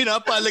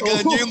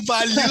 pinapalagaan niyo yung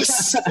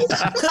values.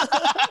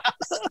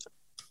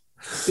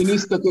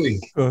 Tinista ko eh.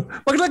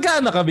 Pag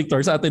nag-anak ka, Victor,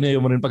 sa Ateneo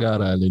mo rin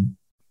pag-aaralin?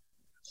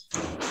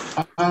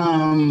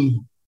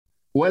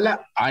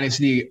 Wala.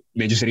 Honestly,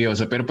 medyo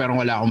seryoso. Pero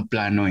wala akong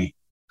plano eh.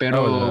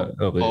 Pero,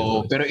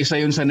 okay. Pero isa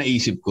yun sa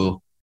naisip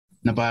ko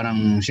na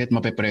parang, shit,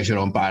 mape-pressure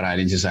akong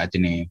paaralin sa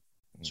atin eh.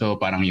 So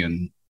parang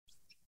yun.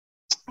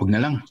 Huwag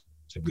na lang.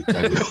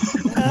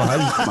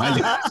 Mahal.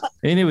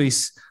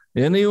 Anyways,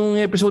 yan na yung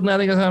episode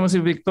natin kasama si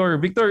Victor.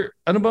 Victor,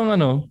 ano bang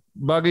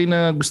bagay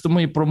na gusto mo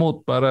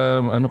i-promote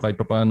para kahit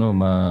pa paano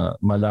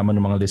malaman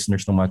ng mga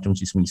listeners ng Machong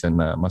Chismisan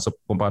na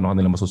kung paano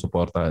kanila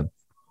masusuportahan?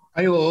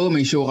 Ay oo,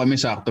 may show kami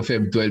sakto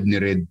Feb 12 ni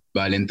Red,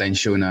 Valentine's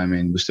show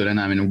namin. Gusto lang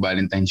namin ng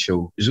Valentine's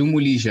show. Zoom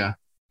uli siya.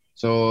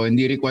 So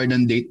hindi required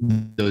ang date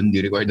doon,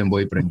 hindi required ang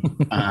boyfriend.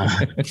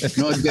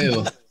 Nood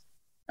kayo.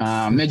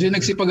 Medyo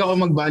nagsipag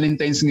ako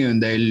mag-Valentine's ngayon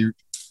dahil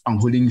ang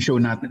huling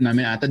show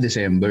namin ata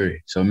December.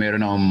 So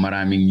meron akong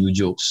maraming new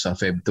jokes sa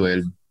Feb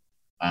 12.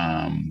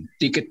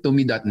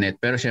 Tickettome.net.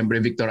 Pero syempre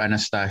Victor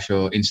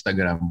Anastasio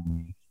Instagram.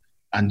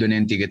 Andun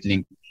yung ticket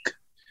link.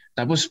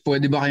 Tapos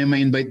pwede ba kayo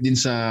ma-invite din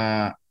sa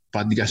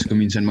podcast ko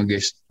minsan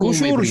mag-guest?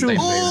 Sure.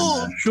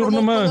 Sure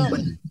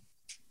naman.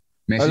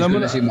 Message alam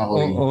mo na si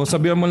Makoy.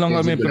 Sabihan mo lang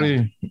kami,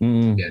 pre.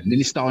 Yeah,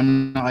 nilista ko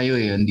na kayo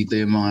eh. Andito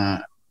yung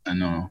mga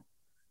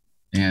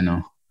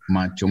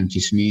Machong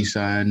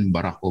Chismisan,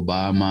 Barack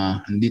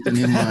Obama. Andito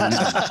na yung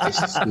mga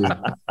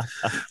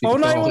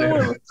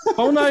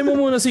paunahin mo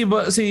muna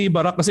si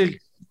Barack kasi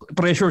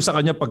pressure sa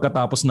kanya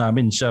pagkatapos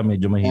namin siya.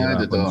 Medyo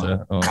mahirapan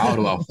siya. How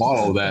do I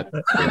follow that?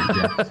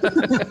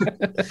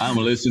 I'm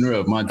a listener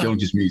of Machong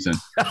Chismisan.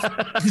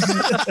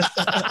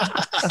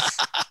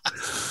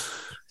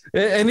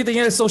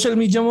 Anything else? Social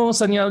media mo?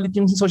 Saan nga ulit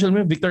yung social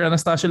media? Victor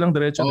Anastasio lang,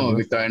 diretso. Oo,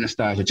 Victor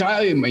Anastasio.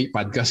 Tsaka may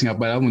podcast nga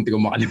pala. Munti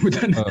ko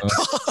makalimutan.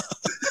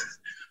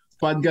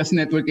 Podcast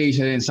Network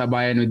Asia din,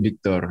 Sabayan with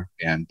Victor.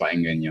 Ayan,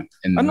 pakinggan nyo.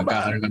 And ano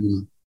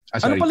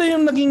pala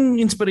yung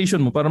naging inspiration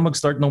mo para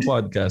mag-start ng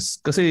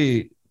podcast?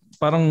 Kasi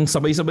parang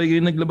sabay-sabay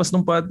kayo naglabas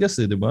ng podcast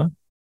di ba?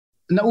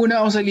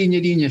 Nauna ako sa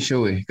Linya-Linya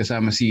show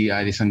kasama si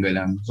Alice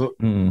Anggalang. So,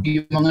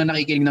 yung mga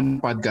nakikinig ng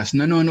podcast,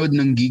 nanonood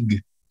ng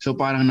gig. So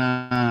parang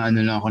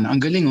lang ako na, ang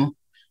galing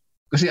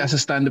Kasi as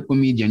a stand-up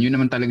comedian, yun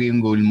naman talaga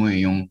yung goal mo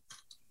yung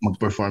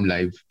mag-perform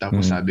live.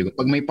 Tapos sabi ko,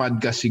 pag may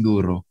podcast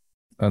siguro,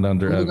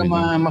 Another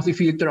avenue.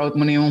 Ma-filter out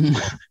mo na yung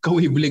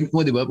ka-wavelength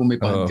mo, di ba? Kung may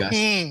podcast.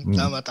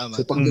 Tama.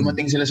 So pag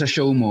dumating sila sa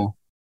show mo,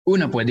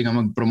 una, pwede ka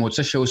mag-promote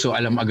sa show. So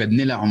alam agad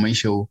nila kung may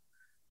show.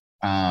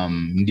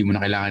 Hindi mo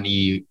na kailangan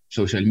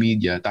i-social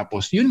media.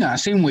 Tapos yun nga,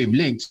 same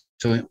wavelength.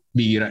 So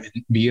bihira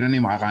na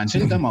yung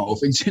makakancel ka,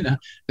 ma-offend sila.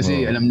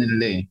 Kasi alam na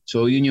nila eh.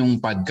 So yun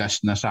yung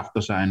podcast na sakto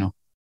sa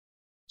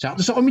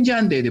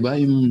komedyante, di ba?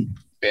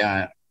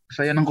 Kaya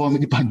saya ng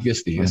comedy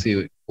podcast eh.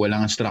 Kasi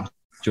walang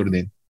structure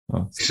din.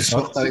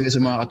 So talaga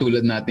sa mga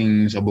katulad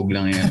nating sabog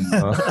lang yan.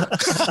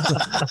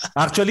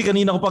 Actually,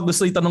 kanina ko pag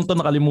gusto itanong to,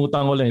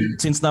 nakalimutan ko lang.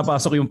 Since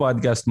napasok yung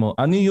podcast mo,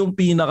 ano yung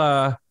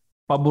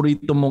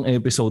pinaka-paborito mong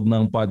episode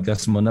ng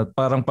podcast mo na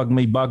parang pag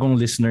may bagong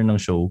listener ng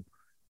show,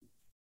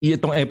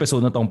 itong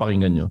episode na itong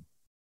pakinggan nyo?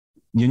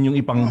 Yun yung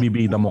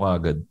ipangbibida mo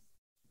kaagad.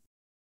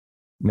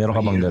 Meron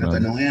ka bang gano'n?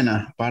 Tanong yan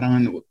Parang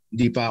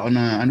di pa ako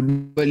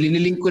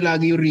linilink ko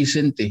lagi yung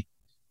recent eh.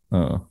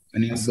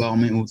 Kanina ba ako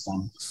may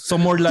utang?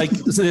 So more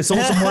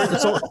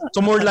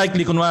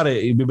likely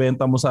kunwari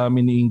ibebenta mo sa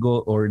amin ni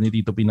Ingo or ni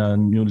Tito P na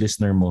new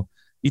listener mo,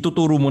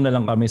 ituturo mo na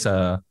lang kami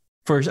sa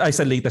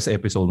latest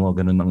episode mo,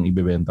 ganun ang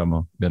ibebenta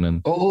mo,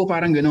 ganun. Oo,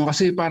 parang ganun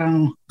kasi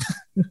parang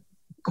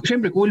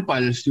siyempre Cool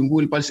Pals, yung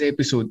Cool Pals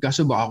episode,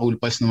 kaso baka Cool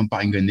Pals naman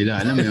pakinggan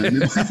nila, alam mo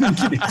yun.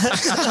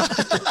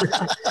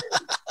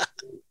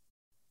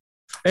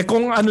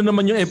 Kung ano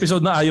naman yung episode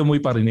na ayaw mo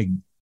iparinig?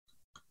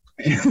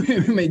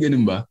 May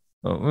ganun ba?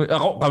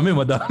 Kami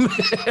madami.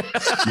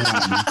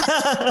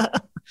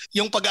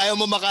 Yung pag ayaw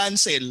mo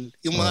makancel,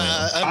 yung mga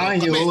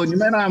yun,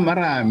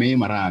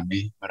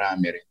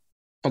 marami rin.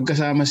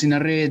 Pagkasama sina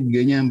Red,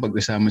 ganyan,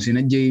 pagkasama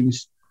sina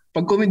James,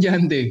 pag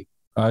komedyante,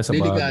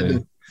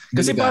 delikado.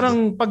 Kasi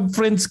parang pag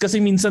friends kasi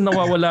minsan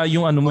nawawala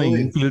yung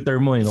yung filter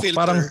mo no?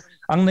 Parang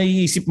ang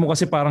naiisip mo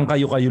kasi parang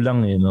kayo-kayo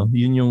lang no.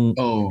 Yun yung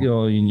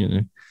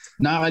yun.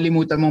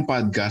 Nakakalimutan mong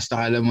podcast,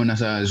 akala mo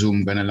nasa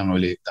Zoom ka na lang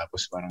ulit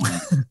tapos parang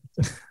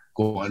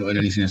kung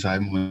ano-ano yung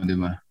sinasabi mo, di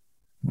ba?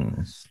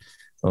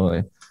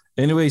 Okay.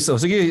 Anyway, so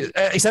sige,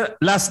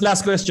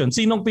 last question.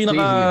 Sinong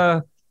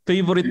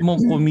pinaka-favorite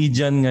mong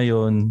comedian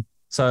ngayon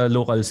sa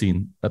local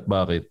scene at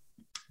bakit?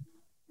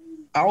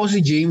 Ako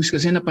si James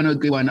kasi napanood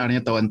ko yung 1 hour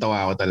niya,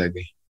 tawan-tawa ako talaga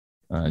eh.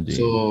 James.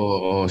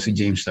 So, si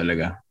James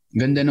talaga.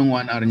 Ganda nung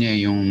 1 hour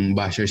niya yung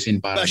Bashers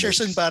in Paradise.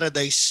 Bashers in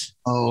Paradise.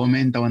 Oo,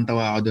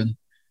 tawan-tawa ako dun.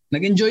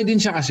 Nag-enjoy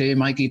din siya kasi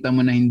makikita mo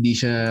na hindi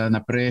siya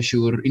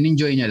na-pressure.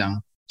 In-enjoy niya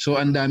lang. So,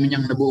 ang dami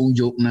niyang nabuong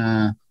joke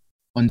na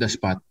on the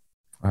spot.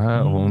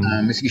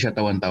 Miski siya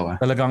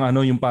tawan-tawa. Talagang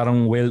yung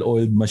parang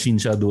well-oiled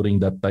machine siya during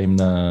that time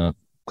na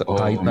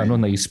kahit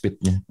na-spit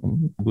niya.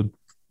 Good.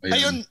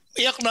 Ayun,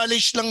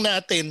 i-acknowledge lang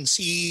natin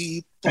si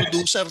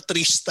producer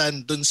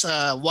Tristan dun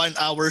sa 1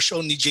 hour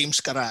show ni James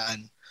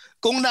Karaan.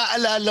 Kung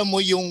naalala mo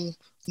yung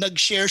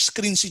nag-share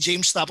screen si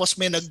James tapos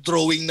may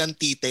nag-drawing ng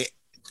tite.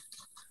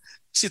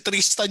 Si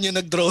Tristan yung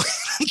nag-drawing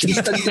ng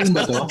tite. Tristan Ting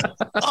ba to?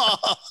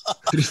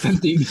 Tristan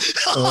Ting.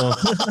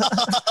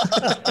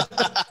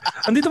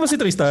 Andito ba si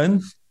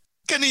Tristan?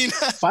 Kanina.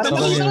 Parang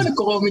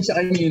nagko-comment siya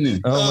kanina.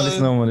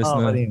 Umalis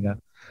na. Kanina.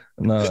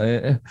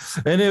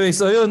 Anyway,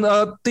 so yun.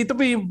 Tito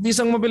P,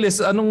 isang mabilis.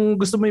 Anong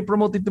gusto mo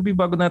i-promote, Tito P,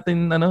 bago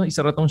natin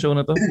isara tong show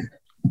na to?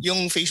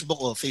 Yung Facebook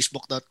ko,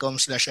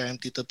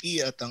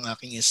 facebook.com/IamTitoP at ang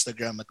aking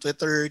Instagram at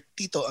Twitter,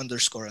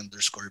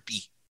 Tito__P.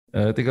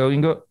 Ikaw,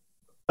 Ingo?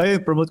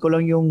 Promote ko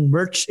lang yung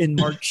merch in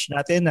March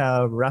natin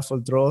na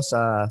raffle draw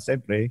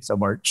siyempre sa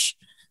March.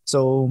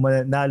 So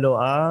manalo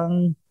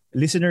ang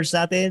listeners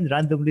natin,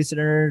 random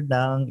listener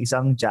ng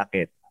isang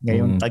jacket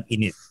ngayong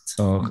tag-init.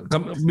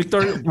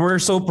 Victor, we're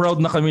so proud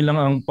na kami lang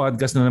ang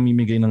podcast na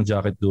namimigay ng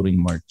jacket during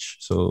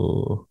March.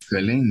 So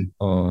galing.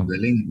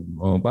 Galing.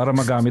 Para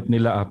magamit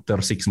nila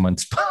after 6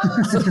 months pa.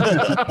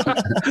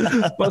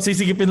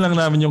 Sisigipin lang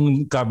namin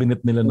yung cabinet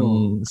nila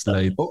ng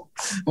slide.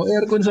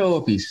 Aircon sa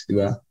office, di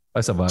ba?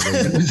 Sa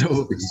bagay.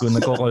 Kung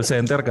nagko-call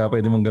center ka,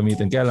 pwede mong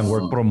gamitin. Kaya lang,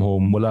 work from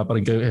home, wala pa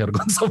rin kayo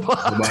aircon sa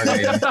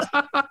bagay.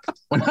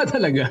 Wala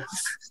talaga.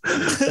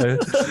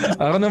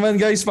 Ako naman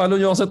guys, follow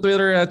nyo ako sa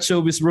Twitter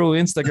 @showbizbro,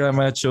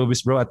 Instagram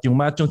 @showbizbro, at yung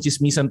Machong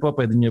Chismisan po,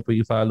 pwede nyo po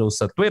i-follow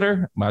sa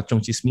Twitter,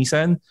 Machong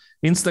Chismisan,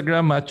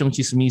 Instagram, Machong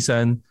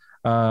Chismisan,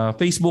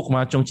 Facebook,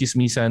 Machong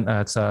Chismisan,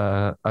 at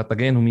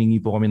again,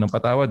 humingi po kami ng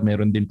patawad.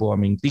 Meron din po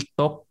kaming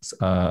TikTok,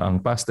 ang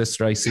fastest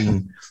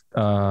rising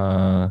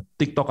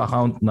TikTok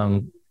account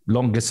ng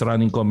longest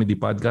running comedy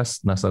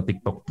podcast. Nasa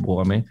TikTok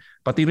po kami.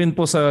 Pati rin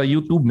po sa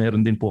YouTube,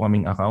 meron din po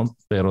kaming account,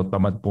 pero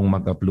tamad pong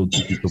mag-upload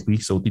si Tito P.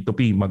 So Tito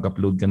P,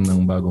 mag-upload ka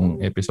ng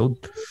bagong episode.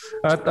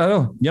 At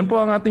yan po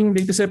ang ating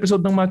latest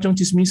episode ng Machong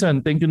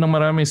Chismisan. Thank you ng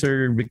marami,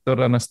 Sir Victor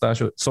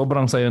Anastasio.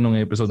 Sobrang saya nung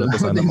episode na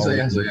ito.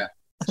 Saya.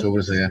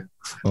 Sobrang saya.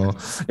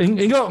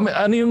 Ingo,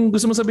 ano yung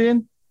gusto mo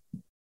sabihin?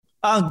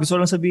 Gusto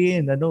lang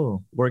sabihin,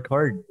 work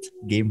hard,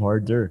 game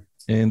harder.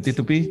 And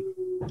Tito P?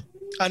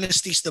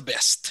 Honesty is the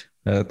best.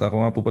 At ako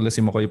nga po pala si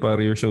Makoy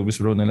Pare, your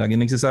showbiz bro, na lagi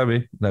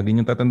nagsasabi, lagi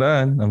niyong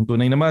tatandaan, ang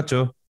tunay na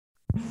macho,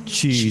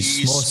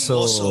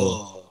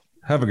 chismoso.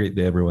 Have a great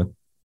day, everyone.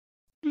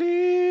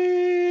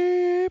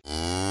 Bleep.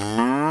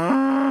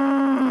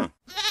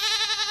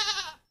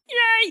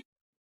 Yeah.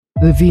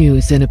 The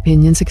views and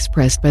opinions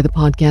expressed by the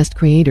podcast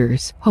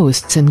creators,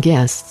 hosts, and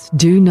guests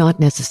do not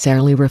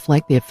necessarily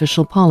reflect the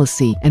official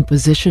policy and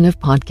position of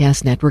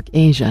Podcast Network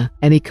Asia.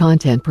 Any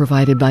content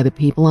provided by the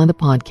people on the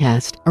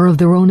podcast are of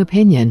their own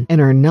opinion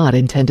and are not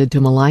intended to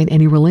malign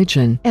any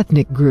religion,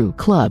 ethnic group,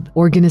 club,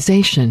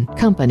 organization,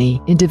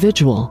 company,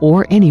 individual,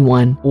 or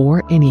anyone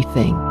or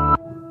anything.